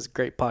 It says,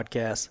 great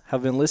podcast.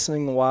 Have been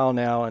listening a while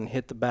now and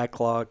hit the back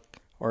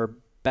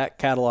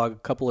catalog a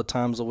couple of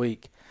times a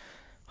week.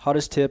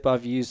 Hottest tip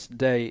I've used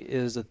today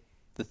is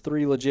the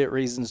 3 legit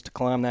reasons to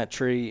climb that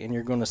tree, and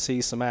you're going to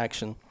see some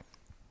action.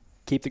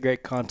 Keep the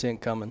great content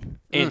coming.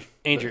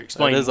 Andrew,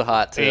 explain. That is a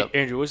hot tip.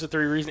 Andrew, what's the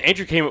 3 reasons?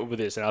 Andrew came up with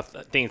this, and I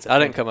think it's. I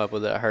didn't come up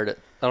with it. I heard it.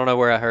 I don't know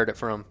where I heard it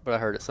from, but I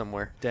heard it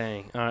somewhere.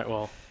 Dang. All right,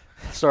 well.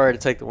 Sorry to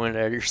take the wind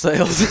out of your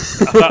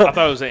sails. I thought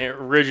it was an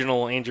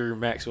original Andrew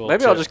Maxwell. Maybe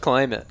tip. I'll just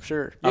claim it.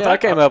 Sure. Yeah, I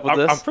came up with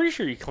this. I'm pretty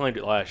sure you claimed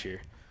it last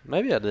year.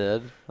 Maybe I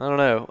did. I don't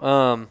know.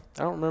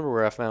 I don't remember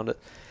where I found it.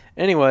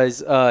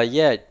 Anyways,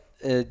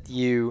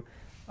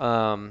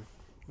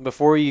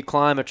 before you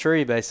climb a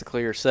tree,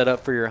 basically, or set up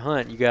for your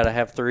hunt, you got to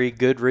have 3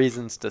 good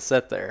reasons to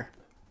sit there.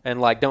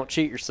 And, don't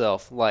cheat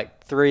yourself.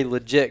 3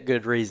 legit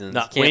good reasons.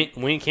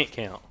 Wind can't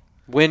count.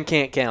 Wind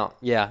can't count.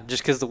 Yeah,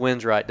 just because the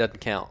wind's right doesn't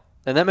count.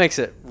 And that makes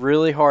it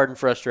really hard and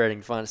frustrating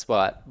to find a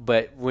spot.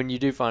 But when you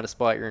do find a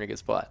spot, you're in a good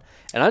spot.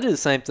 And I do the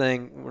same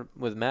thing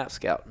with map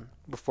scouting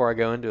before I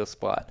go into a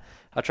spot.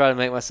 I try to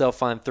make myself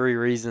find 3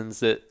 reasons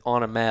that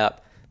on a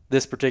map,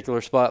 this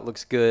particular spot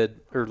looks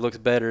good or looks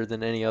better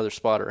than any other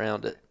spot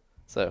around it.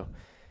 So,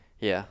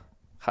 yeah,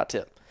 hot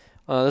tip.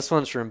 This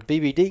one's from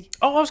BBD.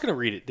 Oh, I was going to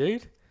read it,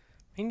 dude.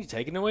 Man, you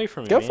taking it away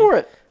from me, Go man. for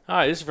it. All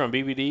right, this is from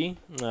BBD.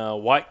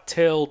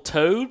 Whitetail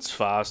Toads,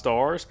 5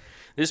 stars.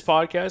 This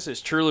podcast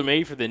is truly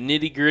made for the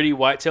nitty-gritty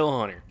whitetail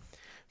hunter.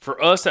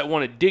 For us that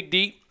want to dig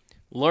deep,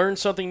 learn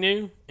something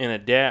new, and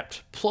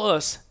adapt,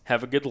 plus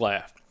have a good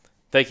laugh.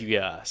 Thank you,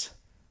 guys.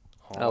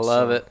 Awesome. I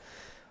love it.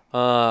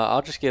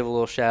 I'll just give a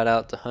little shout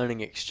out to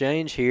Hunting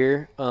Exchange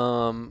here.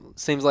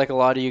 Seems like a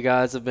lot of you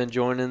guys have been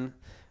joining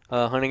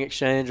Hunting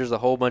Exchange. There's a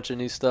whole bunch of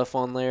new stuff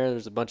on there.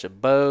 There's a bunch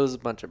of bows, a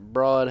bunch of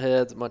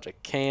broadheads, a bunch of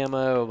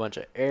camo, a bunch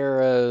of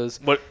arrows.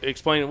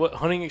 Explain what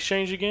Hunting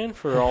Exchange again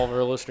for all of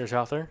our listeners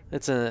out there?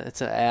 It's an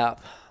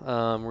app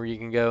where you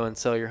can go and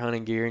sell your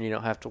hunting gear, and you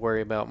don't have to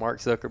worry about Mark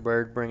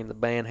Zuckerberg bringing the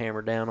band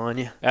hammer down on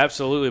you.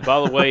 Absolutely.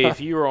 By the way,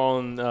 if you're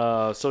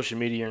on social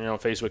media and you're on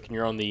Facebook and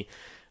you're on the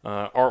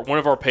one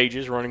of our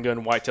pages, Run and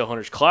Gun Whitetail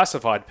Hunters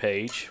Classified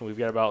page, we've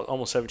got about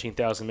almost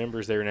 17,000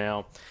 members there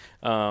now.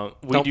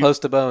 Don't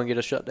post a bow and get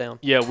us shut down.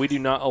 Yeah, we do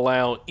not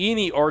allow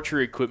any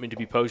archery equipment to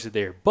be posted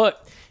there.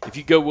 But if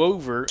you go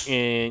over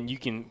and you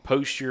can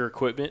post your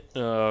equipment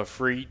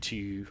free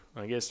to,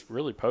 I guess,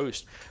 really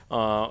post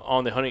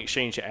on the Hunting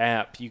Exchange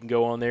app. You can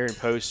go on there and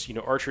post,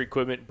 archery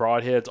equipment,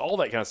 broadheads, all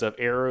that kind of stuff,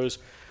 arrows,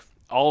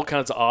 all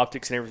kinds of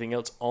optics and everything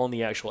else on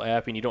the actual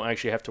app, and you don't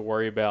actually have to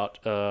worry about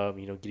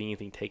getting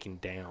anything taken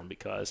down,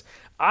 because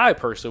I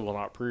personally will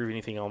not approve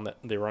anything on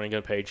the Run and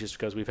Gun page just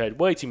because we've had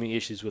way too many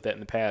issues with that in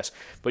the past.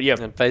 But yeah,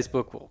 and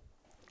Facebook will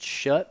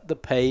shut the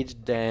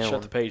page down.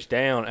 Shut the page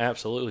down,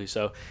 absolutely.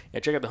 So yeah,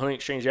 check out the Hunting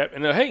Exchange app.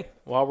 And hey,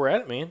 while we're at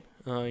it, man,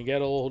 you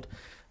got old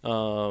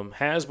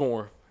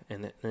Hasmore.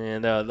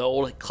 And the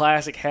old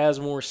classic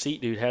Hasmore seat,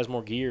 dude,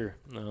 Hasmore gear.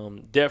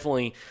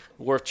 Definitely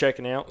worth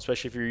checking out,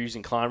 especially if you're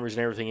using climbers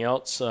and everything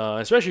else.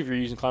 Especially if you're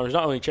using climbers,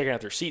 not only checking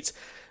out their seats,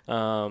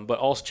 but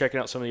also checking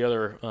out some of the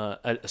other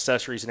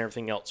accessories and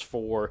everything else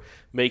for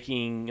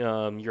making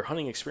your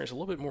hunting experience a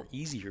little bit more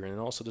easier and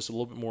also just a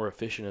little bit more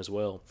efficient as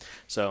well.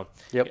 So,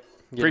 yep.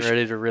 Getting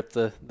ready to rip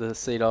the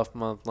seat off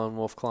my Lone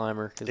Wolf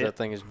Climber because that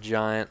thing is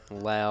giant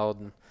and loud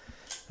and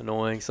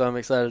annoying. So I'm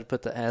excited to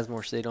put the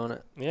Hasmore seat on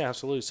it. Yeah,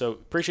 absolutely. So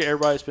appreciate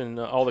everybody that's been,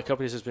 all the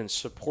companies that's been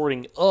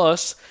supporting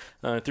us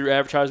through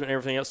advertisement and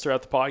everything else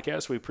throughout the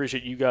podcast. We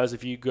appreciate you guys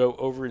if you go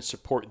over and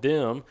support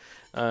them,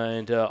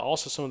 and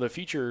also some of the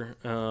future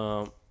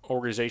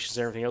organizations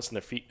and everything else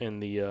in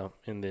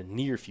the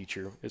near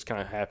future is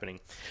kind of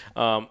happening.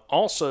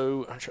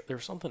 Also, there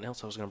was something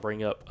else I was going to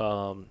bring up.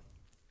 I'm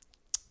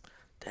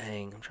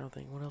trying to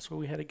think what else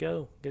we had to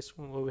go. Guess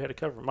what we had to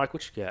cover. Mike,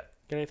 what you got?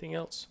 Got anything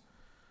else?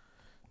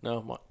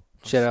 No.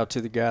 Shout out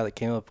to the guy that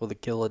came up with a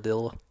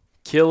Killadilla.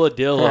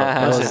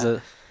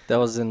 Killadilla. That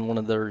was in one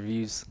of the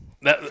reviews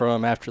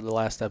from after the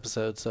last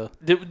episode. So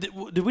did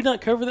we not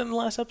cover that in the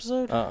last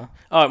episode? All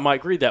right,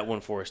 Mike, read that one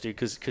for us, dude,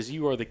 because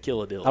you are the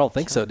Killadilla. I don't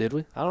think so. Did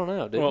we? I don't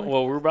know. Did we?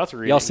 Well, we're about to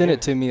read. Y'all sent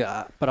it to me,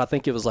 but I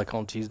think it was like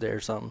on Tuesday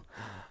or something.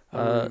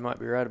 You might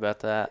be right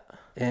about that.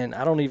 And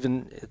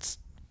it's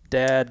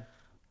Dad.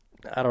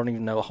 I don't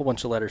even know, a whole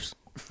bunch of letters.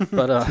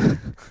 But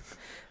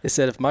it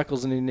said if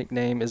Michael's new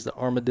nickname is the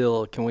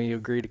Armadillo, can we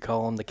agree to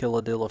call him the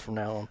Killadilla from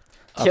now on?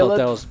 I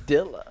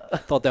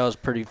thought that was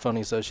pretty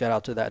funny. So shout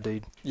out to that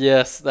dude.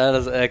 Yes, that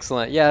is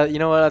excellent. Yeah, you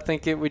know what? I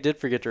think we did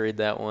forget to read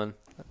that one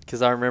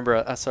because I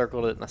remember I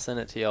circled it and I sent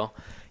it to y'all.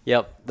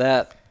 Yep,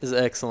 that is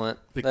excellent.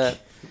 The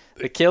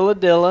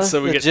Killadilla,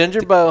 So we the get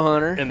Ginger Bow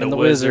Hunter, and the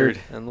Wizard.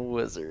 and the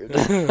Wizard.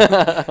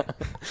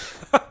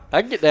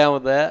 I can get down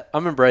with that.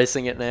 I'm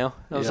embracing it now.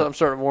 I'm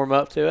starting to warm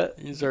up to it.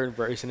 You start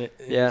embracing it.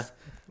 Yeah.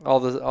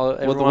 Everyone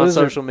on Wizard-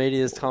 social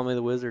media is calling me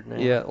the Wizard now.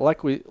 Yeah,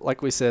 like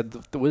we said,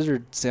 the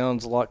Wizard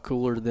sounds a lot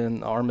cooler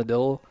than the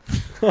Armadillo.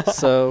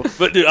 So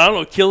But dude, I don't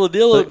know,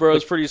 Killadilla, But- bro,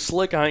 is pretty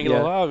slick. I ain't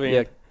gonna lie, man.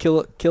 yeah,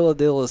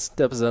 Killadilla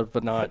steps up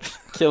a notch.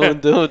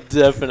 Killadilla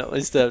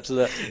definitely steps to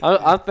that.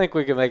 I think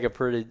we could make a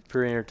pretty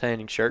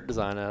entertaining shirt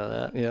design out of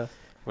that. Yeah,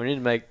 We need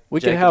to make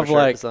We could Jacob have, a shirt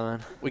like- design.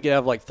 we could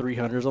have like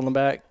 300s on the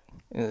back,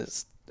 and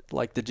it's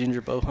like the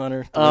Ginger Bow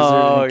Hunter, the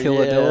Oh, Wizard, and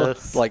Killadilla,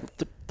 yes. like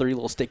three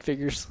little stick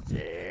figures.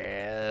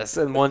 Yes,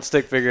 and one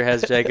stick figure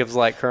has Jacob's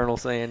like Colonel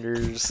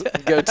Sanders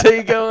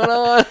goatee going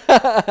on.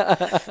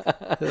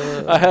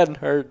 I hadn't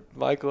heard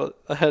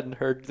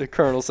the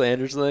Colonel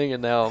Sanders thing,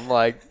 and now I'm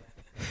like,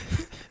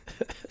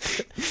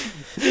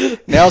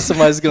 Now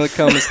somebody's gonna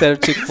come instead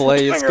of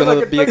Chick-fil-A. It's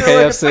gonna be a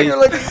KFC.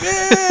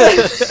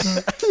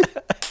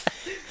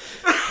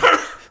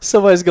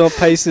 Somebody's gonna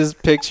paste his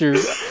picture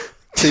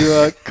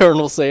to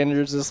Colonel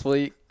Sanders this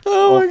week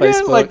on God,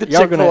 Facebook. like the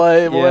Y'all gonna-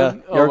 Chick-fil-A yeah,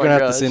 one. Oh you're my gonna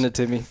have gosh. to send it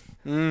to me.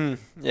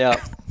 yeah.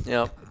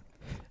 All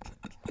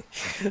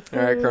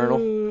right, Colonel,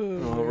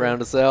 we'll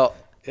round us out.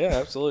 Yeah,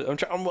 absolutely.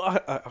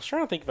 I was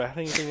trying to think if I had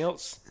anything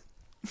else.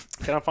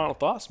 Kind of final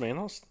thoughts, man.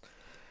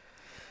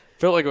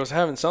 Felt like I was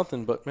having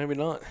something, but maybe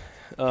not.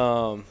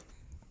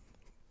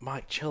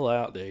 Mike, chill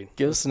out, dude.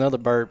 Give us another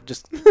burp.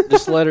 Just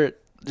let her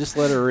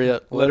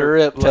rip. Let her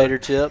rip, Tater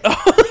Chip.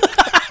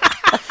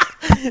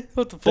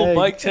 Put the full Dang.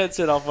 Mike's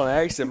headset off on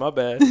accident. My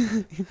bad.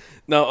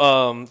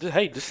 No,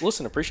 just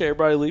listen. Appreciate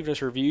everybody leaving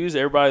us reviews.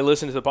 Everybody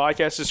listening to the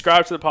podcast.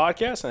 Subscribe to the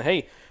podcast. And,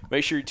 hey,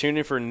 make sure you tune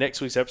in for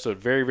next week's episode.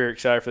 Very, very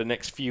excited for the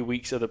next few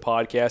weeks of the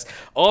podcast.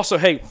 Also,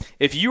 hey,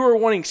 if you are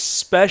wanting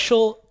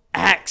special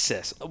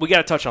access, we got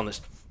to touch on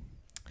this,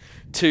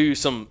 to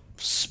some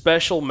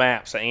special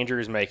maps that Andrew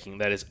is making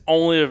that is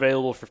only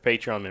available for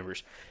Patreon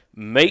members.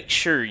 Make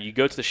sure you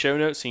go to the show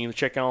notes and you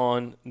check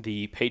on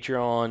the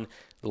Patreon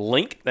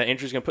link that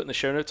Andrew's going to put in the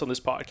show notes on this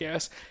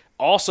podcast.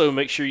 Also,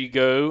 make sure you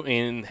go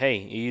and, hey,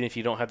 even if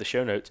you don't have the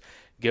show notes,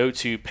 go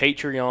to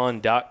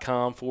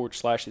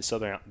patreon.com/the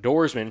Southern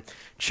Outdoorsman.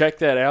 Check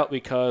that out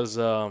because,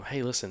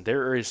 hey, listen,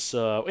 there is,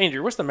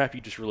 Andrew, what's the map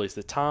you just released?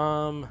 The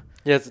time...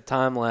 Yeah, it's a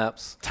time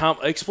lapse. Tom,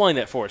 explain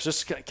that for us.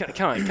 Just kind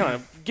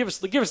of give us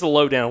the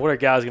lowdown. What are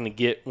guys going to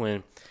get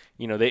when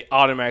they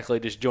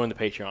automatically just join the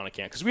Patreon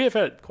account? Because we have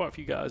had quite a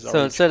few guys. So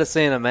already. instead of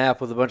seeing a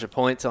map with a bunch of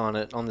points on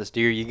it on this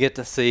deer, you get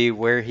to see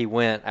where he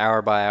went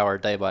hour by hour,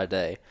 day by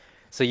day.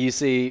 So you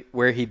see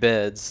where he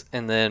beds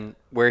and then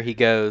where he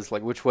goes,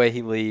 like which way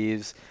he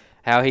leaves,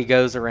 how he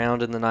goes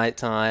around in the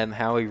nighttime,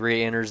 how he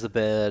re-enters the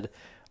bed.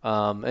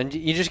 And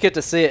you just get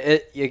to see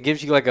it. It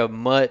gives you like a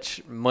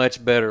much,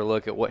 much better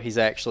look at what he's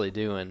actually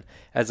doing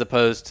as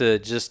opposed to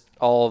just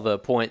all the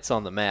points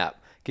on the map.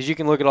 Because you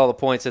can look at all the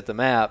points at the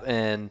map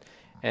and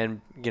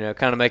kind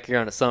of make your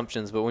own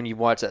assumptions. But when you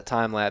watch that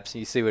time lapse and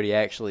you see what he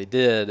actually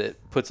did, it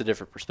puts a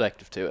different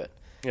perspective to it.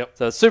 Yep.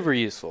 So it's super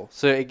useful.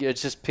 So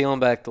it's just peeling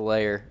back the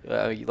layer.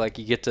 Like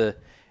you get to,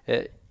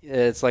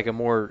 it's like a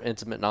more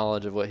intimate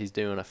knowledge of what he's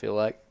doing, I feel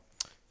like.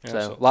 Yeah,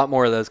 So a lot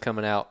more of those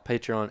coming out.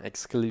 Patreon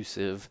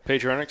exclusive.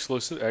 Patreon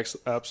exclusive,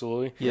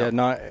 absolutely. Yeah,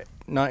 not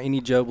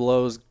any Joe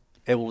Blow is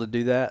able to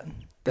do that.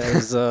 That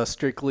is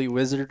strictly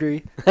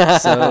wizardry.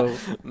 So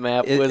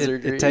Map it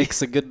wizardry. It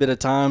takes a good bit of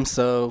time.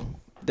 So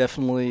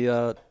definitely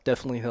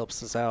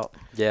helps us out.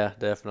 Yeah,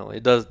 definitely.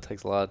 It does. It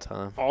takes a lot of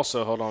time.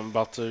 Also, hold on, I'm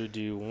about to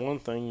do one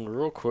thing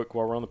real quick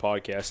while we're on the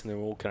podcast, and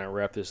then we'll kind of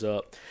wrap this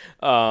up.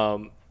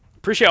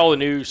 Appreciate all the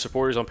new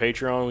supporters on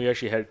Patreon. We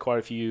actually had quite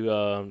a few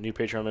new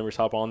Patreon members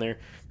hop on there.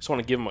 Just want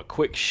to give them a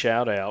quick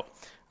shout out.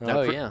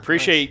 Yeah.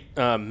 Appreciate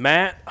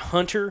Matt,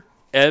 Hunter,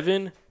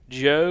 Evan,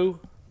 Joe,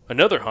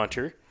 another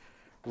Hunter,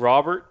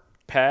 Robert,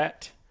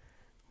 Pat,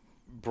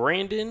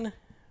 Brandon,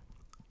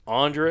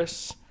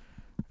 Andres.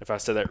 If I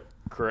said that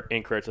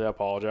incorrectly, I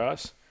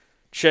apologize.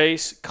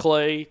 Chase,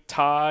 Clay,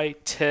 Ty,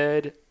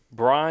 Ted,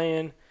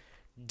 Brian,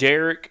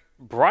 Derek,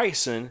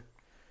 Bryson,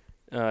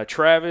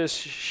 Travis,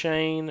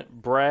 Shane,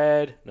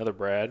 Brad, another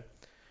Brad,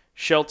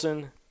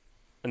 Shelton,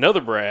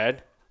 another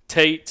Brad,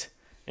 Tate,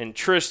 and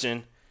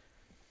Tristan,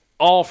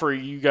 all for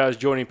you guys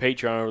joining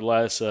Patreon over the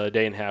last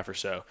day and a half or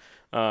so.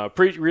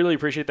 Really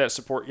appreciate that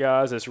support,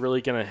 guys. That's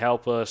really going to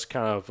help us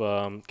kind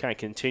of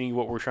continue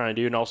what we're trying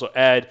to do and also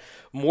add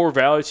more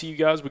value to you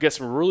guys. We got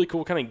some really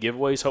cool kind of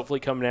giveaways hopefully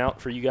coming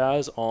out for you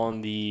guys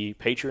on the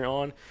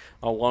Patreon,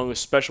 along with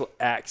special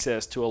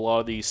access to a lot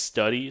of these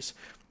studies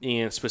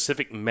and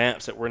specific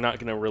maps that we're not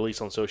going to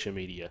release on social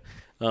media.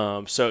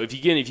 So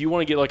if you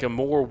want to get like a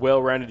more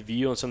well-rounded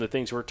view on some of the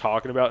things we're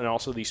talking about and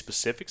also the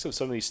specifics of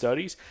some of these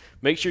studies,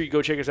 make sure you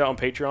go check us out on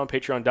Patreon,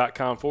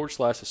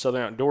 patreon.com/the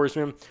Southern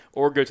Outdoorsman,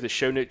 or go to the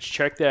show notes,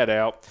 check that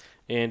out.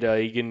 And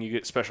again, you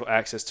get special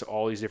access to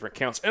all these different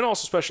accounts and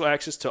also special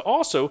access to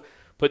also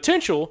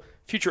potential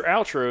future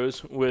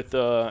outros with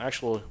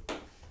actual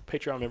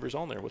Patreon members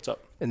on there. What's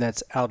up? And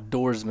that's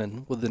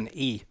Outdoorsman with an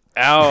E.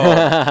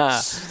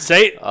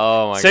 Say it.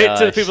 Oh my Say gosh. it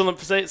to the people.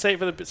 Say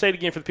it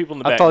again for the people in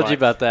the back. I told you Mike.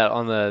 about that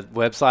on the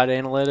website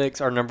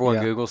analytics. Our number one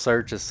Yeah. Google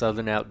search is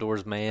Southern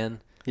Outdoors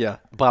Man Yeah.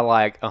 by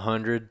like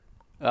 100.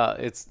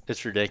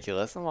 It's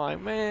ridiculous. I'm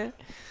like, man,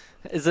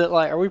 is it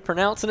like, are we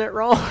pronouncing it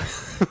wrong?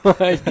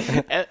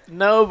 Like,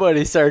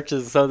 nobody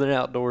searches Southern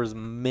Outdoors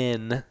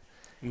Men.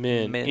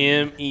 Men.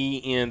 Men.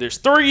 MEN. There's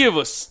 3 of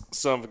us.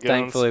 Son of a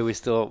guns. Thankfully, we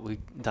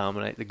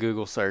dominate the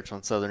Google search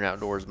on Southern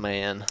Outdoors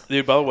Man.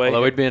 Dude, by the way,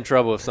 Although we'd be in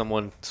trouble if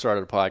someone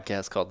started a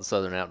podcast called the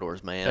Southern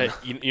Outdoors Man.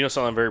 hey, you know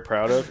something I'm very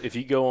proud of? If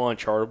you go on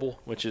Chartable,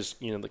 which is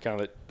the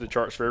kind of the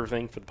charts for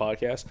everything for the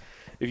podcast,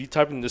 if you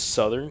type in this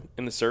Southern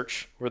in the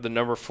search, we're the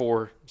number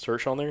 4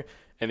 search on there,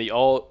 and the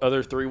all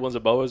other 3 ones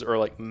above us are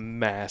like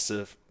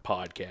massive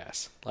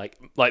podcasts. Like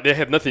they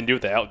have nothing to do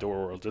with the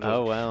outdoor world. They're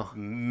Oh, wow.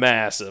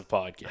 Massive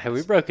podcasts. Have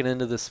we broken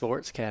into the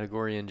sports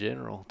category in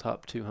general,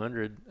 top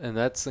 200, and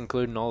that's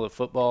including all the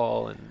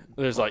football and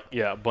There's a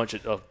bunch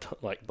of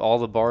like all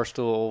the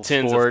Barstool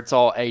Tens of- sports,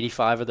 all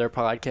 85 of their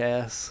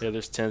podcasts. yeah,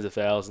 there's tens of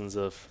thousands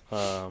of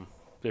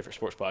different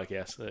sports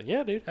podcasts.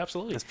 Yeah, dude,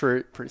 absolutely. That's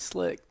pretty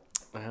slick.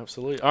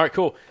 Absolutely. All right,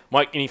 cool.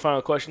 Mike, any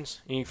final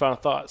questions? Any final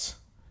thoughts?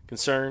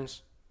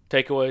 Concerns?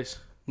 Takeaways?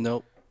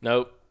 Nope.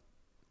 Nope.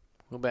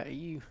 What about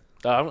you?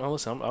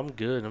 Listen, I'm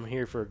good. I'm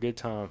here for a good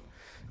time.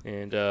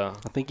 And, I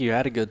think you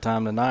had a good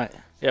time tonight.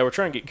 yeah, we're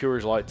trying to get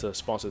Coors Light to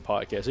sponsor the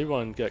podcast.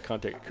 Everyone got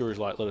contact at Coors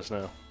Light, let us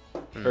know.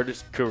 Or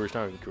just Coors,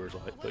 not even Coors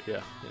Light, but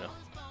yeah,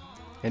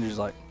 Andrew's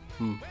like,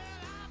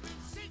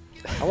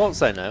 I won't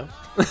say no.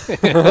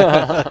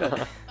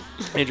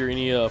 Andrew,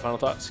 any final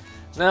thoughts?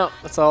 No,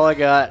 that's all I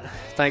got.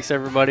 Thanks,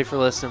 everybody, for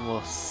listening.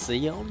 We'll see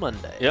you on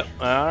Monday. Yep.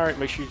 All right,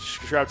 make sure you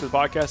subscribe to the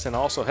podcast. And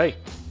also, hey,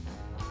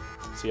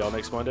 see y'all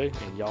next Monday,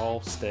 and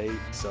y'all stay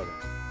Southern.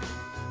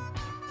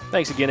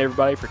 Thanks again,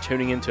 everybody, for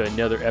tuning in to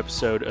another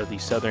episode of the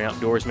Southern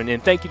Outdoorsman.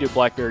 And thank you to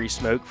Blackberry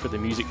Smoke for the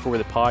music for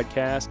the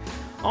podcast.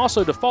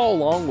 Also, to follow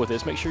along with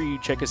us, make sure you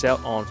check us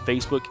out on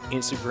Facebook,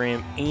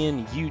 Instagram,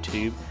 and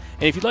YouTube.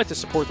 And if you'd like to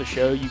support the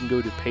show, you can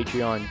go to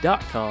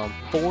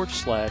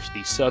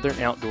patreon.com/the Southern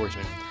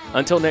Outdoorsman.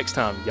 Until next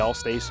time, y'all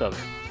stay Southern.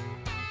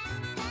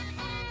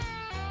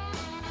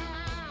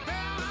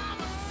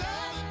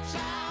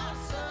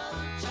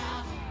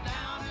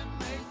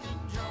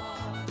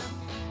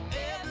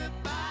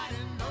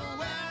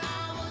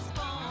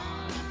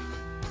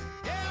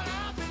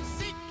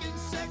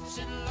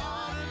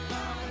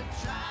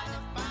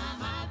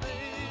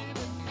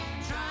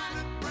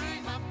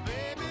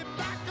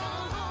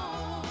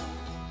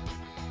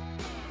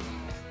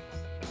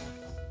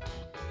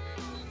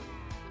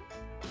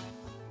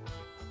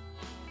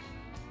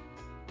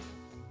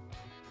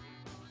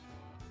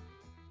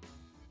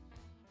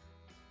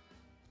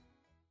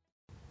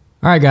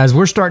 All right, guys,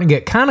 we're starting to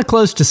get kind of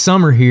close to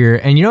summer here,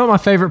 and you know what my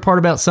favorite part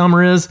about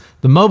summer is?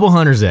 The Mobile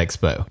Hunters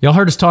Expo. Y'all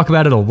heard us talk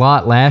about it a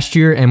lot last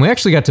year, and we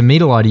actually got to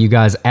meet a lot of you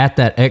guys at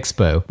that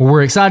expo. Well,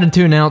 we're excited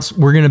to announce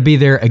we're going to be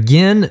there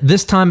again.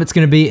 This time it's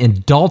going to be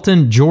in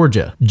Dalton,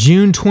 Georgia,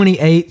 June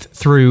 28th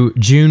through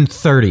June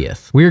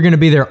 30th. We are going to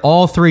be there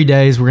all 3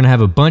 days. We're going to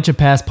have a bunch of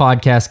past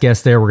podcast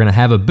guests there. We're going to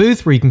have a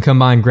booth where you can come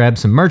by and grab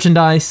some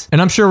merchandise,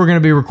 and I'm sure we're going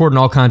to be recording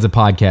all kinds of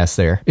podcasts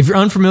there. If you're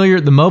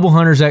unfamiliar, the Mobile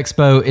Hunters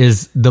Expo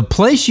is the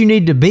place you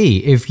need to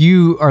be if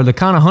you are the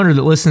kind of hunter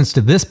that listens to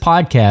this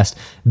podcast.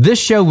 This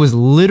show was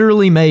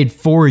literally made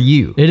for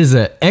you. It is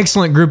an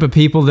excellent group of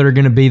people that are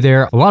going to be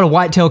there. A lot of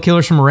whitetail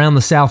killers from around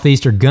the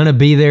Southeast are going to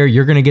be there.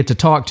 You're going to get to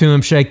talk to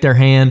them, shake their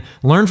hand,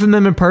 learn from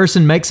them in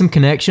person, make some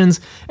connections.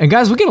 And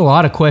guys, we get a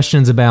lot of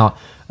questions about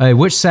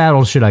which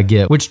saddle should I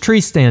get? Which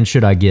tree stand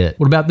should I get?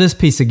 What about this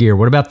piece of gear?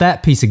 What about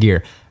that piece of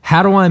gear?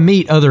 How do I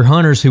meet other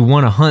hunters who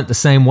want to hunt the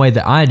same way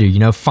that I do? You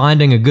know,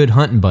 finding a good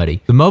hunting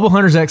buddy. The Mobile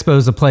Hunters Expo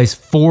is a place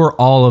for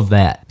all of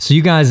that. So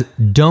you guys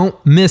don't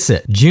miss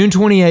it. June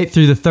 28th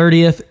through the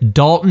 30th,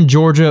 Dalton,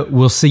 Georgia.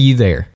 We'll see you there.